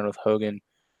after his run with Hogan,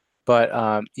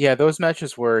 but yeah, those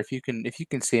matches were, if you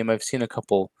can see them, I've seen a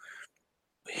couple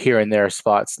here and there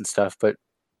spots and stuff, but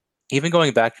even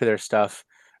going back to their stuff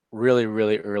really,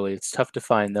 really early, it's tough to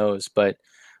find those. But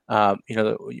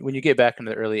when you get back into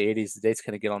the early 80s, the dates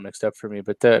kind of get all mixed up for me.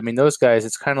 But those guys,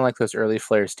 it's kind of like those early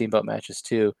Flair Steamboat matches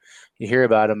too. You hear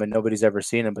about them and nobody's ever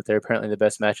seen them, but they're apparently the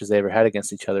best matches they ever had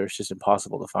against each other. It's just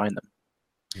impossible to find them.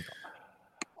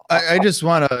 I just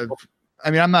want to,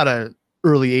 I'm not a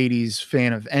early 80s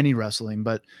fan of any wrestling,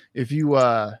 but if you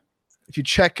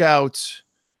check out,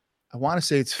 I want to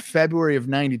say it's February of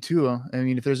 '92.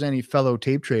 If there's any fellow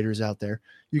tape traders out there,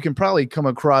 you can probably come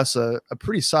across a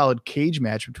pretty solid cage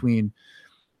match between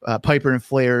Piper and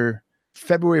Flair,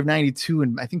 February of '92,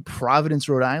 and I think Providence,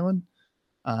 Rhode Island.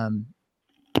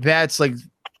 That's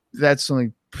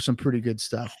only some pretty good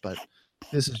stuff, but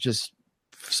this is just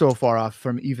so far off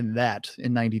from even that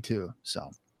in '92.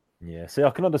 So yeah, see, I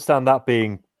can understand that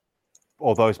being,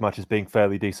 or those matches being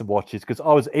fairly decent watches, because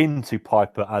I was into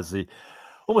Piper as the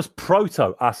almost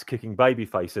proto ass-kicking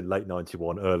babyface in late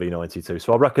 91, early 92.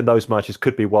 So I reckon those matches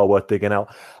could be well worth digging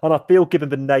out. And I feel, given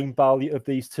the name value of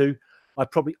these two, I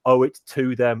probably owe it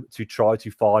to them to try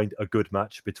to find a good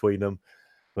match between them.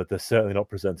 But they're certainly not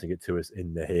presenting it to us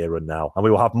in the here and now. And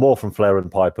we will have more from Flair and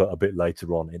Piper a bit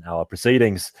later on in our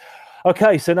proceedings.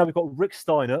 Okay, so now we've got Rick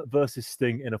Steiner versus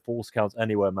Sting in a Falls Count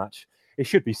Anywhere match. It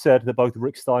should be said that both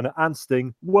Rick Steiner and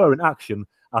Sting were in action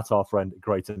at our friend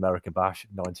Great American Bash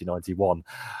 1991.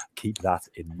 Keep that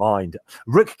in mind.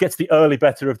 Rick gets the early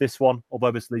better of this one,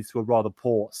 although this leads to a rather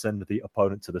poor send the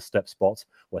opponent to the step spot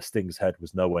where Sting's head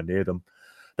was nowhere near them.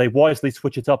 They wisely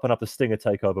switch it up and have the Stinger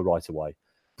take over right away.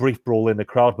 Brief brawl in the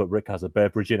crowd, but Rick has a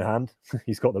beverage in hand.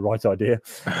 He's got the right idea.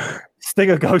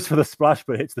 Stinger goes for the splash,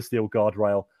 but hits the steel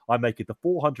guardrail. I make it the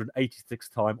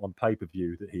 486th time on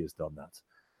pay-per-view that he has done that.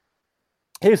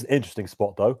 Here's an interesting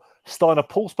spot, though. Steiner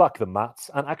pulls back the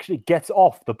mats and actually gets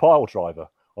off the pile driver.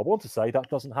 I want to say that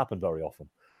doesn't happen very often,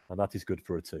 and that is good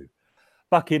for a 2.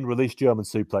 Back in, release German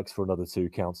suplex for another 2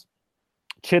 counts.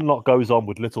 Chinlock goes on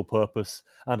with little purpose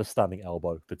and a standing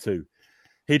elbow for 2.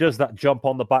 He does that jump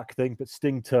on the back thing, but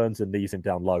Sting turns and knees him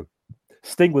down low.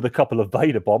 Sting with a couple of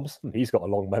Vader bombs, he's got a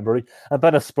long memory, and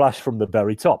then a splash from the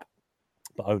very top,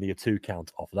 but only a 2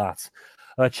 count off that.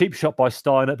 A cheap shot by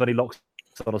Steiner, then he locks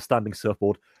on a standing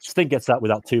surfboard. Sting gets out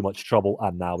without too much trouble,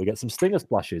 and now we get some Stinger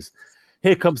splashes.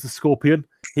 Here comes the Scorpion.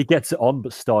 He gets it on,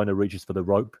 but Steiner reaches for the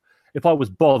rope. If I was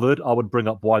bothered, I would bring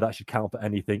up why that should count for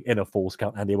anything in a Falls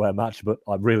Count Anywhere match, but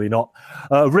I'm really not.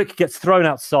 Rick gets thrown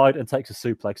outside and takes a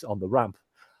suplex on the ramp.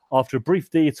 After a brief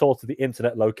detour to the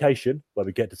internet location, where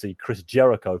we get to see Chris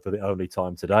Jericho for the only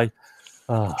time today,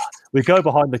 we go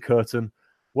behind the curtain,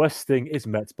 where Sting is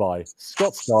met by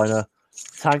Scott Steiner,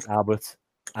 Tank Abbott,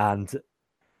 and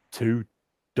 2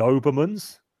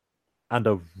 Dobermans and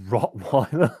a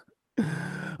Rottweiler.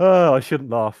 I shouldn't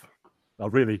laugh. I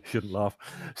really shouldn't laugh.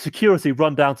 Security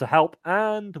run down to help,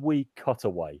 and we cut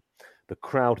away. The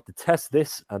crowd detests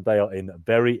this, and they are in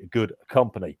very good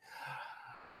company.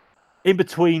 In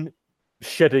between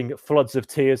shedding floods of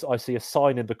tears, I see a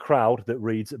sign in the crowd that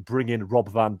reads, "Bring in Rob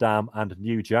Van Dam and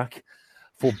New Jack."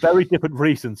 For very different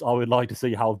reasons, I would like to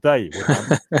see how they would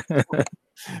handle.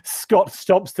 Scott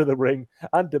stomps to the ring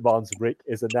and demands Rick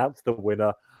is announced the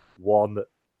winner. 1,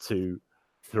 2,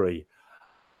 3.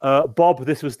 Bob,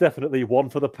 this was definitely one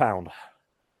for the pound.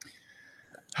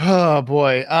 Oh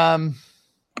boy.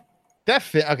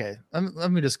 Okay.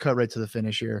 Let me just cut right to the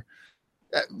finish here.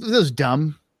 That was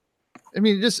dumb. I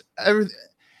mean, just everything.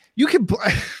 You could.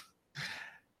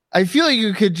 I feel like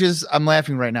you could just. I'm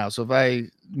laughing right now. So if I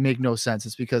make no sense,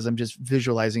 it's because I'm just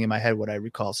visualizing in my head what I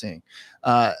recall seeing.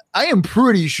 I am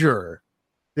pretty sure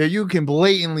that you can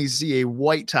blatantly see a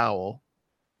white towel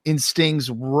in Sting's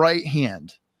right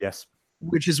hand. Yes.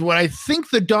 Which is what I think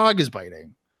the dog is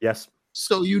biting. Yes.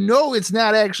 So you know it's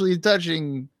not actually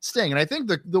touching Sting. And I think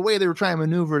the way they were trying to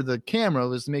maneuver the camera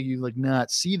was to make you like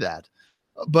not see that.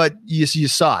 But you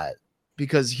saw it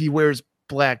because he wears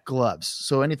black gloves.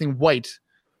 So anything white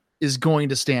is going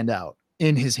to stand out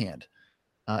in his hand.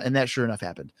 And that sure enough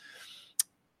happened.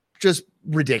 Just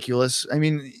ridiculous. I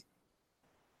mean,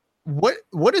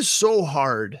 what is so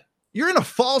hard? You're in a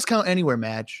Falls Count Anywhere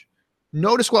match.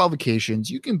 No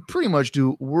disqualifications. You can pretty much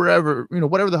do wherever,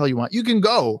 whatever the hell you want. You can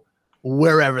go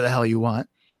wherever the hell you want.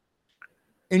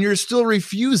 And you're still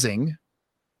refusing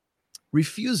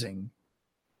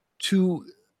to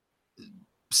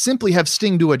simply have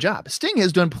Sting do a job. Sting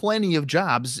has done plenty of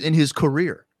jobs in his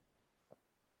career.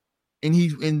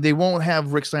 And they won't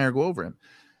have Rick Steiner go over him.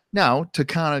 Now, to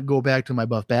kind of go back to my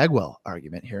Buff Bagwell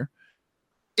argument here,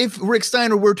 if Rick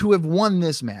Steiner were to have won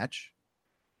this match,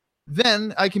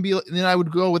 then I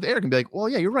would go with Eric and be like, well,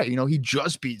 yeah, you're right. He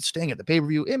just beat Sting at the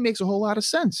pay-per-view. It makes a whole lot of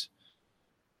sense.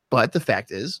 But the fact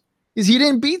is he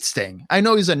didn't beat Sting. I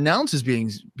know he's announced as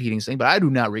beating Sting, but I do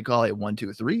not recall a 1,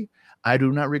 2, 3. I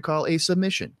do not recall a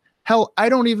submission. Hell, I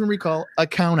don't even recall a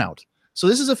count out. So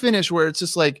this is a finish where it's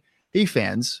just like, hey,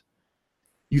 fans,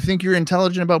 you think you're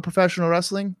intelligent about professional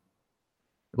wrestling?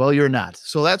 Well, you're not.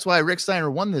 So that's why Rick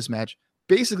Steiner won this match.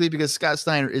 Basically because Scott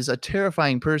Steiner is a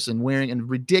terrifying person wearing a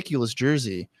ridiculous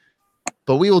jersey,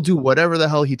 but we will do whatever the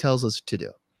hell he tells us to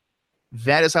do.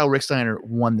 That is how Rick Steiner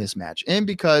won this match. And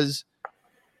because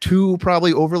 2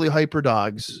 probably overly hyper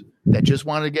dogs that just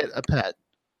wanted to get a pet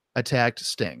attacked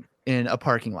Sting in a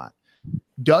parking lot.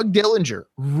 Doug Dillinger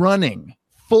running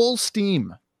full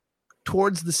steam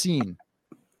towards the scene.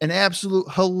 An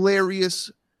absolute hilarious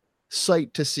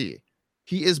sight to see.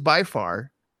 He is by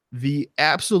far the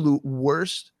absolute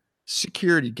worst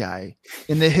security guy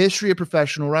in the history of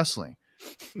professional wrestling.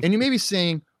 And you may be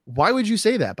saying, why would you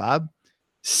say that, Bob?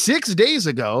 6 days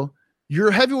ago, Your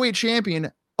heavyweight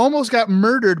champion almost got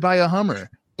murdered by a Hummer.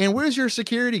 And where's your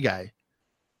security guy?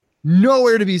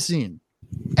 Nowhere to be seen.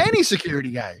 Any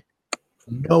security guy,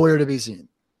 nowhere to be seen.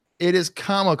 It is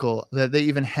comical that they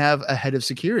even have a head of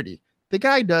security. The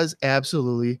guy does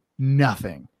absolutely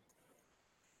nothing.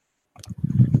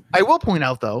 I will point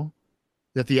out, though,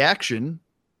 that the action,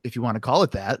 if you want to call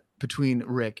it that, between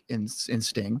Rick and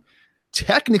Sting,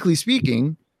 technically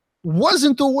speaking,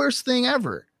 wasn't the worst thing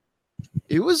ever.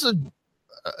 It was an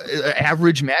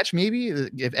average match, maybe,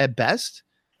 if at best.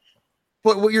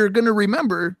 But what you're going to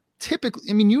remember, typically,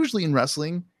 I mean, usually in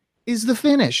wrestling, is the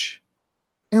finish.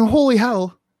 And holy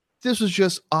hell, this was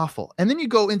just awful. And then you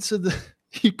go into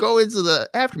the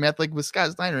aftermath, like with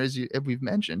Scott Steiner, as we've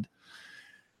mentioned.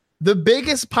 The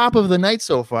biggest pop of the night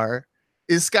so far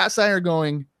is Scott Steiner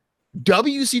going,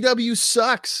 WCW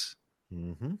sucks.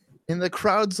 Mm-hmm. And the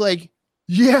crowd's like,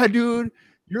 yeah, dude,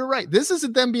 you're right. This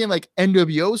isn't them being like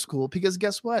NWO school, because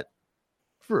guess what?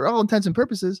 For all intents and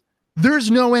purposes,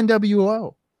 there's no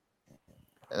NWO.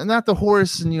 And not the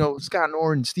Horace and Scott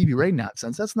Norton and Stevie Ray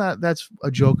nonsense. That's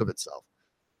a joke of itself.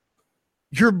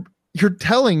 You're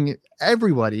telling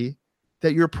everybody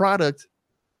that your product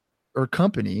or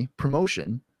company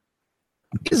promotion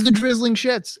is the drizzling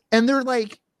shits. And they're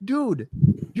like, dude,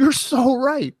 you're so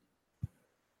right.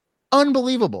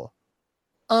 Unbelievable.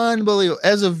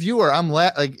 As a viewer, I'm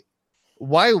like,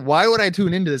 why would I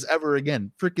tune into this ever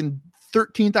again? Freaking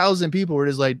 13,000 people were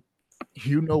just like,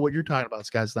 you know what you're talking about,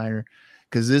 Scott Steiner,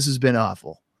 because this has been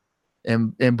awful.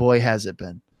 And boy, has it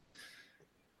been.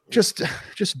 Just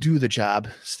do the job,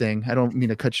 Sting. I don't mean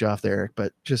to cut you off there, Eric,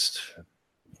 but just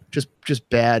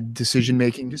bad decision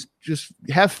making. Just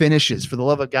have finishes, for the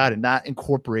love of God, and not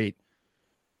incorporate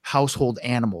household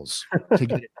animals to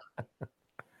get it done.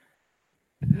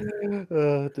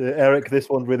 Eric, this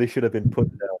one really should have been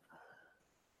put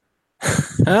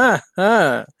down.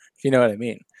 You know what I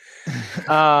mean.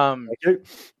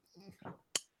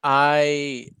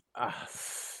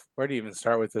 Where do you even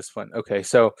start with this one? Okay,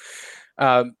 so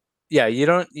you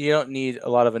don't need a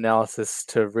lot of analysis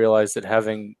to realize that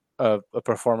having a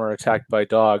performer attacked by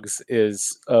dogs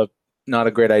is not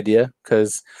a great idea,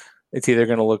 because it's either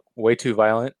going to look way too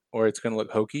violent or it's going to look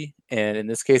hokey. And in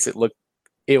this case, it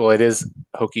is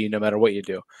hokey no matter what you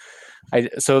do. I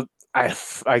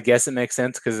guess it makes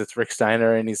sense because it's Rick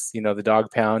Steiner and he's the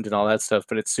dog pound and all that stuff,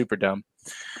 but it's super dumb.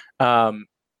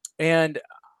 And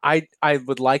I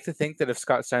would like to think that if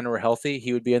Scott Steiner were healthy,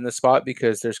 he would be in the spot,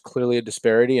 because there's clearly a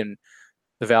disparity in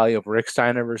the value of Rick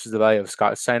Steiner versus the value of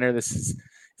Scott Steiner. If this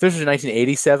was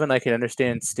 1987, I can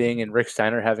understand Sting and Rick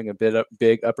Steiner having a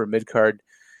big upper mid-card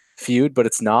feud, but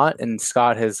it's not, and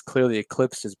Scott has clearly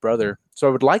eclipsed his brother. So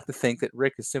I would like to think that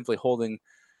Rick is simply holding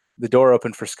the door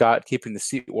open for Scott, keeping the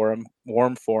seat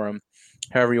warm for him,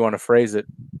 however you want to phrase it,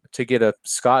 to get a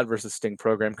Scott versus Sting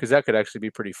program, because that could actually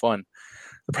be pretty fun.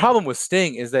 The problem with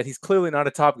Sting is that he's clearly not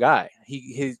a top guy.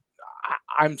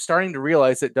 I'm starting to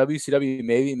realize that WCW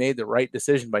maybe made the right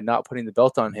decision by not putting the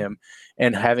belt on him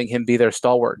and having him be their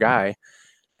stalwart guy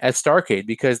at Starrcade,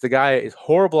 because the guy is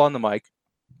horrible on the mic.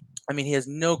 I mean, he has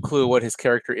no clue what his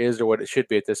character is or what it should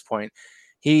be at this point.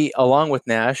 He, along with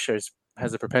Nash,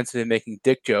 has a propensity of making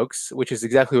dick jokes, which is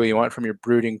exactly what you want from your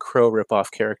brooding Crow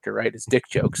ripoff character, right? It's dick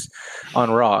jokes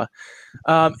on Raw.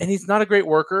 And he's not a great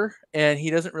worker, and he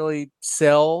doesn't really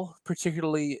sell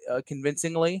particularly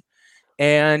convincingly.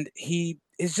 And he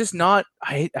is just not,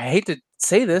 I hate to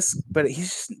say this, but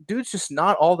dude's just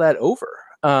not all that over.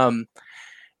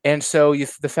 And so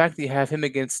the fact that you have him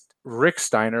against Rick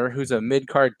Steiner, who's a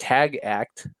mid-card tag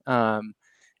act,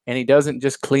 and he doesn't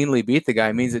just cleanly beat the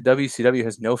guy, means that WCW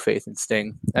has no faith in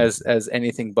Sting as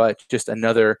anything but just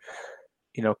another,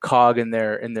 cog in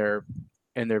their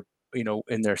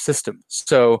system.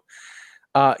 So,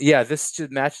 this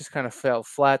match just kind of fell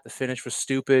flat. The finish was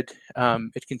stupid.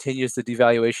 It continues the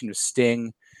devaluation of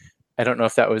Sting. I don't know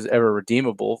if that was ever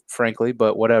redeemable, frankly,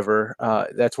 but whatever.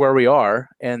 That's where we are.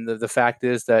 And the fact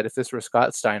is that if this were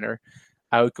Scott Steiner,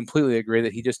 I would completely agree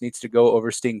that he just needs to go over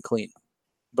Sting clean.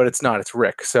 But it's not. It's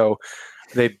Rick. So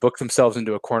they booked themselves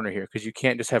into a corner here, because you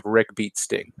can't just have Rick beat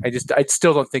Sting. I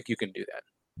still don't think you can do that.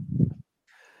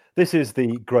 This is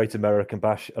the Great American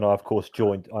Bash, and I'm of course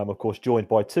joined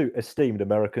by two esteemed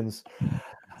Americans.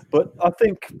 But I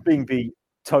think, being the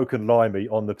token limey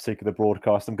on the particular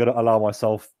broadcast, I'm going to allow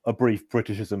myself a brief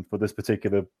Britishism for this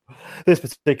particular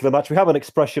match. We have an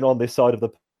expression on this side of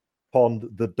the pond: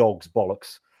 the dog's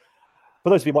bollocks. For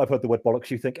those of you who might have heard the word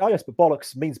bollocks, you think, oh yes, but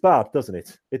bollocks means bad, doesn't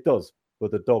it? It does, but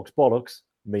the dog's bollocks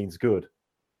means good.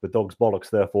 The dog's bollocks,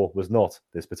 therefore, was not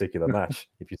this particular match,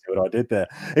 if you see what I did there.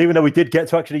 Even though we did get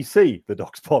to actually see the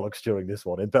dog's bollocks during this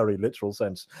one, in very literal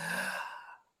sense.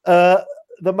 The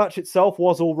match itself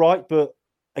was all right, but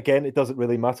again, it doesn't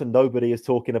really matter. Nobody is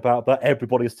talking about that.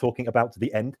 Everybody is talking about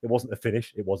the end. It wasn't a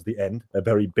finish. It was the end, a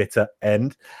very bitter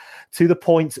end, to the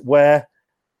point where,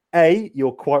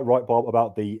 you're quite right, Bob,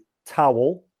 about the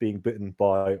towel being bitten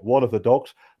by one of the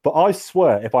dogs. But I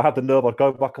swear, if I had the nerve, I'd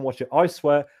go back and watch it. I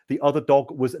swear the other dog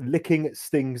was licking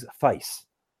Sting's face.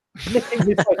 Licking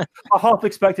his face. I half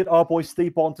expected our boy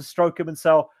Steve Bond to stroke him and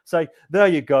say, there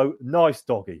you go, nice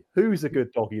doggy. Who's a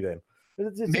good doggy then?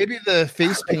 Maybe the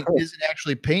face paint isn't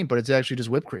actually paint, but it's actually just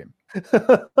whipped cream.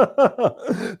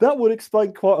 That would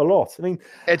explain quite a lot. I mean,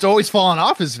 it's always fallen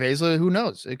off his face. So who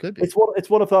knows? It could be. It's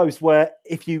one of those where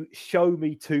if you show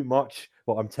me too much,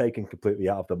 well, I'm taken completely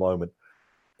out of the moment.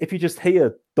 If you just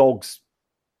hear dogs,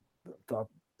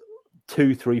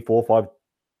 2, 3, 4, 5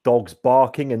 dogs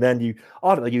barking, and then you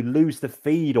lose the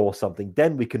feed or something,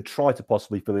 then we can try to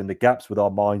possibly fill in the gaps with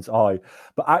our mind's eye.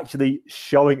 But actually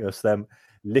showing us them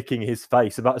licking his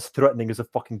face, about as threatening as a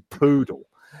fucking poodle.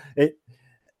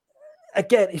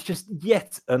 It's just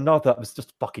yet another, it's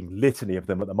just fucking litany of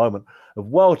them at the moment, of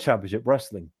World Championship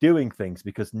Wrestling doing things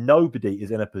because nobody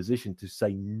is in a position to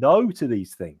say no to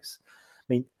these things. I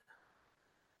mean,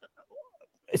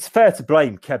 it's fair to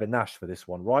blame Kevin Nash for this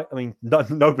one, right? I mean,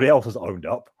 nobody else has owned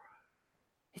up.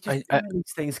 He just doing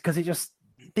these things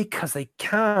because they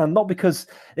can, not because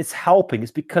it's helping.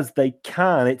 It's because they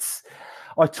can.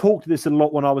 I talked this a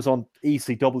lot when I was on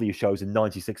ECW shows in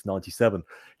 96, 97.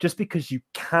 Just because you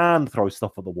can throw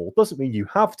stuff at the wall doesn't mean you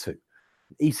have to.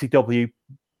 ECW,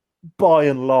 by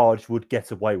and large, would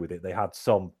get away with it. They had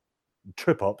some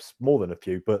trip-ups, more than a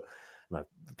few, but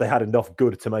they had enough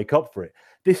good to make up for it.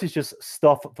 This is just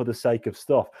stuff for the sake of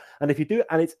stuff. And if you do it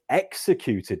and it's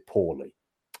executed poorly,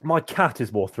 my cat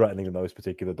is more threatening than those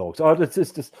particular dogs. I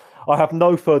have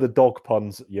no further dog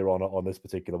puns, Your Honor, on this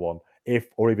particular one,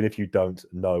 even if you don't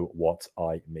know what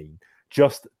I mean.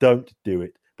 Just don't do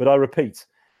it. But I repeat,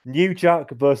 New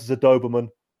Jack versus a Doberman,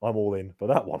 I'm all in for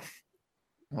that one.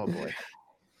 Oh, boy.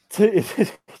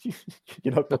 The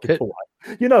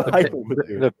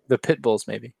pit bulls,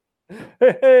 maybe.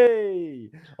 Hey,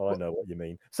 I know what you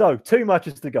mean. So, 2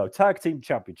 matches to go. Tag Team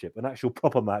Championship, an actual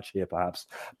proper match here, perhaps.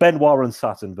 Benoit and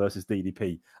Saturn versus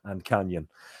DDP and Kanyon.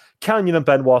 Kanyon and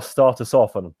Benoit start us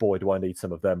off, and boy, do I need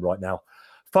some of them right now.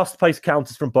 Fast-paced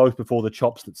counters from both before the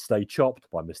chops that stay chopped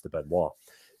by Mr. Benoit.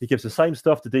 He gives the same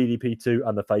stuff to DDP too,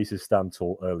 and the faces stand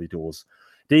tall early doors.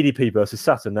 DDP versus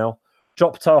Saturn now.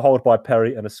 Drop toe hold by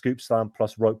Perry and a scoop slam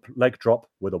plus rope leg drop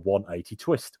with a 180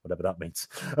 twist, whatever that means.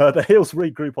 The heels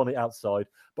regroup on the outside,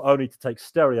 but only to take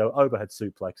stereo overhead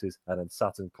suplexes, and then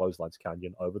Saturn clotheslines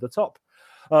Kanyon over the top.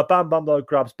 Bam Bam, though,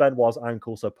 grabs Benoit's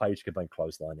ankle so Page can then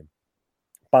clothesline him.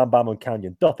 Bam Bam and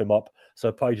Kanyon duff him up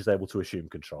so Page is able to assume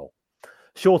control.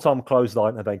 Short arm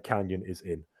clothesline, and then Kanyon is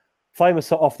in.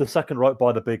 Famous off the second rope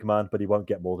by the big man, but he won't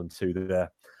get more than 2 there.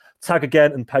 Tag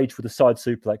again and Page for the side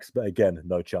suplex, but again,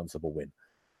 no chance of a win.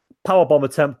 Powerbomb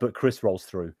attempt, but Chris rolls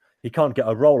through. He can't get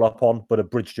a roll up on, but a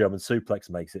bridge German suplex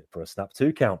makes it for a snap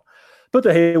 2 count. But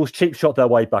the heels cheap shot their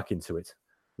way back into it.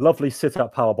 Lovely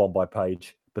sit-up powerbomb by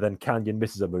Page, but then Kanyon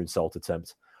misses a moonsault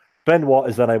attempt. Benoit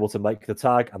is then able to make the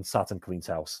tag, and Saturn cleans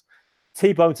house.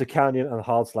 T-bone to Kanyon and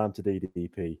hard slam to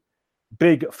DDP.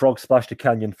 Big frog splash to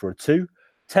Kanyon for a 2.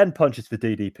 10 punches for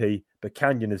DDP, but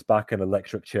Kanyon is back and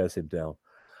electric chairs him down.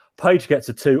 Page gets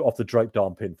a 2 off the draped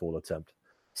arm pinfall attempt.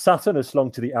 Saturn is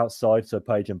slung to the outside, so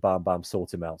Page and Bam Bam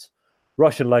sort him out.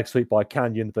 Russian leg sweep by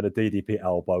Kanyon, but a DDP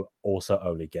elbow also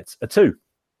only gets a 2.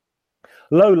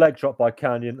 Low leg drop by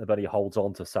Kanyon, and then he holds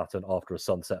on to Saturn after a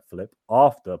sunset flip,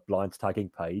 after blind tagging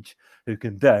Page, who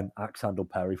can then axe handle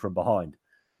Perry from behind.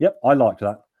 Yep, I liked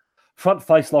that. Front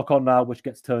face lock on now, which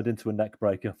gets turned into a neck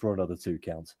breaker for another 2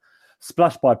 count.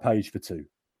 Splash by Page for 2.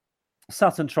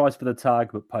 Saturn tries for the tag,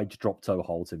 but Page drop toe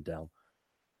holds him down.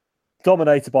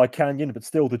 Dominated by Kanyon, but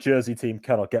still the Jersey team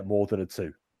cannot get more than a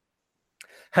 2.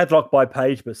 Headlock by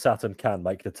Page, but Saturn can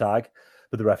make the tag,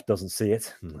 but the ref doesn't see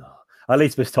it. At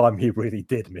least this time he really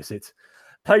did miss it.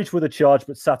 Page with a charge,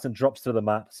 but Saturn drops to the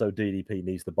mat, so DDP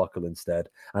needs the buckle instead,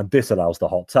 and this allows the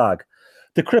hot tag.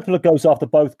 The crippler goes after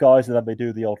both guys, and then they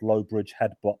do the old low bridge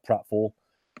headbutt pratfall.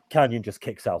 Kanyon just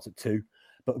kicks out at 2,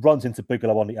 but runs into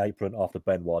Bigelow on the apron after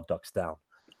Benoit ducks down.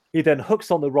 He then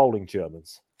hooks on the rolling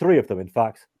Germans, 3 of them in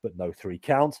fact, but no 3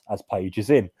 count as Page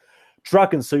is in.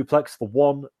 Dragon suplex for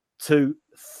 1, 2,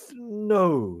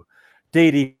 no.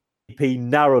 DDP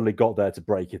narrowly got there to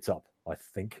break it up, I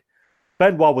think.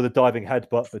 Benoit with a diving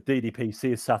headbutt, but DDP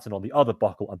sees Saturn on the other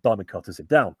buckle and diamond cutters him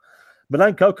down.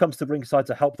 Malenko comes to ringside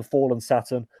to help the fallen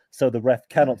Saturn, so the ref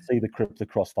cannot see the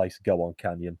crossface go on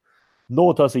Kanyon.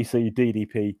 Nor does he see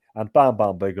DDP and Bam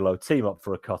Bam Bigelow team up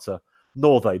for a cutter,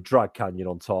 nor they drag Kanyon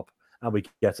on top, and we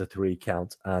get a 3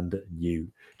 count and new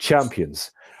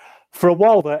champions. For a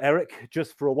while there, Eric,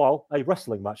 just for a while, a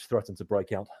wrestling match threatened to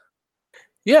break out.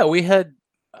 Yeah, we had.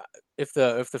 If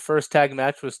the first tag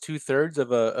match was 2/3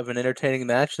 of an entertaining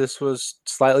match, this was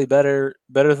slightly better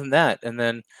than that. And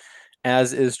then,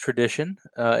 as is tradition,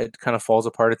 it kind of falls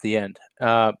apart at the end.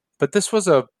 But this was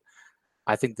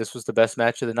I think this was the best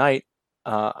match of the night.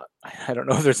 I don't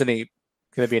know if there's going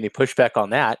to be any pushback on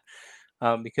that,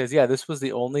 because yeah, this was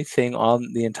the only thing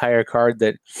on the entire card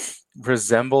that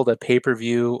resembled a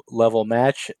pay-per-view level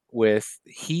match with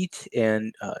heat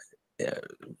and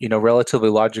relatively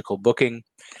logical booking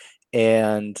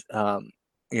and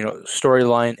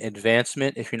storyline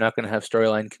advancement. If you're not going to have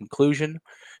storyline conclusion,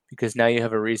 because now you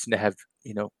have a reason to have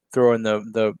throw in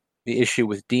the issue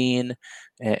with Dean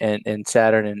and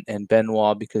Saturn and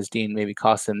Benoit, because Dean maybe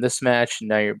cost them this match, and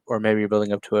now maybe you're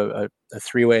building up to a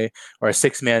 3-way or a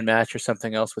 6-man match or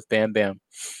something else with Bam Bam.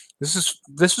 This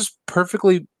is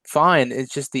perfectly fine.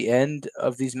 It's just the end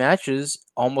of these matches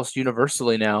almost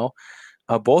universally now,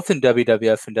 both in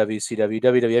WWF and WCW.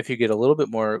 WWF, you get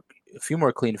a few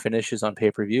more clean finishes on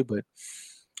pay-per-view, but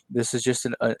this is just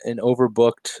an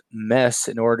overbooked mess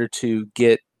in order to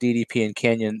get DDP and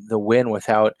Kanyon the win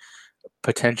without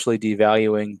potentially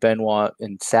devaluing Benoit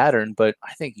and Saturn. But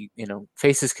I think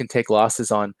faces can take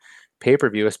losses on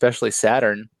pay-per-view, especially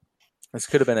Saturn. This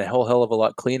could have been a whole hell of a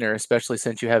lot cleaner, especially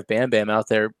since you have Bam Bam out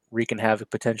there wreaking havoc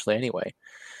potentially anyway.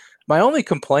 My only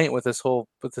complaint with this whole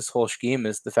scheme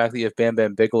is the fact that you have Bam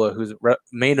Bam Bigelow, who's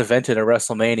main evented a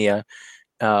WrestleMania,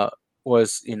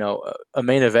 was a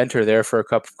main eventer there for a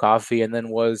cup of coffee, and then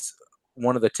was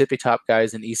one of the tippy top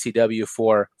guys in ECW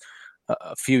for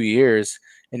a few years,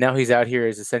 and now he's out here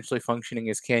as essentially functioning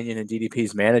as Kanyon and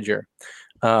DDP's manager.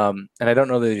 And I don't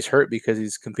know that he's hurt because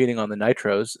he's competing on the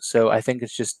Nitros. So I think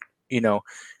it's just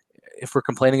if we're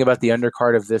complaining about the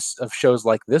undercard of shows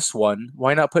like this one,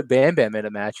 why not put Bam Bam in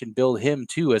a match and build him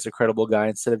too as a credible guy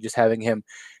instead of just having him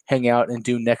hang out and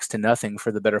do next to nothing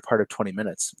for the better part of 20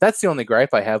 minutes? That's the only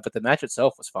gripe I have, but the match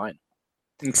itself was fine,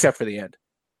 except for the end.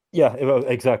 Yeah,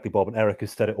 exactly, Bob. And Eric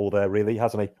has said it all there, really,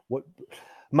 hasn't he?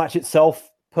 Match itself,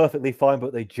 perfectly fine,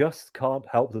 but they just can't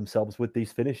help themselves with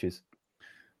these finishes.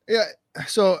 Yeah,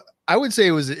 so I would say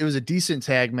it was a decent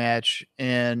tag match,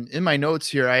 and in my notes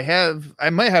here, I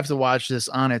might have to watch this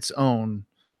on its own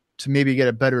to maybe get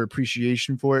a better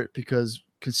appreciation for it, because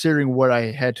considering what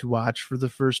I had to watch for the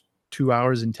first 2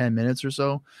 hours and 10 minutes or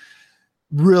so,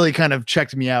 really kind of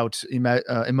checked me out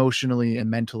emotionally and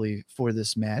mentally for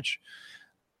this match.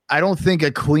 I don't think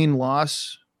a clean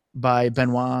loss by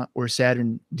Benoit or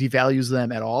Saturn devalues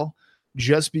them at all,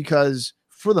 just because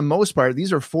for the most part,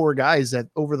 these are 4 guys that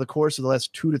over the course of the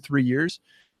last 2 to 3 years,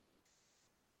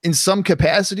 in some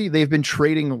capacity, they've been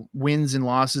trading wins and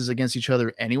losses against each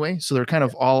other anyway. So they're kind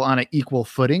of all on an equal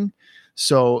footing.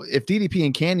 So if DDP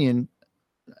and Kanyon,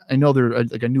 I know they're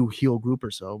like a new heel group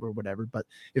or so or whatever, but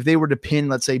if they were to pin,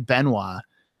 let's say Benoit,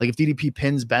 like if DDP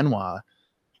pins Benoit,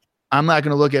 I'm not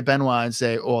going to look at Benoit and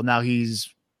say, oh, now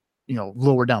he's,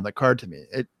 lower down the card to me.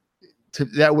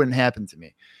 That wouldn't happen to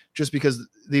me, just because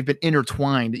they've been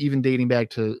intertwined, even dating back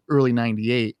to early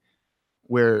 98,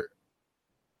 where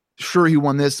sure, he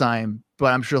won this time,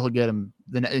 but I'm sure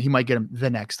he might get him the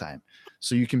next time.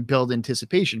 So you can build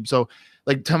anticipation. So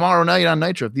like tomorrow night on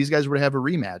Nitro, if these guys were to have a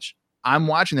rematch, I'm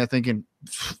watching that thinking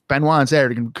Benoit and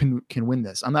Saturday can win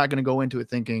this. I'm not going to go into it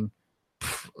thinking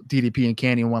DDP and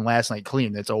Kanyon won last night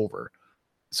clean. It's over.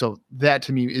 So that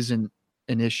to me isn't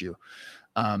an issue.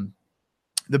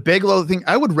 The Bigelow thing,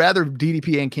 I would rather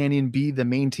DDP and Kanyon be the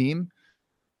main team,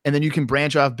 and then you can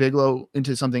branch off Bigelow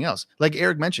into something else. Like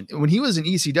Eric mentioned, when he was in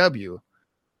ECW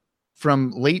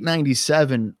from late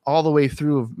 97 all the way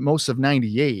through most of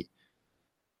 98,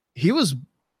 he was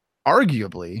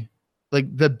arguably like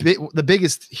the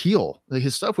biggest heel. Like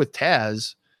his stuff with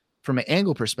Taz from an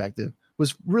angle perspective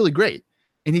was really great.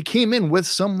 And he came in with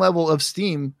some level of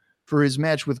steam for his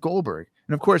match with Goldberg.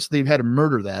 And of course they've had to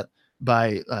murder that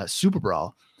by Super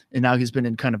Brawl. And now he's been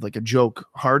in kind of like a joke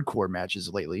hardcore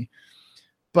matches lately.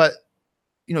 But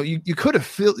you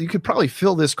could probably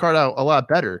fill this card out a lot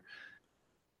better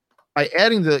by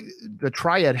adding the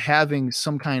triad having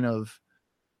some kind of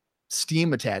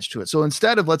steam attached to it. So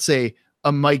instead of, let's say,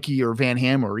 a Mikey or Van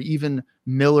Hammer or even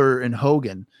Miller and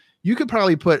Hogan, you could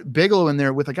probably put Bigelow in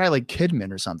there with a guy like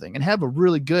Kidman or something and have a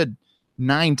really good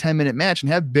 9-10 minute match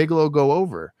and have Bigelow go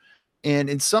over. And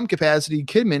in some capacity,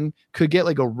 Kidman could get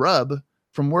like a rub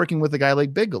from working with a guy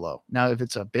like Bigelow. Now, if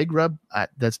it's a big rub,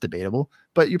 that's debatable,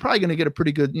 but you're probably going to get a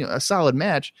pretty good, a solid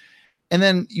match. And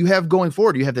then you have going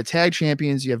forward, you have the tag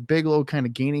champions, you have Bigelow kind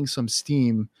of gaining some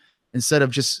steam instead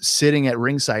of just sitting at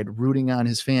ringside, rooting on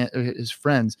his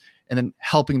friends and then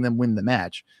helping them win the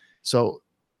match. So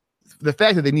the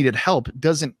fact that they needed help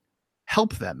doesn't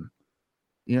help them.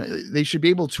 They should be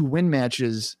able to win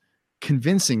matches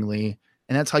convincingly,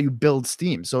 and that's how you build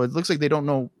steam. So it looks like they don't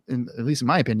know, at least in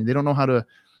my opinion, they don't know how to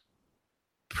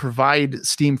provide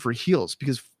steam for heels,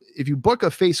 because if you book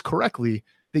a face correctly,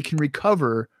 they can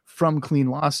recover from clean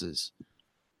losses.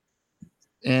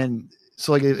 And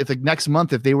so if like next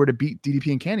month, if they were to beat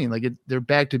DDP and Canyon, they're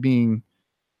back to being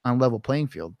on level playing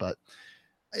field. But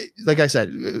like I said,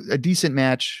 a decent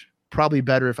match, probably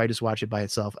better if I just watch it by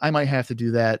itself. I might have to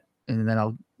do that, and then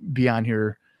I'll be on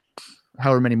here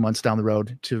however many months down the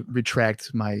road to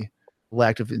retract my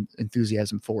lack of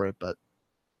enthusiasm for it. But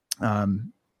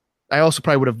I also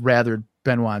probably would have rather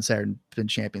Benoit and Saturn been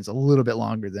champions a little bit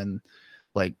longer than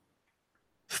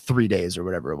 3 days or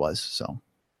whatever it was. So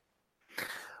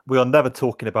we are never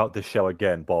talking about this show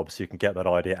again, Bob, so you can get that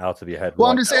idea out of your head.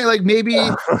 Well, I'm just saying, maybe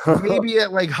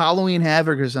at Halloween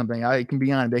Havoc or something, I can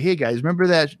be on and be, hey guys, remember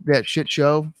that shit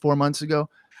show 4 months ago?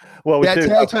 Well, that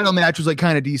tag title match was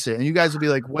kind of decent, and you guys will be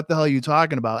like, "What the hell are you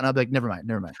talking about?" And I'll be like, "Never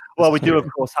mind." Well, we do, of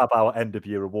course, have our end of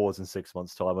year awards in 6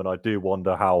 months' time, and I do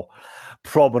wonder how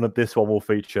prominent this one will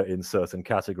feature in certain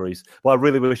categories. Well, I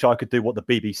really wish I could do what the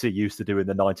BBC used to do in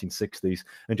the 1960s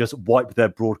and just wipe their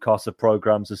broadcasts of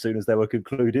programs as soon as they were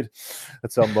concluded.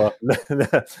 At some,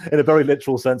 in a very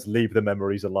literal sense, leave the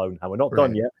memories alone. And we're not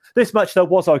done yet. This match, though,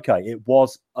 was okay. It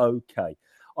was okay.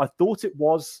 I thought it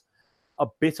was a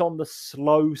bit on the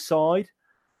slow side.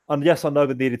 And yes, I know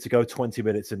they needed to go 20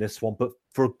 minutes in this one, but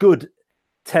for a good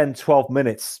 10, 12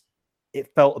 minutes,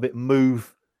 it felt a bit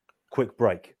move, quick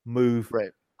break,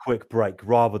 quick break,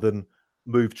 rather than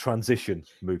move, transition.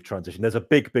 There's a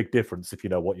big, big difference if you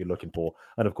know what you're looking for.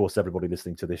 And of course, everybody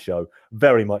listening to this show,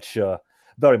 very much on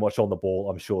the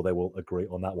ball. I'm sure they will agree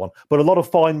on that one. But a lot of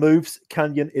fine moves.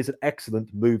 Canyon is an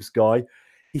excellent moves guy.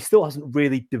 He still hasn't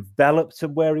really developed to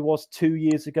where he was 2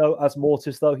 years ago as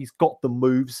Mortis, though. He's got the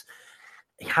moves.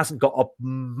 He hasn't got a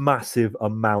massive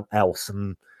amount else.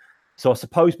 And so I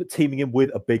suppose, but teaming him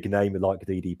with a big name like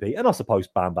DDP, and I suppose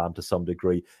Bam Bam to some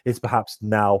degree, is perhaps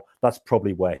now that's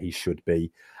probably where he should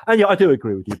be. And yeah, I do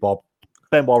agree with you, Bob.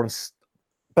 Benoit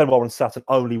and Saturn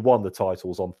only won the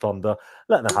titles on Thunder.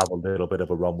 Let them have a little bit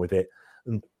of a run with it.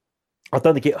 And I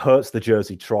don't think it hurts the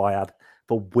Jersey Triad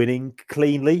for winning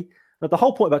cleanly. Now, the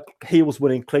whole point about heels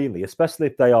winning cleanly, especially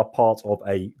if they are part of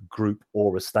a group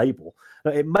or a stable,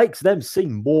 it makes them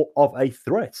seem more of a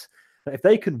threat. Now, if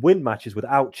they can win matches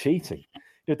without cheating,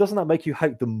 doesn't that make you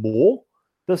hate them more?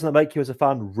 Doesn't that make you as a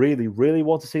fan really, really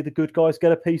want to see the good guys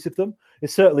get a piece of them?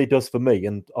 It certainly does for me.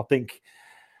 And I think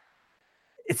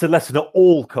it's a lesson that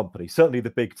all companies, certainly the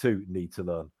big two, need to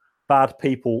learn. Bad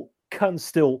people should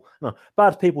still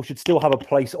have a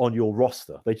place on your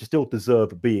roster. They should still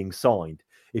deserve being signed,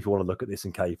 if you want to look at this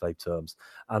in kayfabe terms.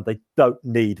 And they don't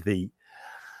need the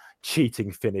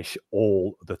cheating finish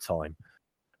all the time.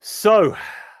 So,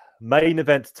 main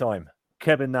event time.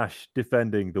 Kevin Nash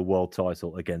defending the world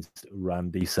title against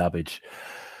Randy Savage.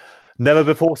 Never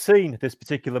before seen this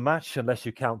particular match, unless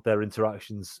you count their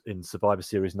interactions in Survivor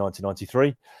Series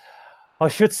 1993. I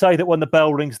should say that when the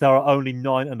bell rings, there are only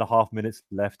 9.5 minutes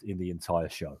left in the entire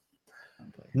show.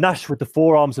 Nash with the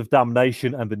forearms of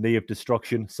damnation and the knee of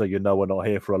destruction, so you know we're not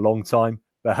here for a long time.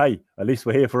 But hey, at least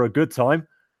we're here for a good time.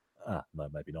 No,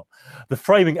 maybe not. The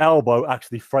framing elbow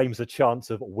actually frames a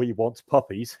chant of "We want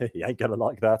puppies." He ain't gonna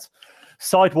like that.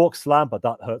 Sidewalk slam, but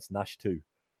that hurts Nash too.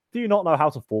 Do you not know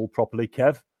how to fall properly,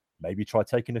 Kev? Maybe try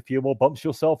taking a few more bumps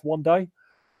yourself one day.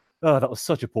 Oh, that was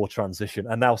such a poor transition.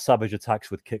 And now Savage attacks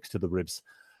with kicks to the ribs.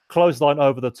 Clothesline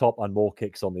over the top and more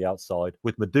kicks on the outside,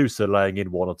 with Medusa laying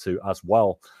in one or two as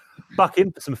well. Back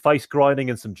in for some face grinding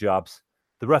and some jabs.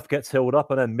 The ref gets healed up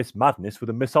and then Miss Madness with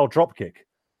a missile drop kick.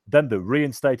 Then the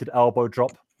reinstated elbow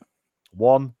drop.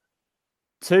 1,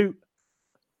 2.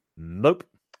 Nope.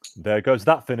 There goes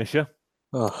that finisher.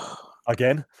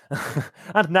 Again.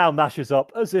 And now Nash is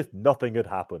up as if nothing had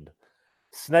happened.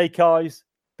 Snake eyes,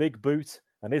 big boot,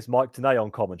 and here's Mike Tenay on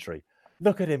commentary.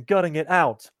 Look at him gutting it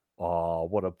out. Oh,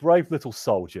 what a brave little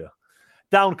soldier.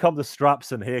 Down come the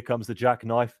straps, and here comes the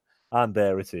jackknife. And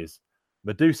there it is.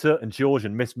 Medusa and George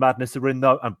and Miss Madness are in,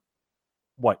 though. And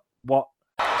wait, what?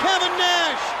 Kevin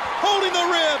Nash holding the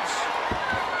ribs.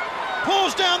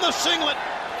 Pulls down the singlet.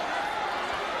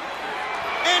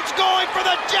 And going for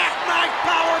the jackknife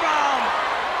powerbomb.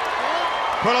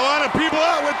 Put a lot of people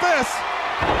out with this.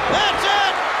 That's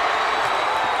it.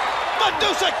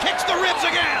 Medusa kicks the ribs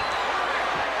again.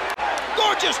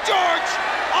 Gorgeous George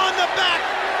on the back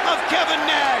of Kevin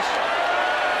Nash.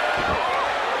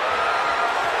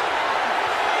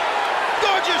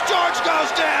 Gorgeous George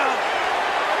goes down.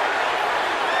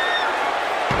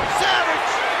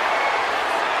 Savage,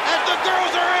 as the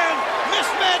girls are in, Miss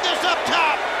Madness up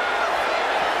top.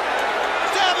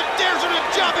 Savage dares her to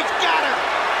jump, he's got her.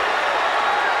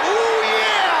 Ooh,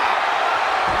 yeah!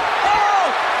 Oh!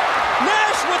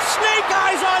 Nash with snake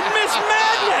eyes on Miss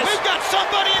Madness! We've got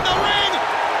somebody in the ring,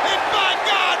 and by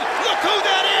God, look who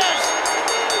that is!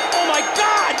 Oh my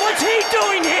God, what's he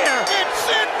doing here? It's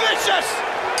Sid Vicious!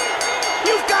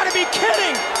 You've got to be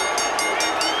kidding!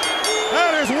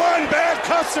 That is one bad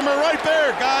customer right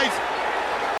there, guys.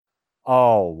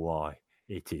 Oh my,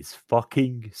 it is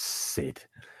fucking Sid.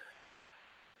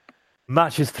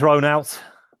 Match is thrown out.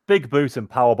 Big boot and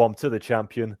powerbomb to the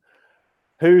champion.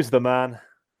 Who's the man?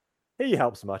 He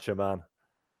helps Macho Man.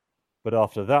 But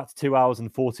after that 2 hours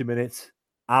and 40 minutes,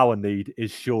 our need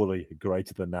is surely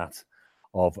greater than that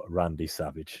of Randy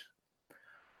Savage.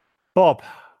 Bob,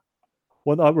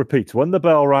 when the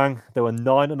bell rang, there were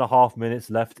 9.5 minutes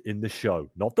left in the show.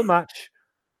 Not the match,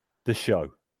 the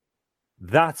show.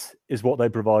 That is what they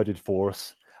provided for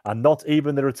us. And not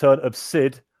even the return of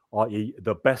Sid, i.e.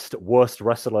 the best, worst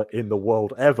wrestler in the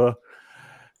world ever,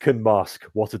 can mask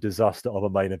what a disaster of a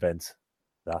main event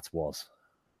that was.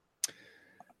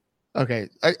 Okay,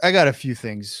 I got a few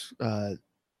things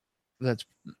that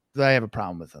I have a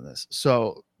problem with on this.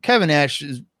 So Kevin Nash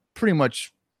is pretty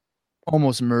much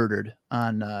almost murdered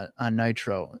on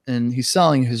Nitro, and he's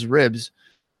selling his ribs.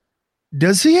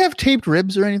 Does he have taped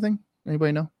ribs or anything?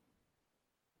 Anybody know?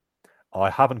 I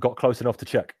haven't got close enough to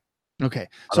check. Okay,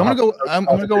 so I'm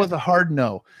gonna go with a hard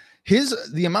no.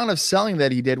 The amount of selling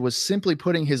that he did was simply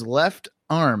putting his left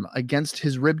arm against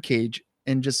his rib cage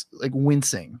and just like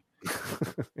wincing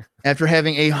after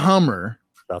having a Hummer.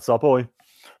 That's our boy.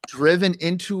 Driven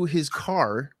into his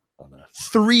car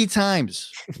 3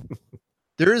 times.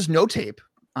 There is no tape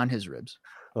on his ribs.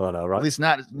 Oh no, right? At least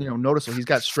not noticeable. He's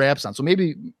got straps on, so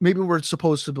maybe we're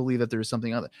supposed to believe that there is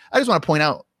something other. I just want to point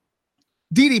out,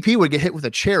 DDP would get hit with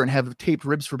a chair and have taped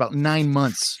ribs for about 9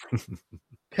 months.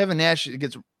 Kevin Nash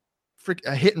gets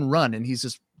a hit and run, and he's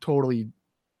just totally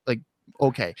like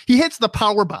okay. He hits the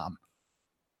power bomb.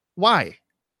 Why?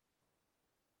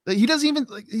 He doesn't even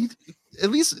at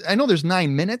least I know there's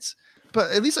 9 minutes,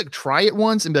 but at least like try it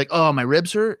once and be like, oh, my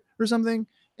ribs hurt or something.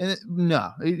 And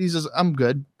no, he says, I'm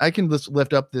good. I can just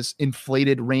lift up this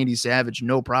inflated Randy Savage,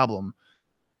 no problem.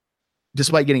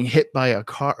 Despite getting hit by a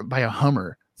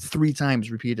Hummer 3 times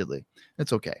repeatedly.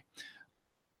 That's okay.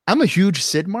 I'm a huge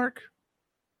Sid mark.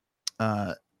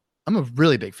 I'm a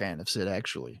really big fan of Sid,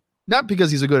 actually. Not because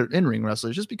he's a good in-ring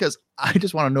wrestler, just because I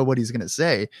just want to know what he's going to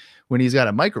say when he's got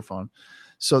a microphone.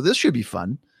 So this should be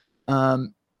fun. I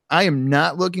am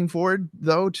not looking forward,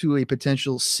 though, to a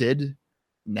potential Sid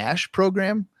Nash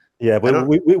program. Yeah,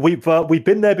 we've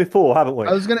been there before, haven't we?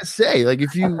 I was gonna say, like,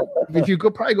 if you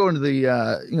probably go into the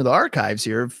the archives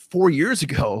here 4 years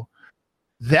ago,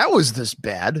 that was this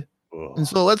bad. Ugh. And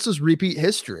so let's just repeat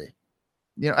history.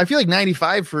 I feel like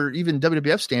 95 for even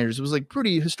WWF standards was like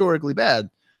pretty historically bad.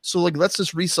 So like let's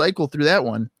just recycle through that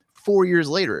one 4 years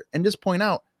later and just point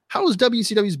out, how is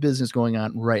WCW's business going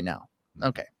on right now?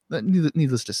 Okay,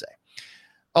 needless to say.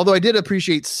 Although I did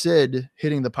appreciate Sid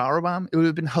hitting the powerbomb, it would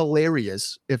have been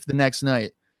hilarious if the next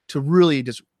night to really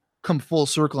just come full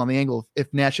circle on the angle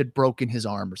if Nash had broken his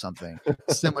arm or something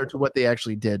similar to what they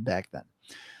actually did back then.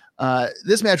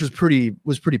 This match was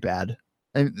pretty bad.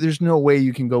 And there's no way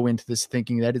you can go into this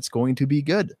thinking that it's going to be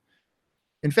good.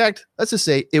 In fact, let's just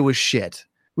say it was shit,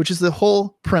 which is the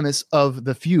whole premise of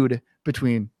the feud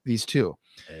between these two.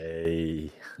 Hey.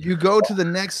 You go to the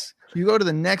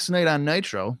next night on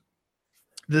Nitro.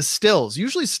 The stills,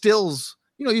 usually stills,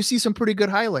 you see some pretty good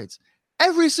highlights.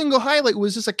 Every single highlight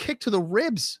was just a kick to the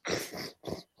ribs.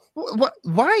 What?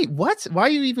 Why? What? Why are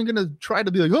you even going to try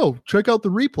to be like, oh, check out the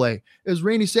replay as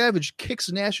Randy Savage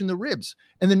kicks Nash in the ribs,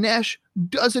 and then Nash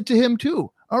does it to him too.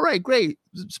 All right, great.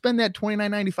 Spend that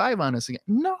 $29.95 on us again.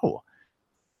 No.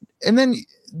 And then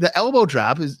the elbow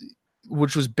drop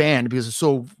which was banned because it's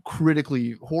so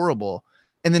critically horrible.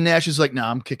 And then Nash is like, no,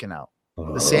 I'm kicking out.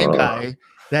 The same guy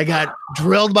that got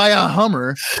drilled by a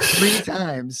Hummer 3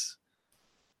 times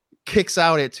kicks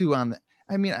out at 2 on the.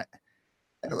 I mean,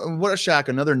 what a shock.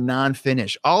 Another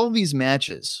non-finish. All of these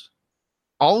matches,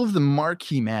 all of the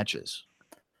marquee matches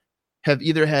have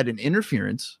either had an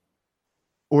interference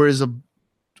or is a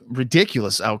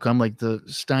ridiculous outcome like the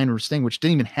Steiner Sting, which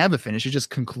didn't even have a finish. It just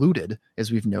concluded,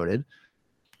 as we've noted,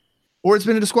 or it's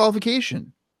been a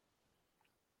disqualification.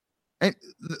 And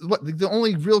the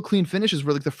only real clean finishes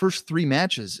were like the first 3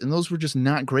 matches, and those were just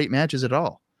not great matches at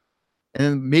all.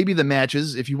 And maybe the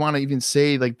matches, if you want to even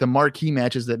say like the marquee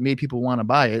matches that made people want to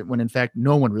buy it, when in fact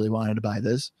no one really wanted to buy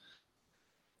this,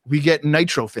 we get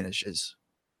Nitro finishes.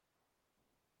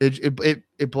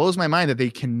 It blows my mind that they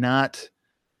cannot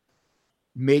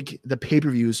make the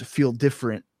pay-per-views feel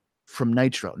different from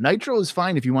Nitro. Nitro is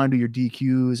fine if you want to do your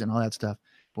DQs and all that stuff,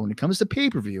 but when it comes to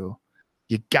pay-per-view,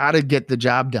 you got to get the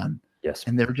job done. Yes.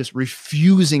 And they're just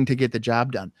refusing to get the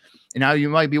job done. And now you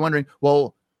might be wondering,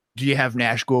 well, do you have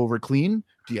Nash go over clean?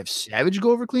 Do you have Savage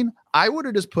go over clean? I would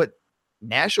have just put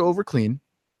Nash over clean,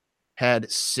 had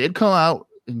Sid come out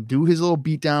and do his little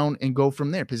beatdown and go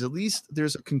from there, because at least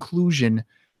there's a conclusion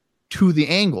to the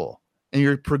angle and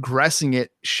you're progressing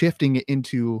it, shifting it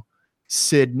into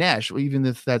Sid Nash, even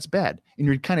if that's bad. And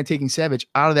you're kind of taking Savage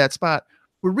out of that spot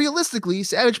where realistically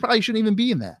Savage probably shouldn't even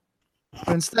be in that.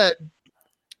 But instead,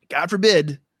 God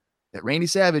forbid that Randy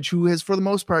Savage, who has for the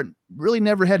most part really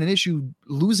never had an issue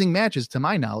losing matches to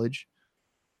my knowledge,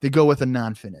 they go with a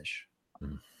non-finish.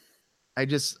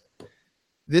 This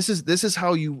is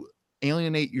how you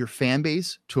alienate your fan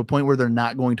base to a point where they're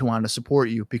not going to want to support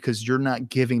you because you're not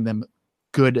giving them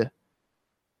good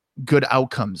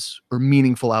outcomes or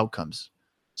meaningful outcomes.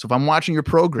 So if I'm watching your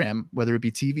program, whether it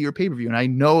be TV or pay-per-view, and I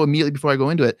know immediately before I go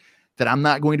into it that I'm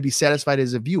not going to be satisfied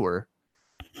as a viewer,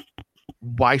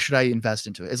 why should I invest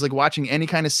into it? It's like watching any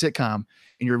kind of sitcom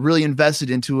and you're really invested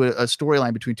into a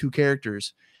storyline between 2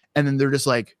 characters. And then they're just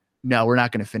like, no, we're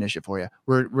not going to finish it for you.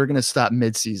 We're going to stop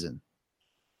mid-season.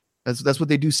 That's what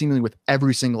they do seemingly with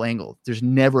every single angle. There's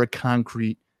never a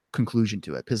concrete conclusion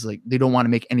to it because like they don't want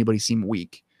to make anybody seem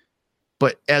weak.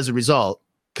 But as a result,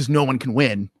 because no one can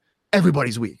win,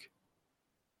 everybody's weak.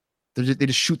 They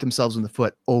just shoot themselves in the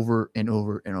foot over and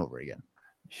over and over again.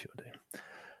 Sure do.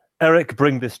 Eric,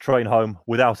 bring this train home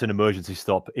without an emergency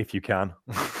stop if you can.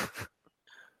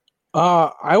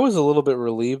 I was a little bit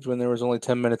relieved when there was only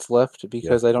 10 minutes left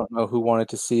because I don't know who wanted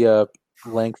to see a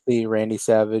lengthy Randy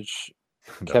Savage,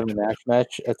 Kevin Nash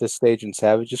match at this stage in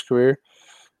Savage's career.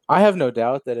 I have no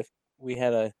doubt that if we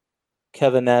had a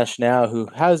Kevin Nash now who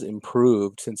has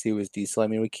improved since he was Diesel, I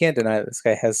mean, we can't deny that this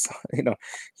guy has,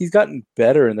 he's gotten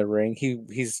better in the ring.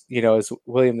 He's, as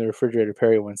William the Refrigerator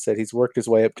Perry once said, he's worked his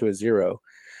way up to a 0.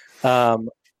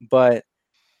 But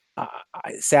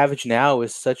Savage now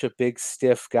is such a big,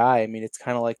 stiff guy. I mean, it's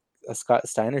kind of like a Scott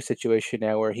Steiner situation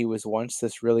now where he was once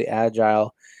this really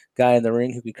agile guy in the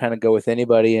ring who could kind of go with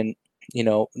anybody and,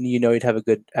 you'd have a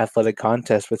good athletic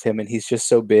contest with him. And he's just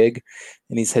so big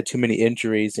and he's had too many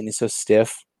injuries and he's so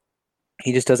stiff.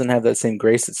 He just doesn't have that same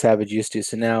grace that Savage used to.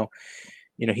 So now,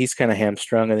 he's kind of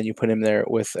hamstrung. And then you put him there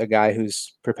with a guy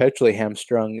who's perpetually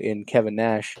hamstrung in Kevin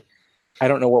Nash. I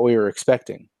don't know what we were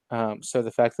expecting. So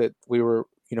the fact that we were,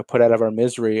 put out of our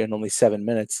misery in only 7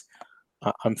 minutes,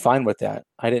 I'm fine with that.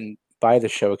 I didn't buy the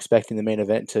show expecting the main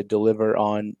event to deliver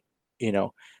on,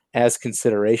 as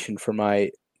consideration for my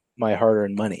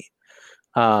hard-earned money.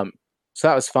 So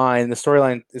that was fine. The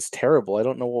storyline is terrible. I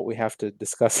don't know what we have to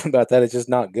discuss about that. It's just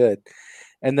not good.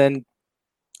 And then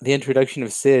the introduction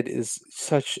of Sid is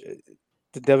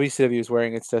the WCW is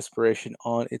wearing its desperation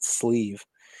on its sleeve.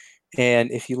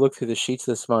 And if you look through the sheets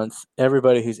this month,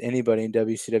 everybody who's anybody in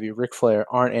WCW, Ric Flair,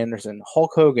 Arn Anderson,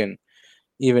 Hulk Hogan,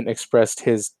 even expressed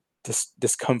his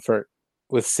discomfort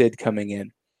with Sid coming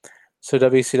in. So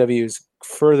WCW is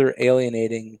further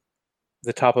alienating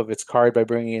the top of its card by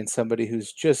bringing in somebody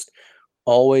who's just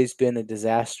always been a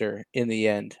disaster in the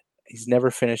end. He's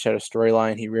never finished out a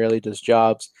storyline. He rarely does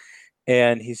jobs.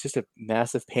 And he's just a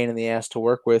massive pain in the ass to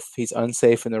work with. He's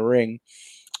unsafe in the ring.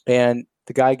 And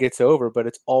the guy gets over, but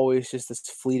it's always just this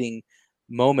fleeting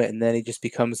moment. And then he just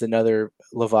becomes another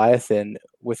Leviathan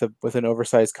with an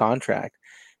oversized contract.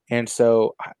 And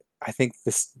so I think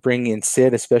this bringing in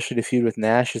Sid, especially to feud with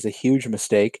Nash, is a huge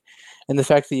mistake. And the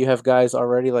fact that you have guys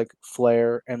already like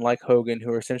Flair and like Hogan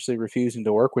who are essentially refusing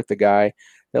to work with the guy,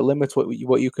 that limits what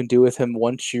you can do with him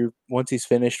once he's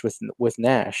finished with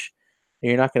Nash. And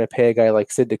you're not going to pay a guy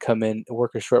like Sid to come in,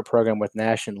 work a short program with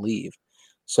Nash and leave.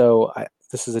 So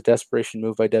this is a desperation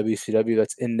move by WCW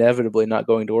that's inevitably not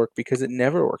going to work because it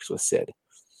never works with Sid.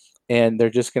 And they're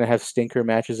just going to have stinker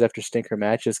matches after stinker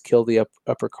matches, kill the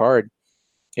upper card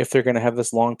if they're going to have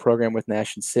this long program with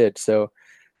Nash and Sid. So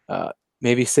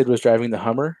maybe Sid was driving the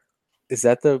Hummer. Is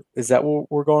that what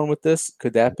we're going with this?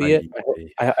 Could that be it?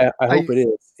 I hope it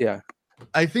is. Yeah.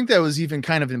 I think that was even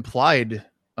kind of implied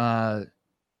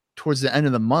towards the end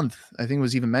of the month. I think it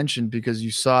was even mentioned because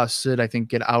you saw Sid, I think,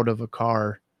 get out of a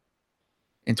car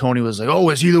and Tony was like, "Oh,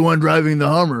 is he the one driving the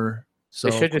Hummer?" So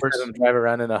they should of just course, have him drive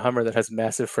around in a Hummer that has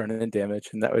massive front end damage,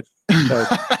 and that would.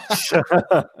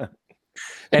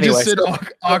 Anyway, just Sid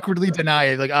awkwardly deny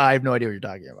it. Like, I have no idea what you're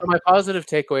talking about. So my positive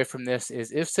takeaway from this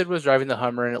is if Sid was driving the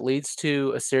Hummer and it leads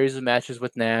to a series of matches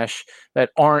with Nash that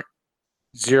aren't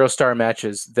 0-star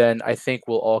matches, then I think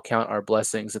we'll all count our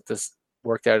blessings that this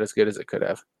worked out as good as it could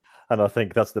have. And I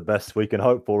think that's the best we can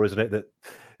hope for, isn't it?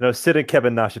 That Sid and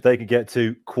Kevin Nash, if they can get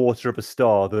to quarter of a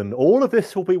star, then all of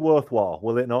this will be worthwhile,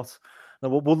 will it not?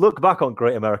 And we'll look back on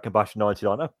Great American Bash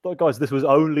 99. Guys, this was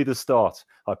only the start.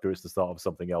 I fear it's the start of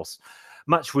something else.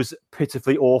 Match was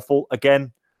pitifully awful.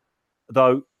 Again,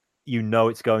 though,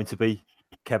 it's going to be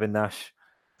Kevin Nash,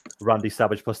 Randy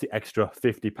Savage, plus the extra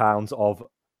 50 pounds of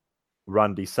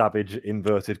Randy Savage,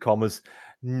 inverted commas.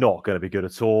 Not going to be good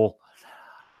at all.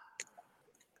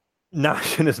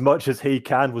 Nash, in as much as he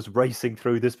can, was racing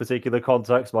through this particular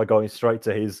context by going straight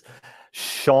to his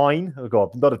shine. Oh God,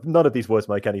 none of these words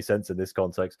make any sense in this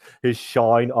context. His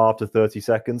shine after 30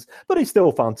 seconds, but he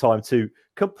still found time to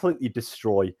completely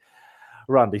destroy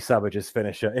Randy Savage's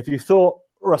finisher. If you thought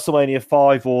WrestleMania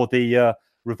 5 or the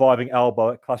reviving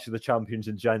elbow at Clash of the Champions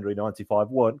in January 95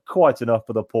 weren't quite enough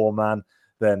for the poor man,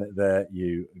 then there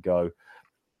you go.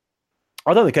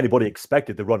 I don't think anybody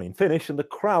expected the running finish, and the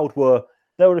crowd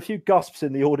there were a few gasps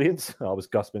in the audience. I was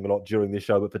gasping a lot during this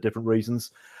show, but for different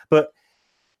reasons. But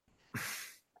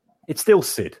it's still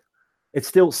Sid. It's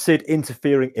still Sid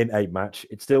interfering in a match.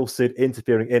 It's still Sid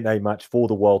interfering in a match for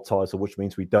the world title, which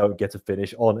means we don't get a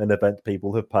finish on an event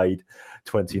people have paid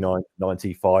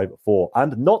 $29.95 for.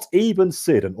 And not even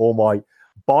Sid, and all my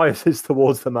biases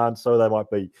towards the man, so they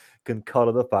might be, can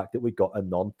colour the fact that we got a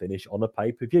non-finish on a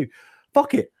pay-per-view.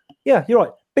 Fuck it. Yeah, you're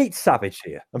right. Beat Savage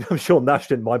here. I'm sure Nash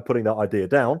didn't mind putting that idea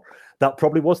down. That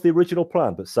probably was the original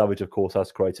plan, but Savage, of course, has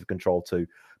creative control too.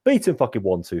 Beat him fucking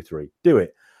 1, 2, 3. Do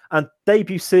it. And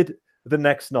debut Sid the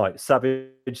next night.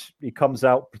 Savage, he comes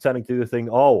out pretending to do the thing.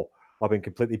 Oh, I've been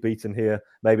completely beaten here.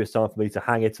 Maybe it's time for me to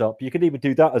hang it up. You can even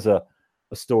do that as a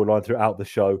storyline throughout the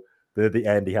show. But at the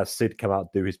end, he has Sid come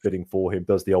out, do his bidding for him,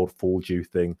 does the old fooled you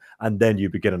thing, and then you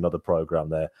begin another program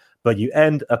there. But you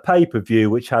end a pay-per-view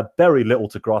which had very little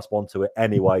to grasp onto it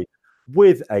anyway,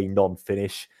 with a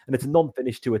non-finish. And it's a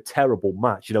non-finish to a terrible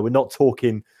match. We're not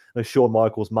talking Shawn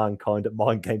Michaels Mankind at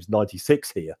Mind Games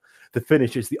 96 here. The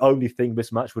finish is the only thing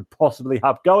this match would possibly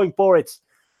have going for it.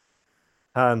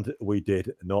 And we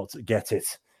did not get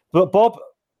it. But Bob,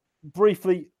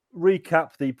 briefly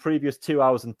recap the previous 2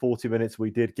 hours and 40 minutes we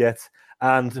did get.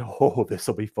 And, this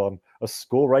will be fun. A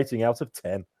score rating out of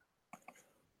 10.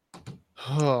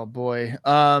 Oh, boy.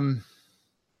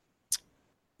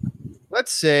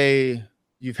 Let's say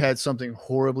you've had something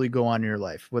horribly go on in your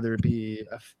life, whether it be,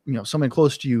 someone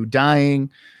close to you dying,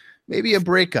 maybe a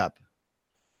breakup.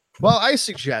 Well, I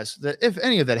suggest that if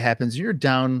any of that happens, you're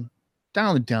down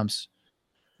in the dumps,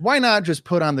 why not just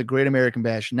put on the Great American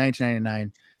Bash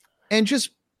 1999 and just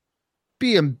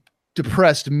be a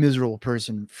depressed, miserable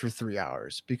person for 3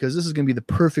 hours, because this is going to be the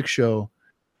perfect show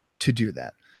to do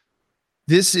that.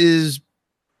 This is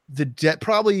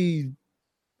probably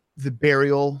the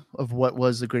burial of what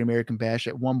was the Great American Bash.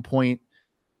 At one point,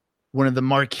 one of the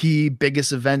marquee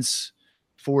biggest events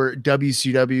for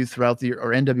WCW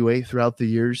or NWA throughout the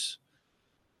years.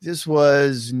 This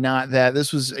was not that.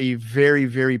 This was a very,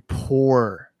 very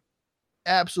poor,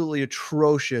 absolutely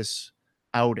atrocious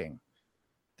outing.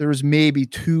 There was maybe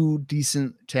 2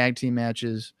 decent tag team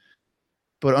matches,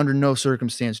 but under no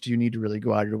circumstance do you need to really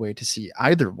go out of your way to see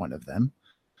either one of them.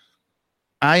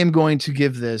 I am going to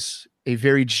give this a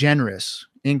very generous,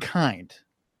 in kind,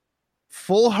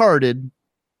 full-hearted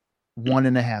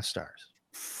 1.5 stars,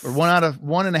 or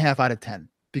 1.5 out of 10,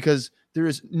 because there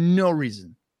is no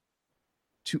reason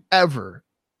to ever,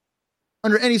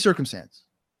 under any circumstance,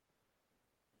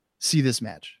 see this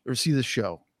match or see this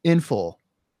show in full,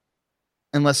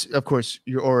 unless, of course,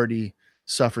 you're already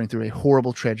suffering through a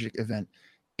horrible, tragic event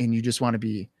and you just want to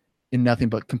be in nothing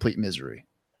but complete misery,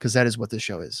 because that is what this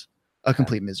show is, a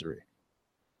complete misery.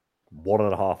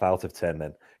 1.5 out of 10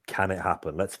 then. Can it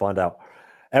happen? Let's find out.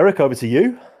 Eric, over to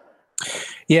you.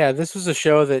 Yeah, this was a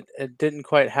show that didn't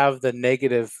quite have the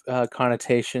negative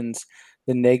connotations,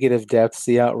 the negative depths,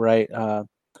 the outright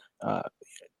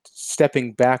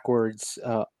stepping backwards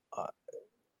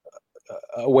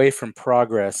away from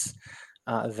progress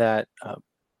that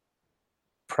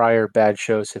prior bad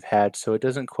shows have had. So it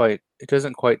doesn't quite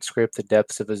scrape the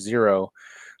depths of a 0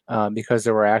 because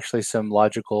there were actually some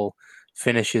logical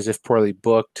finishes if poorly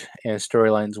booked, and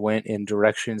storylines went in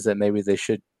directions that maybe they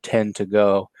should tend to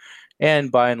go. And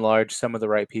by and large, some of the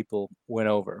right people went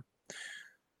over.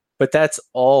 But that's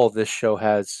all this show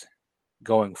has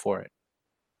going for it.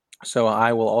 So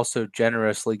I will also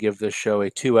generously give this show a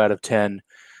 2 out of 10,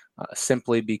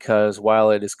 simply because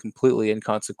while it is completely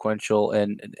inconsequential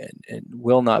and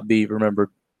will not be remembered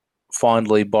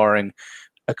fondly, barring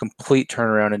a complete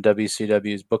turnaround in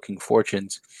WCW's booking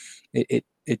fortunes, it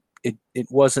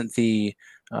wasn't the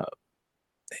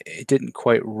it didn't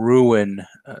quite ruin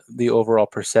the overall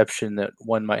perception that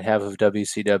one might have of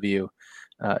WCW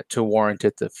to warrant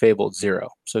it the fabled 0.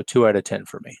 So 2 out of 10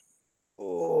 for me.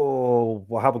 Oh,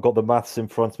 I haven't got the maths in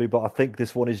front of me, but I think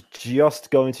this one is just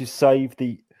going to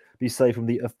be saved from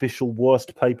the official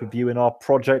worst pay-per-view in our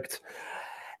project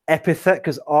epithet,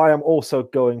 because I am also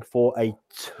going for a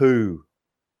 2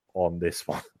 on this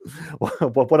one.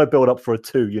 When I build up for a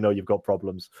 2, you know you've got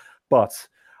problems. But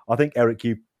I think, Eric,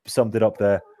 you summed it up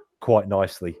there quite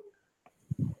nicely.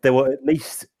 There were at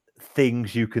least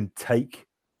things you can take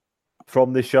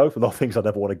from this show, for not things I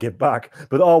never want to give back,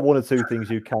 but there are 1 or 2 things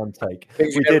you can take.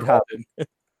 We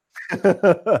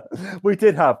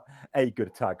did have a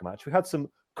good tag match. We had some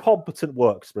competent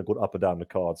work sprinkled up and down the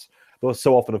cards, but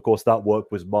so often, of course, that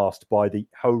work was masked by the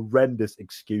horrendous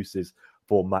excuses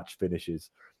for match finishes,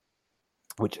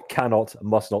 which cannot,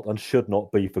 must not, and should not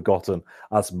be forgotten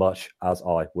as much as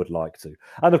I would like to.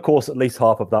 And of course, at least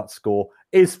half of that score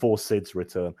is for Sid's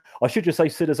return. I should just say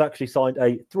Sid has actually signed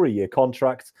a 3-year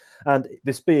contract, and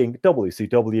this being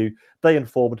WCW, they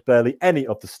informed barely any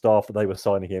of the staff that they were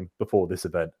signing him before this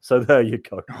event. So there you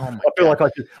go. I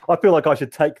feel like I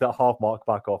should take that half mark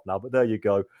back off now, but there you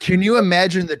go. Can you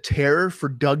imagine the terror for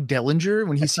Doug Dellinger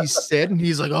when he sees Sid and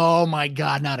he's like, "Oh my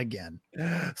God, not again."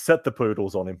 Set the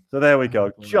poodles on him. So there we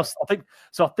go.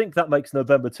 I think that makes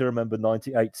November to Remember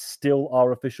 98 still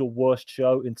our official worst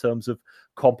show in terms of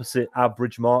composite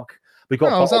average mark. We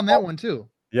got I was on that one too.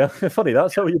 Yeah, funny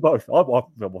that. So are you both. I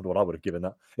wonder what I would have given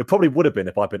that. It probably would have been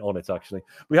if I'd been on it, actually.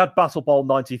 We had Battle Bowl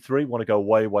 93. Want to go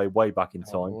way, way, way back in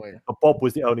time. But Bob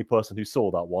was the only person who saw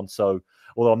that one. So,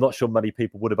 although I'm not sure many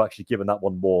people would have actually given that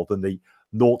one more than the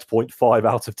 0.5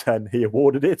 out of 10 he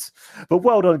awarded it. But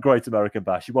well done, Great American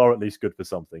Bash. You are at least good for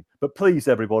something. But please,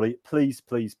 everybody, please,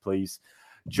 please, please,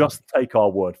 just take our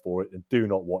word for it and do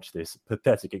not watch this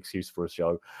pathetic excuse for a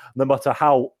show. No matter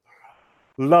how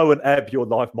low and ebb your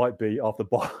life might be after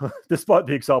Bob, despite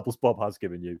the examples Bob has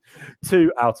given you.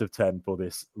 2 out of 10 for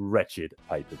this wretched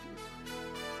pay-per-view.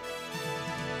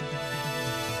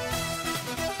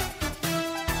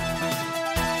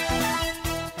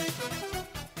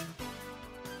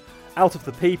 Out of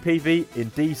the PPV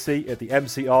in DC at the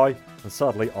MCI, and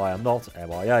sadly I am not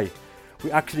MIA.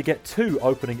 We actually get 2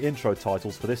 opening intro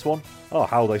titles for this one. Oh,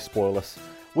 how they spoil us.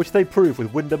 Which they prove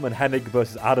with Wyndham and Hennig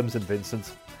versus Adams and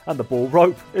Vincent. And the ball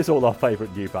rope is all our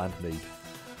favourite new band need.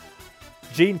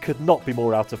 Gene could not be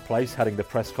more out of place heading the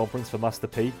press conference for Master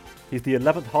P. He's the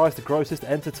 11th highest grossest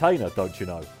entertainer, don't you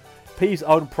know? P's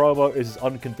own promo is as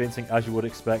unconvincing as you would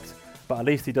expect, but at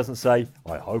least he doesn't say,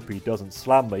 "I hope he doesn't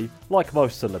slam me," like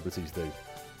most celebrities do.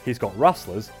 He's got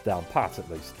wrestlers down pat at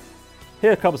least.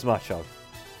 Here comes Macho.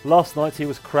 Last night he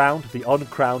was crowned the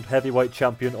uncrowned heavyweight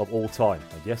champion of all time,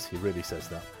 and yes, he really says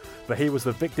that. But he was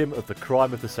the victim of the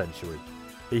crime of the century.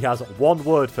 He has 1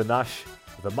 word for Nash: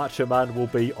 the Macho Man will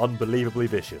be unbelievably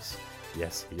vicious.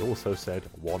 Yes, he also said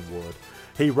 1 word.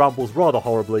 He rambles rather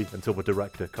horribly until the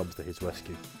director comes to his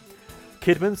rescue.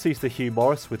 Kidman sees the Hugh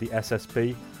Morris with the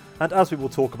SSP, and as we will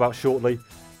talk about shortly,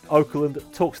 Okerlund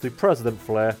talks to President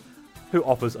Flair, who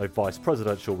offers a vice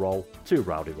presidential role to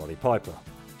Rowdy Roddy Piper.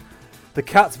 The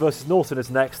Cats versus Norton is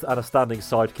next, and a standing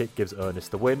sidekick gives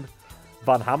Ernest the win.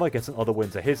 Van Hammer gets another win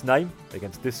to his name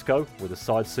against Disco with a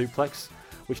side suplex,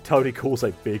 which Tony calls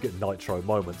a big Nitro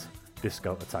moment.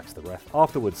 Disco attacks the ref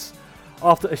afterwards.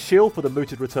 After a shield for the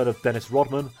mooted return of Dennis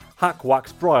Rodman, Hack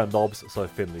whacks Brian Knobbs so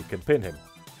Finlay can pin him.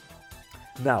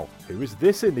 Now, who is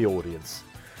this in the audience?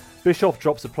 Bischoff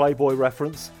drops a Playboy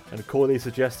reference, and Coyley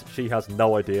suggests she has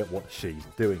no idea what she's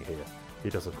doing here. He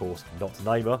does, of course, not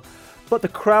name her, but the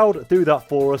crowd do that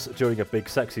for us during a big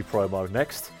sexy promo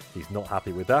next. He's not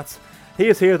happy with that. He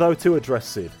is here, though, to address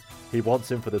Sid. He wants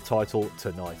him for the title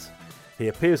tonight. He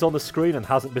appears on the screen and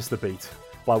hasn't missed a beat,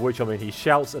 by which I mean he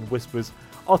shouts and whispers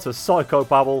utter psycho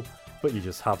babble, but you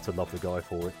just have to love the guy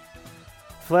for it.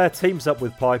 Flair teams up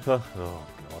with Piper, oh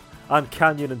god, and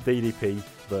Canyon and DDP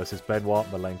versus Benoit,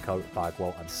 Malenko,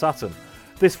 Bagwell and Saturn.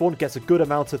 This one gets a good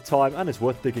amount of time and is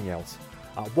worth digging out.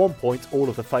 At one point, all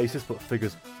of the faces put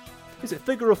figures... Is it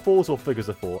figure of 4s or figures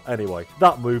of 4? Anyway,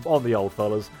 that move on the old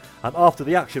fellas, and after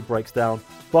the action breaks down,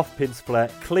 Buff pins Flair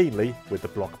cleanly with the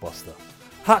blockbuster.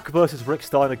 Hack versus Rick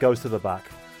Steiner goes to the back.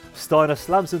 Steiner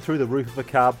slams him through the roof of a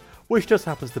cab, which just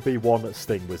happens to be one that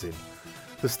Sting was in.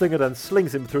 The Stinger then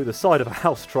slings him through the side of a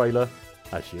house trailer,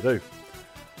 as you do.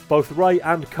 Both Ray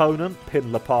and Conan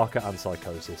pin La Parka and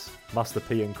Psychosis. Master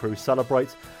P and crew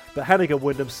celebrate, but Hennig and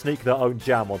Wyndham sneak their own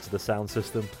jam onto the sound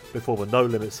system before the No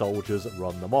Limit soldiers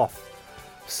run them off.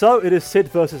 So it is Sid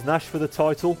versus Nash for the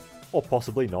title, or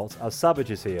possibly not, as Savage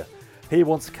is here. He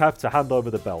wants Kev to hand over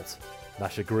the belt.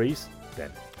 Nash agrees, then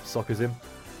suckers him.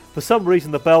 For some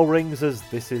reason the bell rings as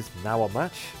this is now a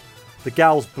match. The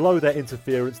gals blow their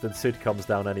interference, then Sid comes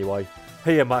down anyway.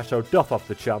 He and Macho duff up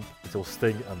the champ until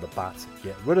Sting and the Bat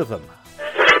get rid of them.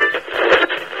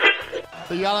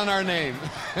 They're yelling our name.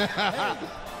 The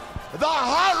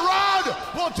Hot Rod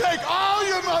will take all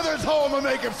your mothers home and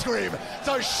make them scream.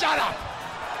 So shut up.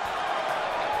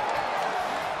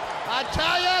 I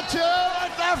tell you, too,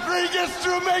 after he gets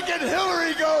through making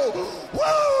Hillary go,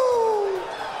 woo!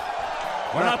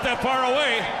 We're not that far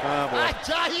away. I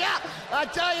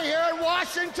tell you, here in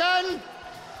Washington,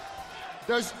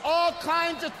 there's all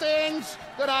kinds of things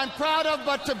that I'm proud of,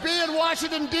 but to be in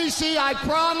Washington, D.C., I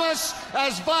promise,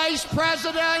 as Vice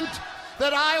President,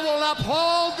 that I will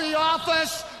uphold the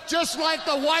office just like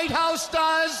the White House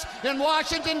does in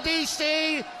Washington,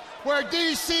 D.C., where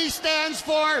D.C. stands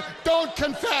for Don't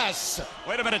Confess.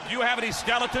 Wait a minute, do you have any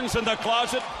skeletons in the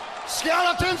closet?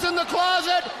 Skeletons in the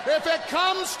closet? If it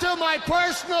comes to my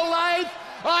personal life,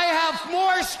 I have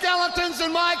more skeletons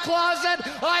in my closet.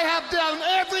 I have done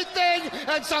everything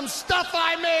and some stuff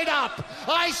I made up.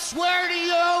 I swear to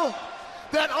you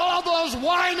that all those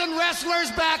whining wrestlers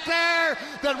back there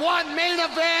that want main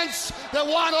events, that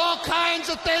want all kinds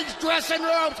of things, dressing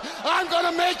rooms, I'm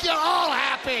gonna make you all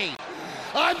happy.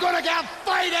 I'm gonna have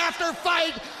fight after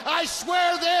fight. I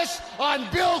swear this on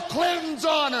Bill Clinton's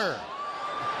honor.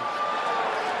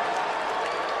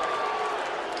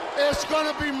 It's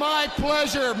gonna be my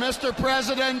pleasure, Mr.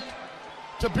 President,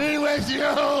 to be with you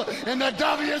in the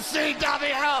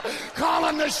WCW,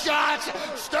 calling the shots,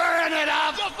 stirring it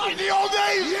up. Like the old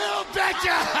days. You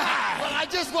betcha. Well, I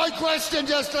just one question,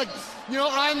 just like, you know,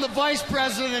 I'm the vice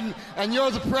president and you're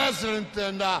the president,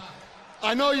 and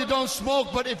I know you don't smoke,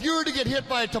 but if you were to get hit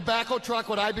by a tobacco truck,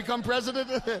 would I become president?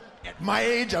 At my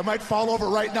age, I might fall over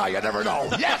right now. You never know.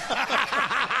 Yes.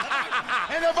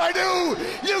 And if I do,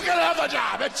 you can have the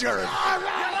job. It's yours. All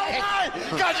right.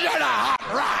 Because you're the hot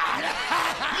rod.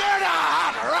 You're the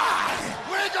hot rod.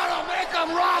 We're going to make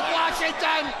them rock,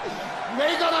 Washington.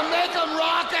 We're going to make them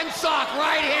rock and suck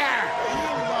right here.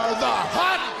 You are the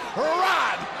hot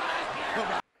rod.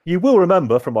 You will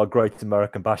remember from our Great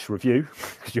American Bash review,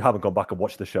 because you haven't gone back and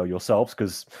watched the show yourselves,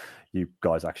 because you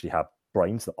guys actually have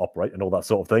brains that operate and all that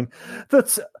sort of thing,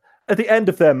 that at the end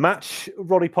of their match,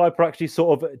 Roddy Piper actually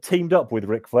sort of teamed up with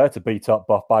Ric Flair to beat up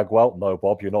Buff Bagwell. No,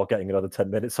 Bob, you're not getting another 10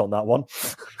 minutes on that one.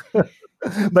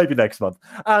 Maybe next month.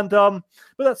 And but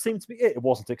that seemed to be it. It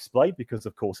wasn't explained because,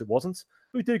 of course, it wasn't.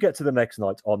 We do get to the next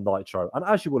night on Nitro. And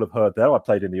as you will have heard there, I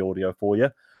played in the audio for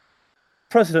you.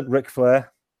 President Ric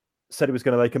Flair said he was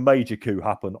going to make a major coup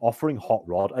happen, offering Hot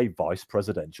Rod a vice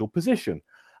presidential position.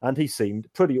 And he seemed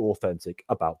pretty authentic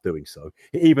about doing so.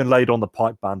 He even laid on the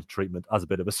pipe band treatment as a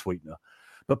bit of a sweetener.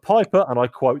 But Piper, and I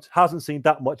quote, hasn't seen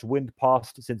that much wind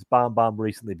passed since Bam Bam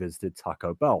recently visited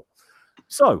Taco Bell.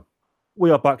 So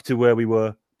we are back to where we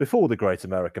were before the Great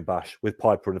American Bash, with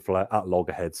Piper and Flair at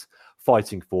loggerheads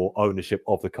fighting for ownership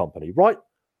of the company. Right?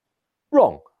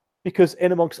 Wrong. Because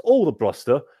in amongst all the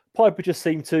bluster, Piper just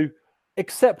seemed to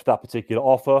accept that particular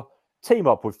offer, team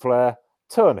up with Flair,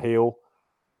 turn heel,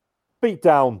 beat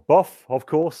down Buff, of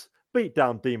course, beat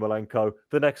down Dean Malenko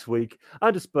the next week,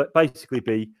 and just basically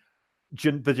be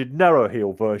the Gennaro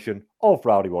heel version of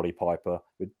Rowdy Roddy Piper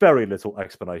with very little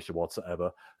explanation whatsoever,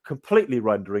 completely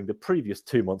rendering the previous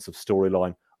 2 months of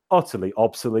storyline utterly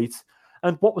obsolete.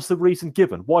 And what was the reason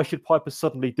given? Why should Piper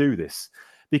suddenly do this?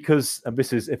 Because, and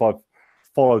this is if I've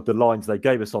followed the lines they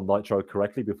gave us on Nitro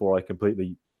correctly before I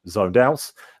completely zoned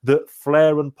out, that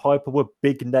Flair and Piper were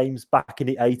big names back in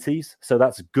the 80s, so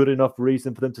that's good enough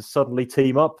reason for them to suddenly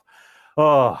team up.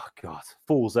 Oh, God.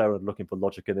 Fool's errand looking for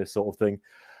logic in this sort of thing.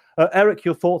 Eric,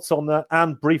 your thoughts on that?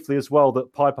 And briefly as well,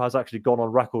 that Piper has actually gone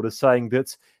on record as saying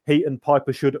that he and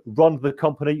Piper should run the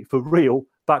company for real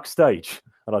backstage.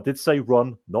 And I did say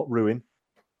run, not ruin.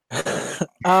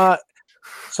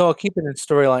 So I'll keep it in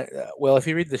storyline. Well, if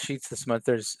you read the sheets this month,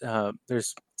 there's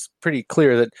it's pretty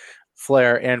clear that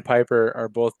Flair and Piper are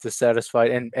both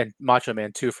dissatisfied, and Macho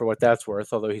Man too, for what that's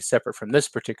worth, although he's separate from this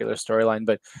particular storyline.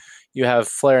 But you have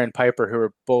Flair and Piper who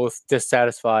are both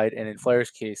dissatisfied, and in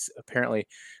Flair's case, apparently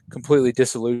completely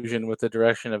disillusioned with the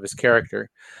direction of his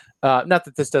character. Not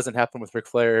that this doesn't happen with Ric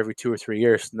Flair every 2 or 3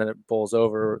 years, and then it bowls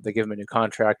over, they give him a new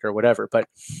contract or whatever. But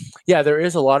yeah, there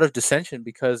is a lot of dissension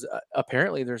because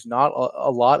apparently there's not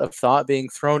a lot of thought being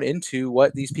thrown into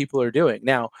what these people are doing.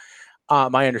 Now,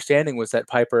 my understanding was that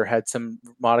Piper had some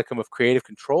modicum of creative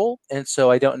control, and so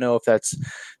I don't know if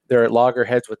they're at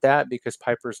loggerheads with that because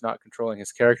Piper's not controlling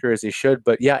his character as he should.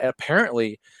 But yeah,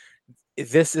 apparently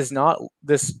this is not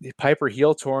this Piper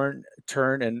heel turn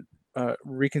and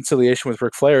reconciliation with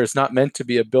Ric Flair is not meant to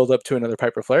be a build up to another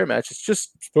Piper Flair match. It's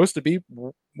just supposed to be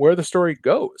where the story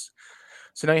goes.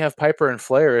 So now you have Piper and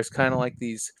Flair as kind of like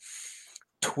these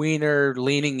tweener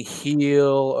leaning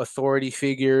heel authority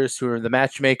figures who are the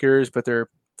matchmakers, but they're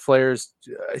Flair's.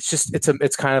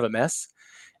 It's kind of a mess,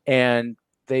 and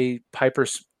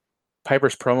Piper's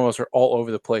promos are all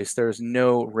over the place. There's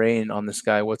no rein on this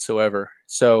guy whatsoever.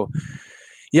 So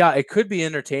yeah, it could be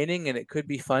entertaining and it could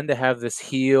be fun to have this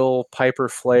heel Piper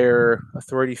Flair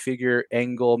authority figure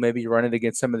angle. Maybe run it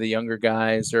against some of the younger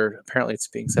guys, or apparently it's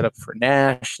being set up for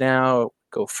Nash now.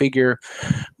 Go figure.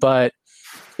 But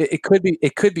it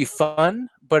could be fun,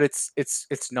 but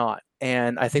it's not.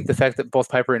 And I think the fact that both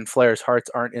Piper and Flair's hearts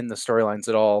aren't in the storylines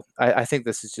at all, I think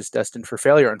this is just destined for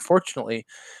failure, unfortunately,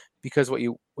 because what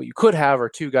you could have are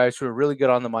two guys who are really good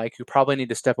on the mic, who probably need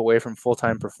to step away from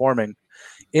full-time performing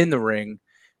in the ring,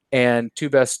 and two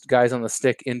best guys on the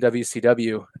stick in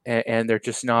WCW, and they're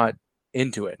just not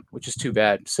into it, which is too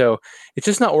bad. So it's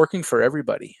just not working for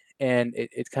everybody, and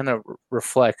it kind of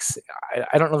reflects.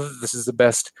 I don't know if this is the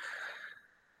best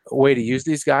way to use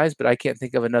these guys, but I can't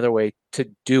think of another way to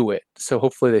do it. So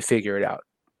hopefully they figure it out.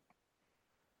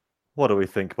 What do we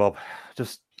think, Bob?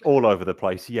 Just all over the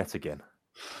place yet again.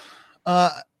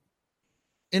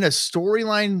 In a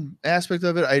storyline aspect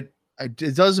of it,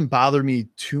 it doesn't bother me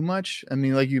too much. I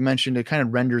mean, like you mentioned, it kind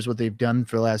of renders what they've done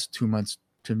for the last 2 months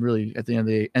to really, at the end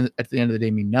of the day,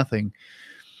 mean nothing.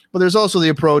 But there's also the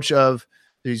approach of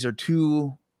these are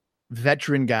two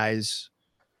veteran guys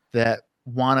that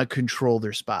want to control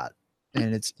their spot,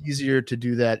 and it's easier to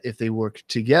do that if they work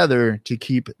together to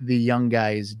keep the young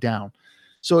guys down.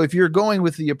 So if you're going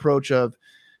with the approach of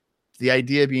the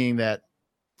idea being that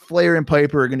Flair and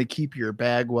Piper are going to keep your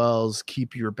Bagwells,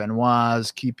 keep your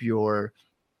Benoits, keep your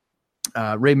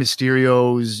Rey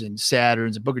Mysterios and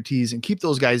Saturns and Booker T's, and keep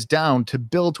those guys down to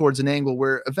build towards an angle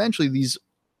where eventually these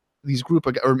group,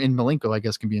 or in Malenko, I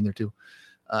guess, can be in there too,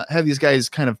 have these guys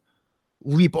kind of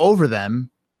leap over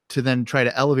them to then try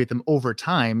to elevate them over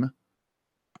time.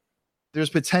 There's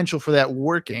potential for that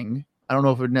working. I don't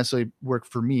know if it would necessarily work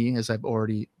for me, as I've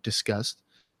already discussed.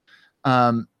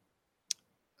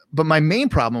 But my main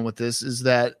problem with this is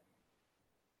that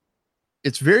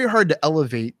it's very hard to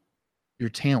elevate your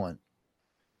talent,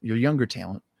 your younger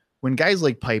talent, when guys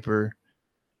like Piper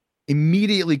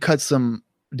immediately cuts them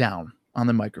down on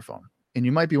the microphone. And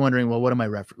you might be wondering, well, what am I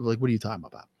what are you talking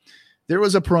about? There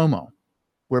was a promo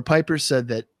where Piper said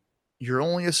that you're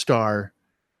only a star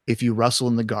if you wrestle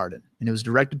in the Garden, and it was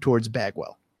directed towards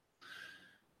Bagwell,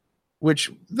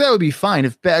 which that would be fine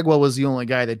if Bagwell was the only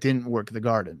guy that didn't work the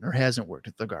Garden or hasn't worked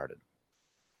at the Garden.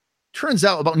 Turns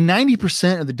out about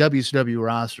 90% of the WCW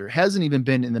roster hasn't even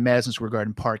been in the Madison Square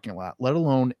Garden parking lot, let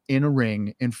alone in a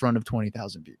ring in front of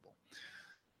 20,000 people.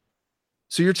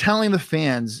 So you're telling the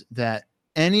fans that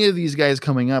any of these guys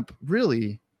coming up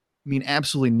really mean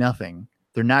absolutely nothing.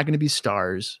 They're not going to be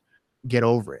stars. Get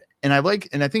over it. And I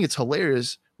think it's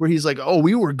hilarious where he's like, oh,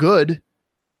 we were good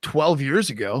 12 years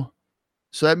ago.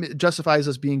 So that justifies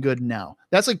us being good now.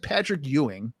 That's like Patrick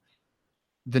Ewing,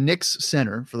 the Knicks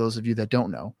center, for those of you that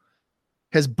don't know,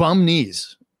 has bum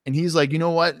knees. And he's like, you know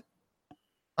what?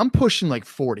 I'm pushing like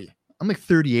 40. I'm like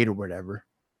 38 or whatever.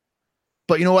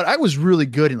 But you know what? I was really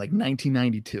good in like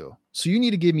 1992. So you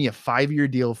need to give me a 5-year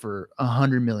deal for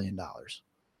 $100 million.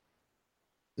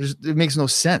 It makes no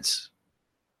sense.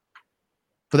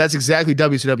 But that's exactly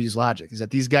WCW's logic, is that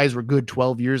these guys were good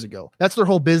 12 years ago. That's their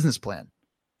whole business plan.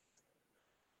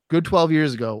 Good 12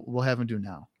 years ago, we'll have them do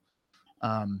now.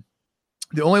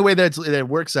 The only way that it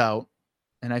works out,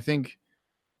 and I think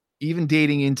even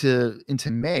dating into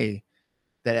May,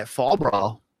 that at Fall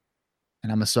Brawl, and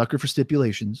I'm a sucker for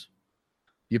stipulations,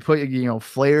 you put,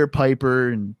 Flair,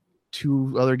 Piper, and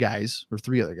 2 other guys, or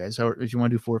 3 other guys, or if you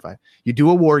want to do 4 or 5, you do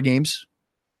a War Games,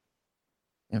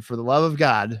 and for the love of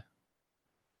God,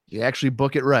 you actually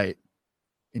book it right,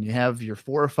 and you have your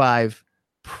 4 or 5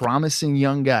 promising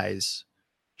young guys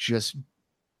just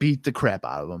beat the crap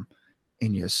out of them,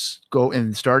 and you go,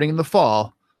 and starting in the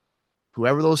fall,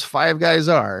 whoever those 5 guys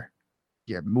are,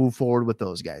 you move forward with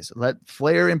those guys. Let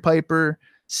Flair and Piper,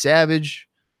 Savage,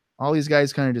 all these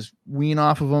guys kind of just wean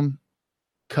off of them,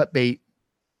 cut bait,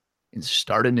 and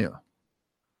start anew.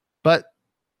 But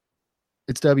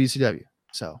it's WCW,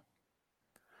 so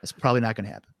it's probably not going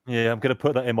to happen. Yeah, I'm going to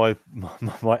put that in my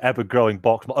ever-growing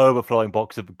box, my overflowing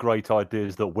box of great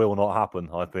ideas that will not happen,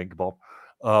 I think, Bob.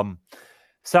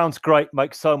 Sounds great,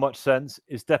 makes so much sense.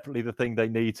 It's definitely the thing they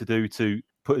need to do to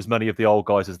put as many of the old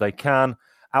guys as they can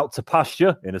out to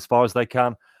pasture in as far as they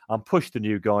can and push the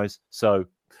new guys. So,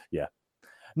 yeah,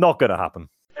 not going to happen.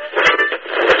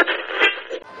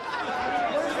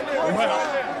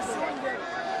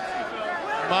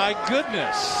 My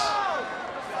goodness.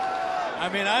 I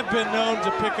mean, I've been known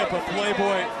to pick up a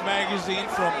Playboy magazine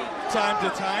from time to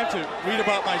time to read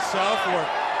about myself or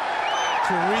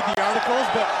to read the articles,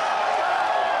 but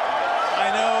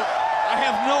I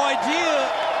have no idea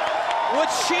what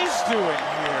she's doing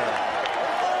here.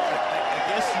 I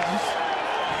guess you just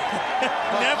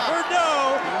never know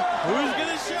who's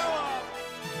going to show up.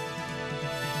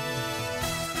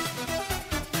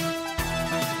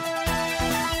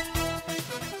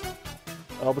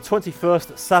 On the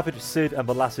 21st, Savage, Sid and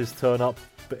Molasses turn up,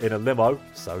 but in a limo,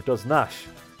 so does Nash,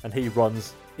 and he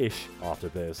runs ish after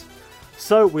theirs.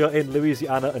 So we are in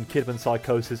Louisiana and Kidman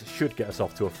psychosis should get us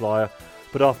off to a flyer,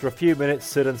 but after a few minutes,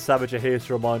 Sid and Savage are here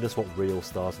to remind us what real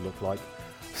stars look like.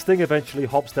 Sting eventually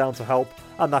hops down to help,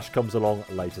 and Nash comes along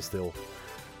later still.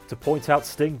 To point out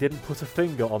Sting didn't put a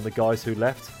finger on the guys who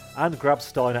left, and grabbed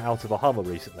Steiner out of a Hummer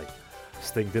recently.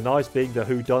 Sting denies being the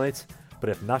whodunit, but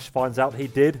if Nash finds out he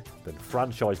did, then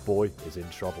Franchise Boy is in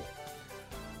trouble.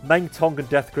 Meng Tong and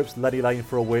Death Grips Lenny Lane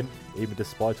for a win, even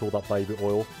despite all that baby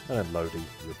oil, and then Lodi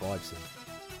revives him.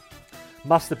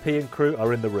 Master P and crew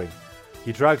are in the ring.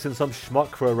 He drags in some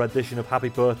schmuck for a rendition of Happy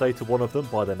Birthday to one of them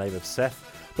by the name of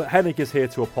Seth, but Hennig is here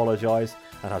to apologise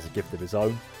and has a gift of his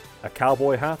own, a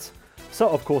cowboy hat, so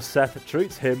of course Seth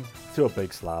treats him to a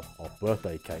big slab of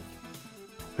birthday cake.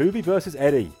 Hoovy versus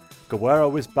Eddie.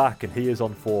 Guerrero is back and he is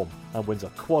on form and wins a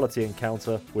quality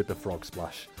encounter with the Frog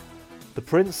Splash. The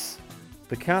Prince,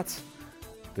 the Cat,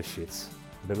 the Shits.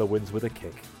 Miller wins with a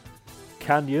kick.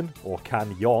 Canyon, or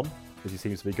Canyon, as he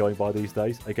seems to be going by these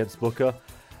days, against Booker.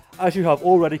 As you have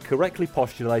already correctly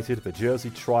postulated, the Jersey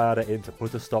Triad are in to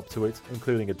put a stop to it,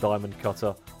 including a diamond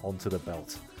cutter onto the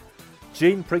belt.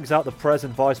 Gene brings out the Prez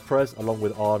and Vice Prez along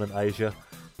with Arn and Asia.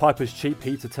 Piper's cheap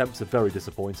heat attempts are very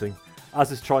disappointing,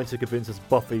 as is trying to convince us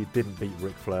Buffy didn't beat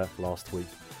Ric Flair last week.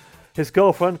 His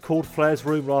girlfriend called Flair's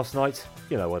room last night.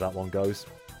 You know where that one goes.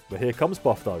 But here comes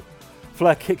Buff though.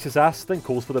 Flair kicks his ass, then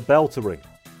calls for the bell to ring.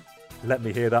 Let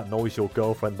me hear that noise your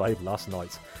girlfriend made last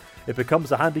night. It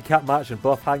becomes a handicap match and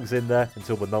Buff hangs in there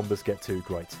until the numbers get too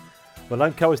great.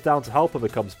 Malenko is down to help and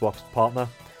becomes Buff's partner.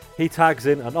 He tags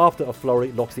in and after a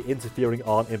flurry locks the interfering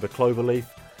Arn in the cloverleaf.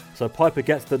 So Piper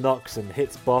gets the knocks and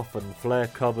hits Buff and Flair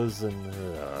covers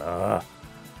and...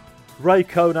 Ray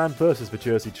Conan versus the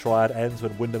Jersey Triad ends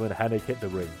when Windham and Hennig hit the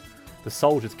ring. The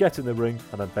Soldiers get in the ring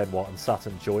and then Benoit and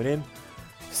Saturn join in.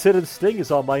 Sid and Sting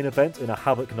is our main event in a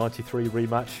Havoc 93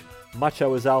 rematch.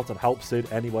 Macho is out and helps Sid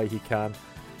any way he can,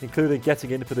 including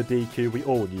getting in for the DQ we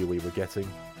all knew we were getting.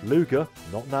 Luger,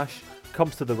 not Nash,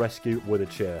 comes to the rescue with a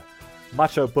chair.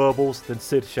 Macho burbles, then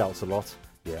Sid shouts a lot.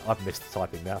 Yeah, I've missed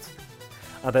typing that.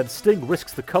 And then Sting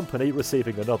risks the company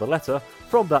receiving another letter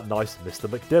from that nice Mr.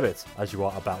 McDivitt, as you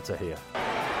are about to hear.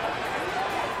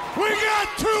 We got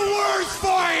 2 words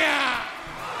for you!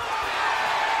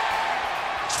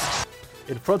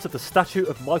 In front of the statue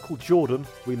of Michael Jordan,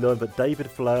 we learn that David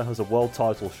Flair has a world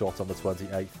title shot on the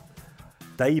 28th.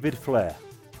 David Flair,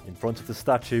 in front of the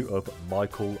statue of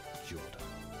Michael Jordan.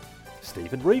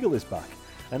 Steven Regal is back,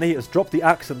 and he has dropped the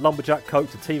axe and lumberjack coat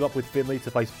to team up with Finlay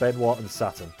to face Benoit and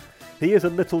Saturn. He is a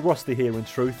little rusty here in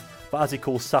truth, but as he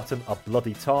calls Saturn a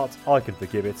bloody tart, I can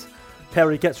forgive it.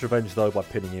 Perry gets revenge though by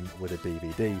pinning him with a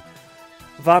DVD.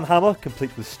 Van Hammer,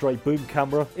 complete with straight boom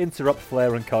camera, interrupt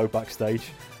Flair and co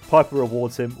backstage. Piper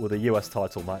rewards him with a US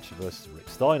title match versus Rick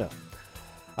Steiner.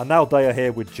 And now they are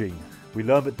here with Gene. We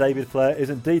learn that David Flair is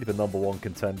indeed the #1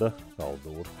 contender, oh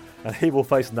lord, and he will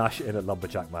face Nash in a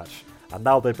lumberjack match. And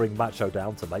now they bring Macho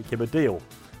down to make him a deal.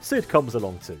 Sid comes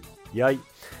along too, yay.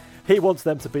 He wants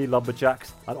them to be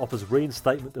lumberjacks and offers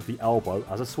reinstatement of the elbow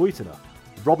as a sweetener.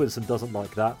 Robinson doesn't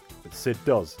like that, but Sid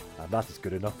does, and that is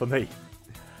good enough for me.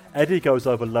 Eddie goes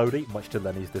over Lodi, much to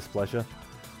Lenny's displeasure.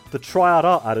 The Triad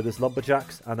are added as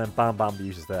lumberjacks, and then Bam Bam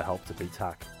uses their help to beat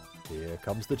Hack. Here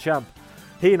comes the champ.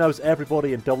 He knows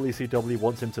everybody in WCW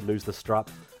wants him to lose the strap,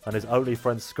 and his only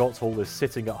friend Scott Hall is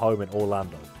sitting at home in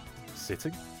Orlando.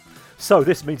 Sitting? So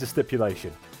this means a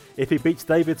stipulation. If he beats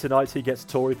David tonight, he gets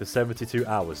Tori for 72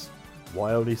 hours.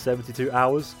 Why only 72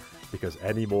 hours? Because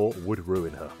any more would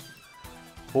ruin her.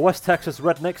 The West Texas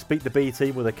Rednecks beat the B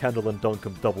team with a Kendall and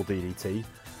Duncombe double DDT.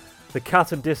 The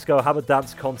Cat and Disco have a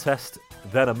dance contest,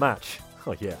 then a match.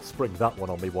 Oh yeah, spring that one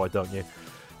on me, why don't you?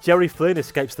 Jerry Flynn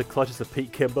escapes the clutches of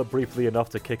Pete Kimber briefly enough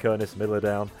to kick Ernest Miller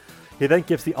down. He then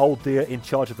gives the old dear in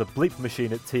charge of the bleep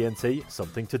machine at TNT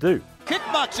something to do.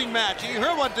 Kickboxing match. You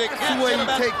heard what the cat the way said you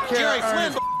about take care Jerry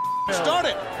of Flynn.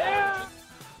 Started.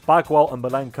 Bagwell and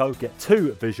Malenko get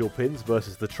 2 visual pins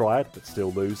versus the Triad, but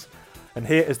still lose. And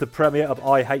here is the premiere of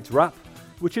I Hate Rap,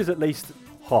 which is at least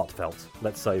heartfelt,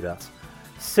 let's say that.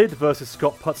 Sid versus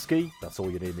Scott Putski, that's all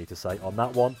you need me to say on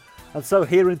that one. And so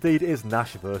here indeed is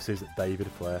Nash versus David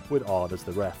Flair, with Arn as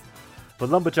the ref. The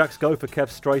Lumberjacks go for Kev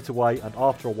straight away, and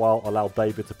after a while allow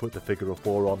David to put the figure of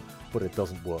 4 on, but it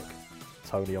doesn't work.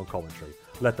 Tony on commentary.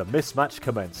 Let the mismatch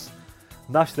commence.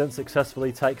 Nash then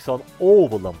successfully takes on all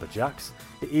the Lumberjacks.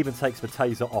 He even takes the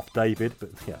taser off David, but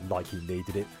yeah, like he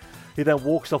needed it. He then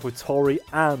walks off with Tori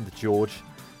and George.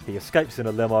 He escapes in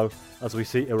a limo as we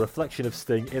see a reflection of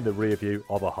Sting in the rear view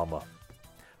of a Hummer.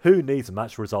 Who needs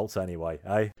match results anyway,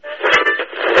 eh?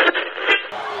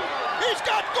 He's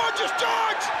got Gorgeous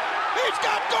George! He's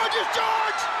got Gorgeous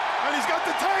George! And he's got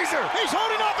the taser! He's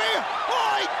holding up here!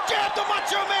 Oh, he jabbed the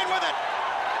Macho Man with it!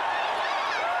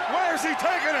 Where's he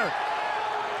taking her?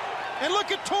 And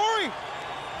look at Tori!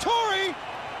 Tori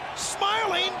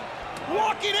smiling,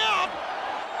 walking out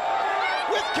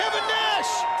with Kevin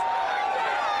Nash!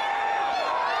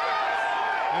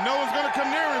 And no one's going to come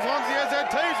near him as long as he has that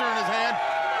taser in his hand.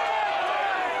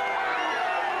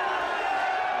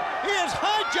 He has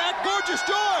hijacked Gorgeous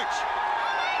George!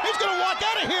 He's going to walk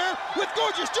out of here with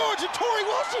Gorgeous George and Tori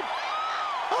Wilson!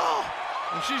 Oh!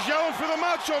 And she's yelling for the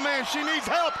Macho Man. She needs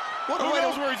help. Who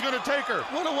knows where he's going to take her?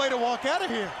 What a way to walk out of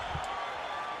here.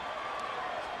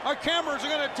 Our cameras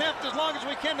are going to attempt as long as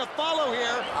we can to follow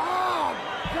here. Oh,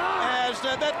 God. As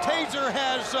that taser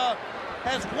has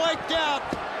wiped out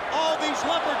all these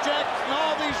lumberjacks and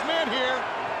all these men here.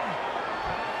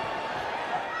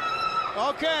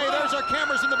 Okay, there's our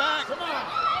cameras in the back. Come on.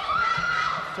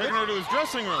 Taking her to his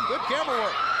dressing room. Good camera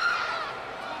work.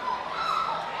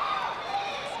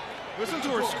 Listen to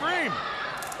her scream.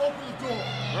 Open the door.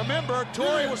 Remember,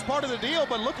 Tori was part of the deal,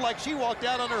 but looked like she walked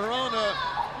out under her own.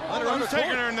 Who's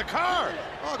taking her in the car?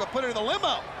 Oh, go put her in the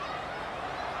limo.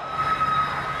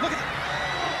 Look at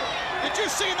that. Did you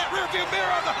see in that rearview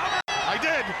mirror of the Hummer? I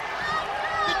did.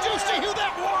 Did you see who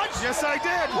that was? Yes, I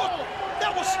did. Look,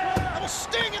 that was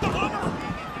Sting in the Hummer.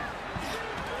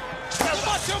 The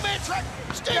Macho Man track.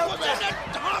 Sting was in that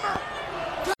Hummer.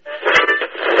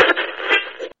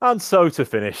 And so to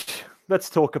finish, let's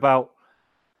talk about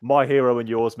my hero and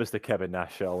yours, Mr. Kevin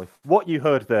Nash, shall we? What you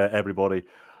heard there, everybody,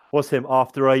 was him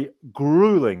after a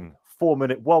grueling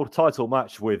 4-minute world title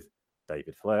match with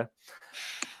David Flair,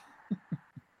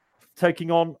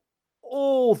 taking on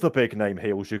all the big name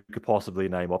heels you could possibly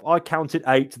name off. I counted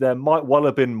 8. There might well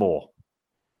have been more.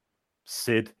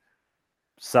 Sid,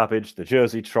 Savage, the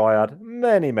Jersey Triad,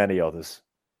 many, many others.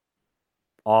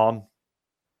 The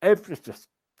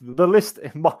list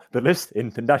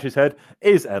in Nash's head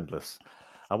is endless.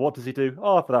 And what does he do?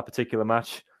 Oh, for that particular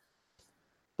match,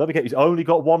 don't forget, he's only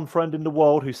got one friend in the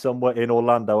world who's somewhere in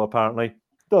Orlando, apparently.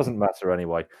 Doesn't matter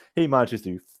anyway. He manages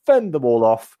to fend them all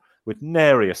off with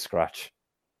nary a scratch.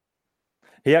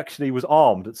 He actually was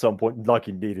armed at some point, like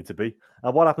he needed to be.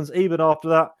 And what happens even after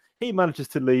that? He manages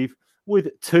to leave with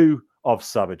 2 of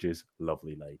Savage's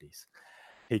lovely ladies.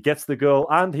 He gets the girl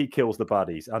and he kills the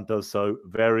baddies, and does so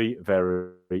very,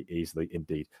 very easily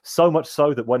indeed. So much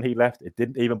so that when he left, it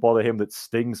didn't even bother him that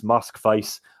Sting's mask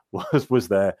face was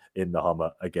there in the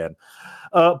Hummer again.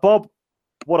 Bob,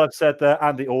 what I've said there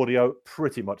and the audio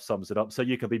pretty much sums it up, so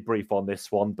you can be brief on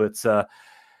this one. But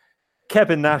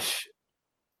Kevin Nash,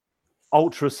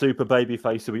 ultra super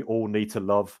babyface who we all need to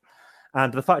love.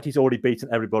 And the fact he's already beaten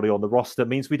everybody on the roster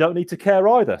means we don't need to care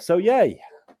either. So yay.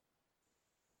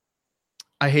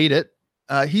 I hate it.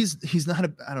 He's not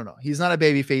a, I don't know. He's not a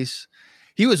babyface.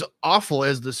 He was awful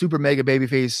as the super mega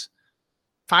babyface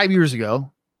 5 years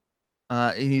ago.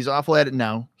 He's awful at it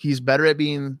now. He's better at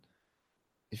being,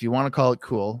 if you want to call it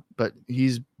cool, but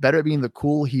he's better at being the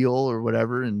cool heel or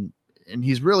whatever. And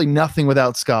he's really nothing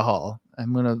without Scott Hall.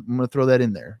 I'm gonna throw that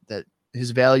in there, that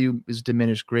his value is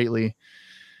diminished greatly.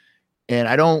 And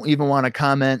I don't even want to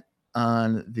comment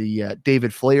on the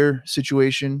David Flair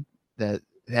situation that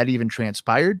even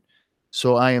transpired.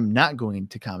 So I am not going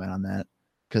to comment on that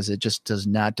because it just does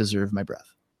not deserve my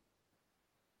breath.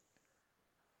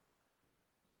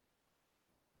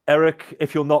 Eric,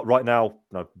 if you're not right now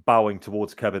bowing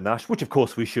towards Kevin Nash, which of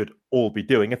course we should all be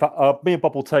doing. In fact, me and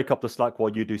Bob will take up the slack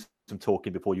while you do some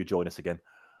talking before you join us again.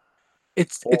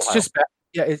 It's just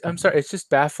I'm sorry. It's just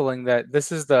baffling that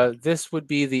this would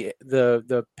be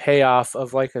the payoff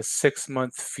of like a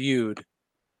 6-month feud,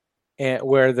 and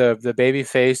where the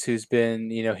babyface who's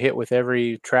been hit with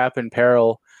every trap and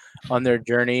peril on their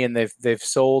journey, and they've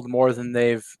sold more than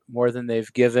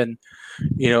they've given,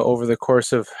 over the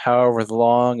course of however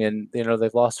long, and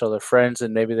they've lost all their friends,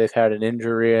 and maybe they've had an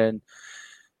injury, and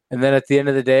then at the end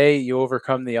of the day, you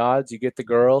overcome the odds, you get the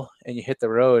girl, and you hit the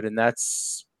road, and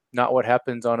that's not what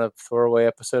happens on a throwaway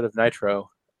episode of Nitro.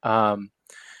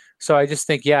 So I just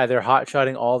think, they're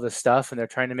hot-shotting all this stuff, and they're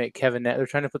trying to make they're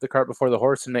trying to put the cart before the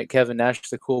horse and make Kevin Nash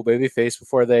the cool babyface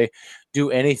before they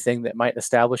do anything that might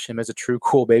establish him as a true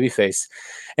cool babyface.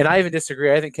 And I even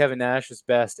disagree. I think Kevin Nash is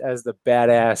best as the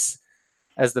badass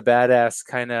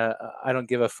kind of I don't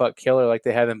give a fuck killer like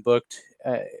they had him booked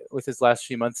with his last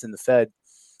few months in the Fed.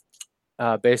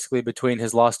 Basically between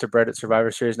his loss to Brett at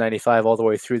Survivor Series 95 all the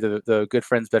way through the Good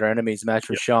Friends, Better Enemies match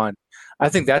with Shawn. I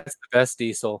think that's the best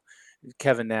Diesel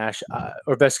Kevin Nash,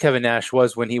 or best Kevin Nash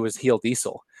was when he was heel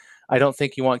Diesel. I don't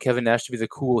think you want Kevin Nash to be the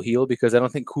cool heel, because I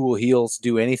don't think cool heels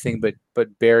do anything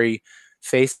but bury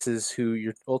faces who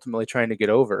you're ultimately trying to get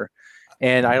over.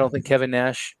 And I don't think Kevin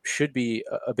Nash should be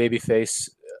a baby face,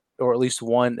 or at least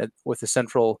one with a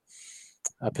central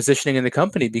positioning in the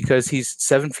company, because he's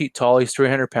 7 feet tall, he's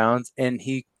 300 pounds, and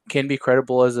he can be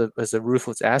credible as a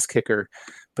ruthless ass kicker,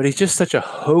 but he's just such a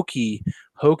hokey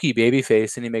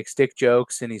babyface, and he makes dick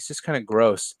jokes, and he's just kind of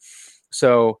gross.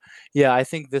 So I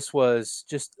think this was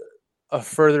just a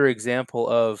further example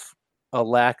of a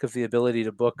lack of the ability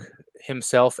to book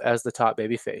himself as the top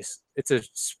babyface.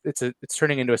 It's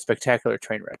turning into a spectacular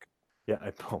train wreck.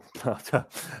 Yeah,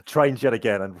 trains yet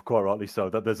again, and quite rightly so.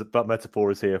 That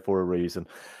metaphor is here for a reason.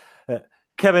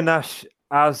 Kevin Nash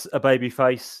as a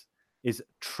babyface is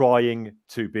trying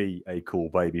to be a cool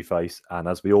babyface, and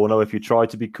as we all know, if you try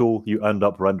to be cool, you end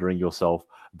up rendering yourself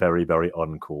very, very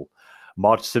uncool.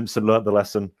 Marge Simpson learned the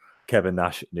lesson. Kevin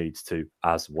Nash needs to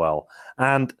as well,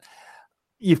 and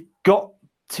you've got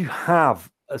to have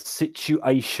a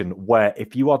situation where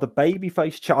if you are the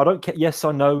babyface, I don't care. Yes,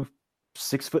 I know.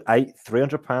 6'8",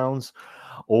 300 pounds,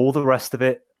 all the rest of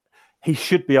it. He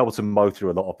should be able to mow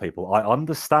through a lot of people. I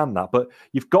understand that, but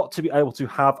you've got to be able to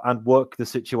have and work the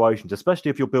situations, especially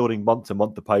if you're building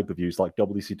month-to-month the pay-per-views like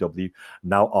WCW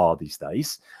now are these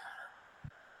days.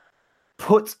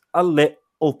 Put a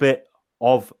little bit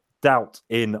of doubt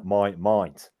in my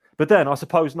mind. But then I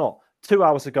suppose not. 2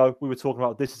 hours ago, we were talking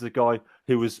about this is a guy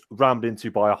who was rammed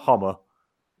into by a Hummer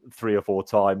 3 or 4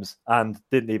 times and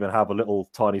didn't even have a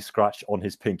little tiny scratch on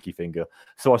his pinky finger.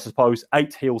 So I suppose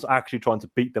 8 heels actually trying to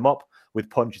beat them up with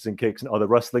punches and kicks and other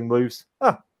wrestling moves.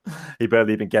 He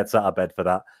barely even gets out of bed for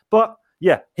that. But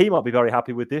he might be very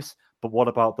happy with this. But what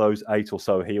about those 8 or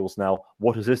so heels now?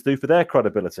 What does this do for their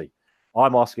credibility?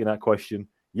 I'm asking that question.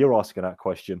 You're asking that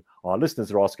question. Our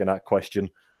listeners are asking that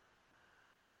question.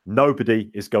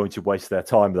 Nobody is going to waste their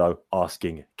time, though,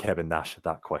 asking Kevin Nash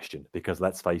that question, because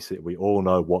let's face it, we all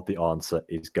know what the answer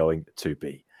is going to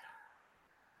be.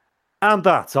 And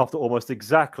that, after almost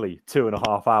exactly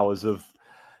 2.5 hours of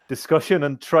discussion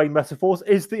and train metaphors,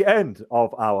 is the end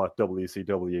of our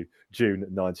WCW June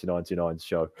 1999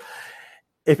 show.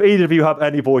 If either of you have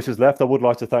any voices left, I would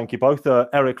like to thank you both.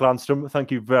 Eric Landstrom, thank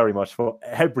you very much for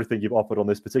everything you've offered on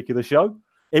this particular show.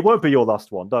 It won't be your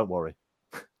last one, don't worry.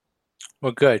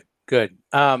 Well, good.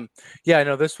 No,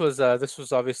 this was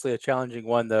obviously a challenging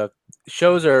one. The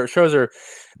shows that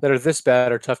are this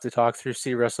bad are tough to talk through.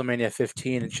 See WrestleMania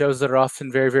 15, and shows that are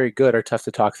often very, very good are tough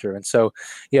to talk through. And so,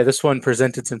 this one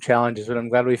presented some challenges, but I'm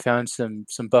glad we found some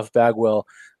Buff Bagwell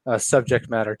subject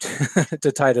matter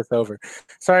to tide us over.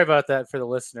 Sorry about that for the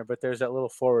listener, but there's that little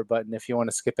forward button if you want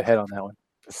to skip ahead on that one.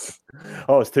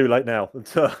 Oh, it's too late now.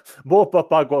 More Buff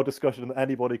Bagwell discussion than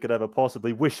anybody could ever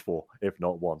possibly wish for, if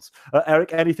not once.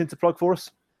 Eric, anything to plug for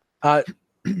us? Not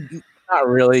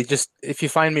really. Just if you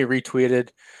find me retweeted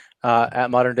at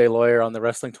Modern Day Lawyer on the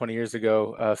Wrestling 20 Years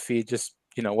Ago feed, just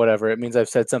whatever. It means I've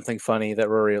said something funny that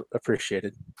Rory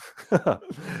appreciated.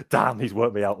 Damn, he's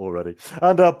worked me out already.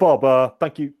 And Bob,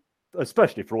 thank you,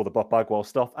 especially for all the Buff Bagwell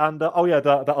stuff, and that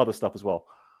other stuff as well.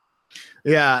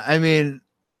 Yeah, I mean,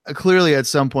 clearly at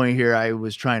some point here I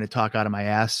was trying to talk out of my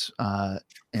ass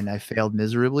and I failed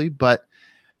miserably, but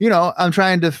I'm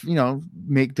trying to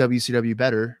make WCW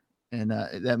better, and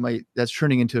that's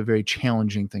turning into a very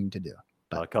challenging thing to do.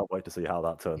 But I can't wait to see how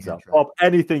that turns out. Bob,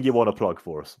 anything you want to plug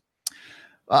for us?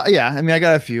 I mean, I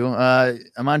got a few.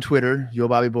 I'm on Twitter,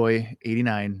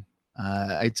 YoBobbyBoy89.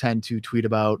 I tend to tweet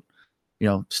about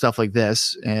stuff like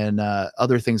this and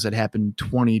other things that happened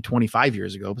 25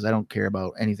 years ago, because I don't care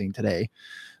about anything today.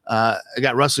 I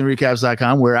got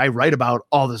WrestlingRecaps.com, where I write about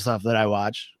all the stuff that I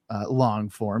watch, long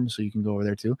form, so you can go over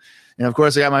there too. And of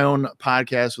course, I got my own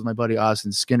podcast with my buddy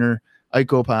Austin Skinner,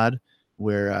 IcoPod,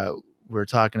 where we're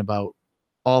talking about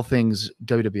all things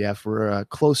WWF. We're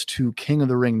close to King of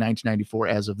the Ring 1994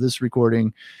 as of this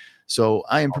recording. So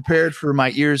I am prepared for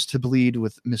my ears to bleed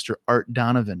with Mr. Art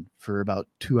Donovan for about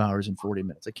 2 hours and 40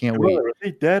 minutes. I can't wait Is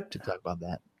he dead? to talk about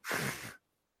that.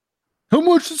 How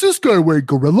much does this guy weigh,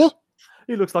 Gorilla?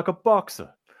 He looks like a boxer.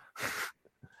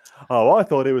 Oh, I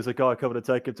thought he was a guy coming to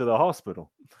take him to the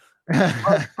hospital.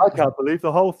 I can't believe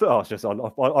the whole thing. Oh, it's just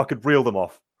I could reel them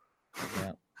off.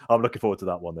 Yeah. I'm looking forward to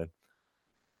that one then.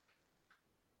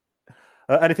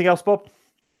 Anything else, Bob?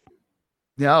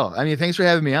 No, I mean, thanks for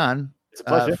having me on. It's a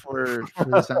pleasure. For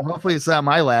this time. Hopefully it's not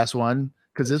my last one,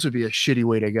 because this would be a shitty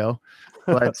way to go.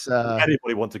 But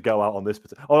anybody want to go out on this?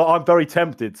 I'm very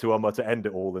tempted to end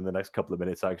it all in the next couple of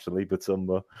minutes, actually. But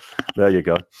there you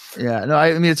go. Yeah, no,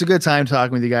 I mean, it's a good time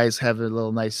talking with you guys, have a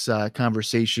little nice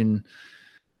conversation.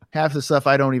 Half the stuff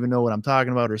I don't even know what I'm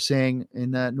talking about or saying,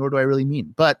 and nor do I really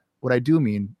mean. But what I do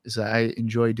mean is that I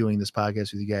enjoy doing this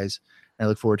podcast with you guys, and I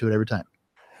look forward to it every time.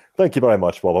 Thank you very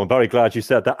much, Bob. I'm very glad you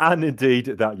said that, and indeed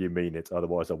that you mean it.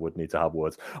 Otherwise, I would need to have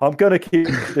words. I'm going to keep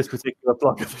this particular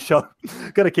plug of the show.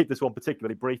 Going to keep this one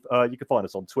particularly brief. You can find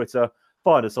us on Twitter,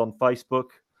 find us on Facebook.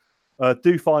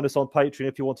 Do find us on Patreon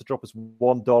if you want to drop us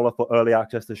 $1 for early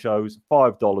access to shows,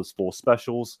 $5 for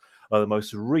specials. The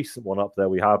most recent one up there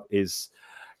we have is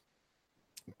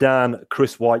Dan,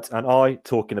 Chris White, and I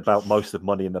talking about most of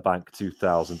Money in the Bank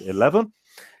 2011.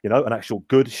 An actual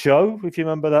good show, if you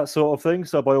remember that sort of thing.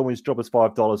 So by all means, drop us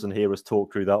 $5 and hear us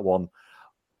talk through that one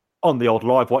on the old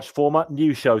live watch format.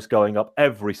 New shows going up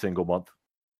every single month.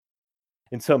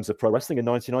 In terms of pro wrestling in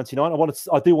 1999,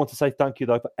 I do want to say thank you,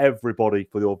 though, for everybody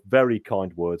for your very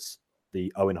kind words.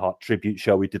 The Owen Hart tribute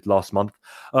show we did last month.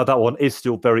 That one is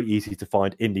still very easy to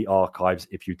find in the archives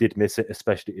if you did miss it,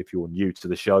 especially if you're new to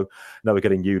the show. Now we're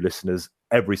getting new listeners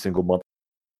every single month.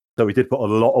 So we did put a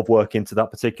lot of work into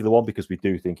that particular one because we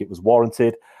do think it was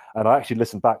warranted. And I actually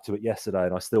listened back to it yesterday,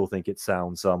 and I still think it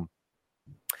sounds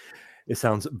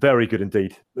very good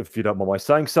indeed, if you don't mind my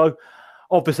saying so.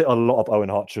 Obviously, a lot of Owen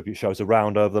Hart tribute shows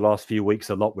around over the last few weeks,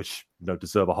 a lot which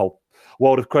deserve a whole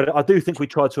world of credit. I do think we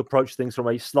tried to approach things from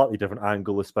a slightly different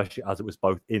angle, especially as it was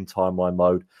both in timeline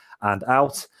mode and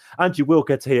out. And you will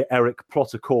get to hear Eric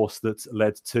plot a course that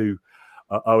led to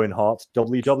Owen Hart,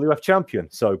 WWF champion.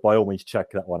 So by all means,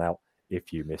 check that one out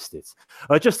if you missed it.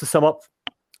 Just to sum up,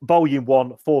 Volume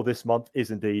 1 for this month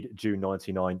is indeed June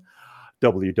 99.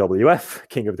 WWF,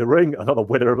 King of the Ring, another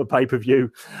winner of a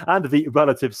pay-per-view, and the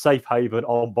relative safe haven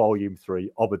on Volume 3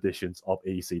 of editions of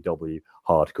ECW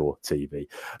Hardcore TV.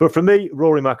 But from me,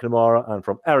 Rory McNamara, and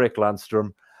from Eric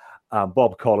Landstrom and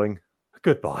Bob Colling,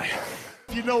 goodbye.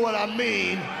 If you know what I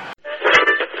mean.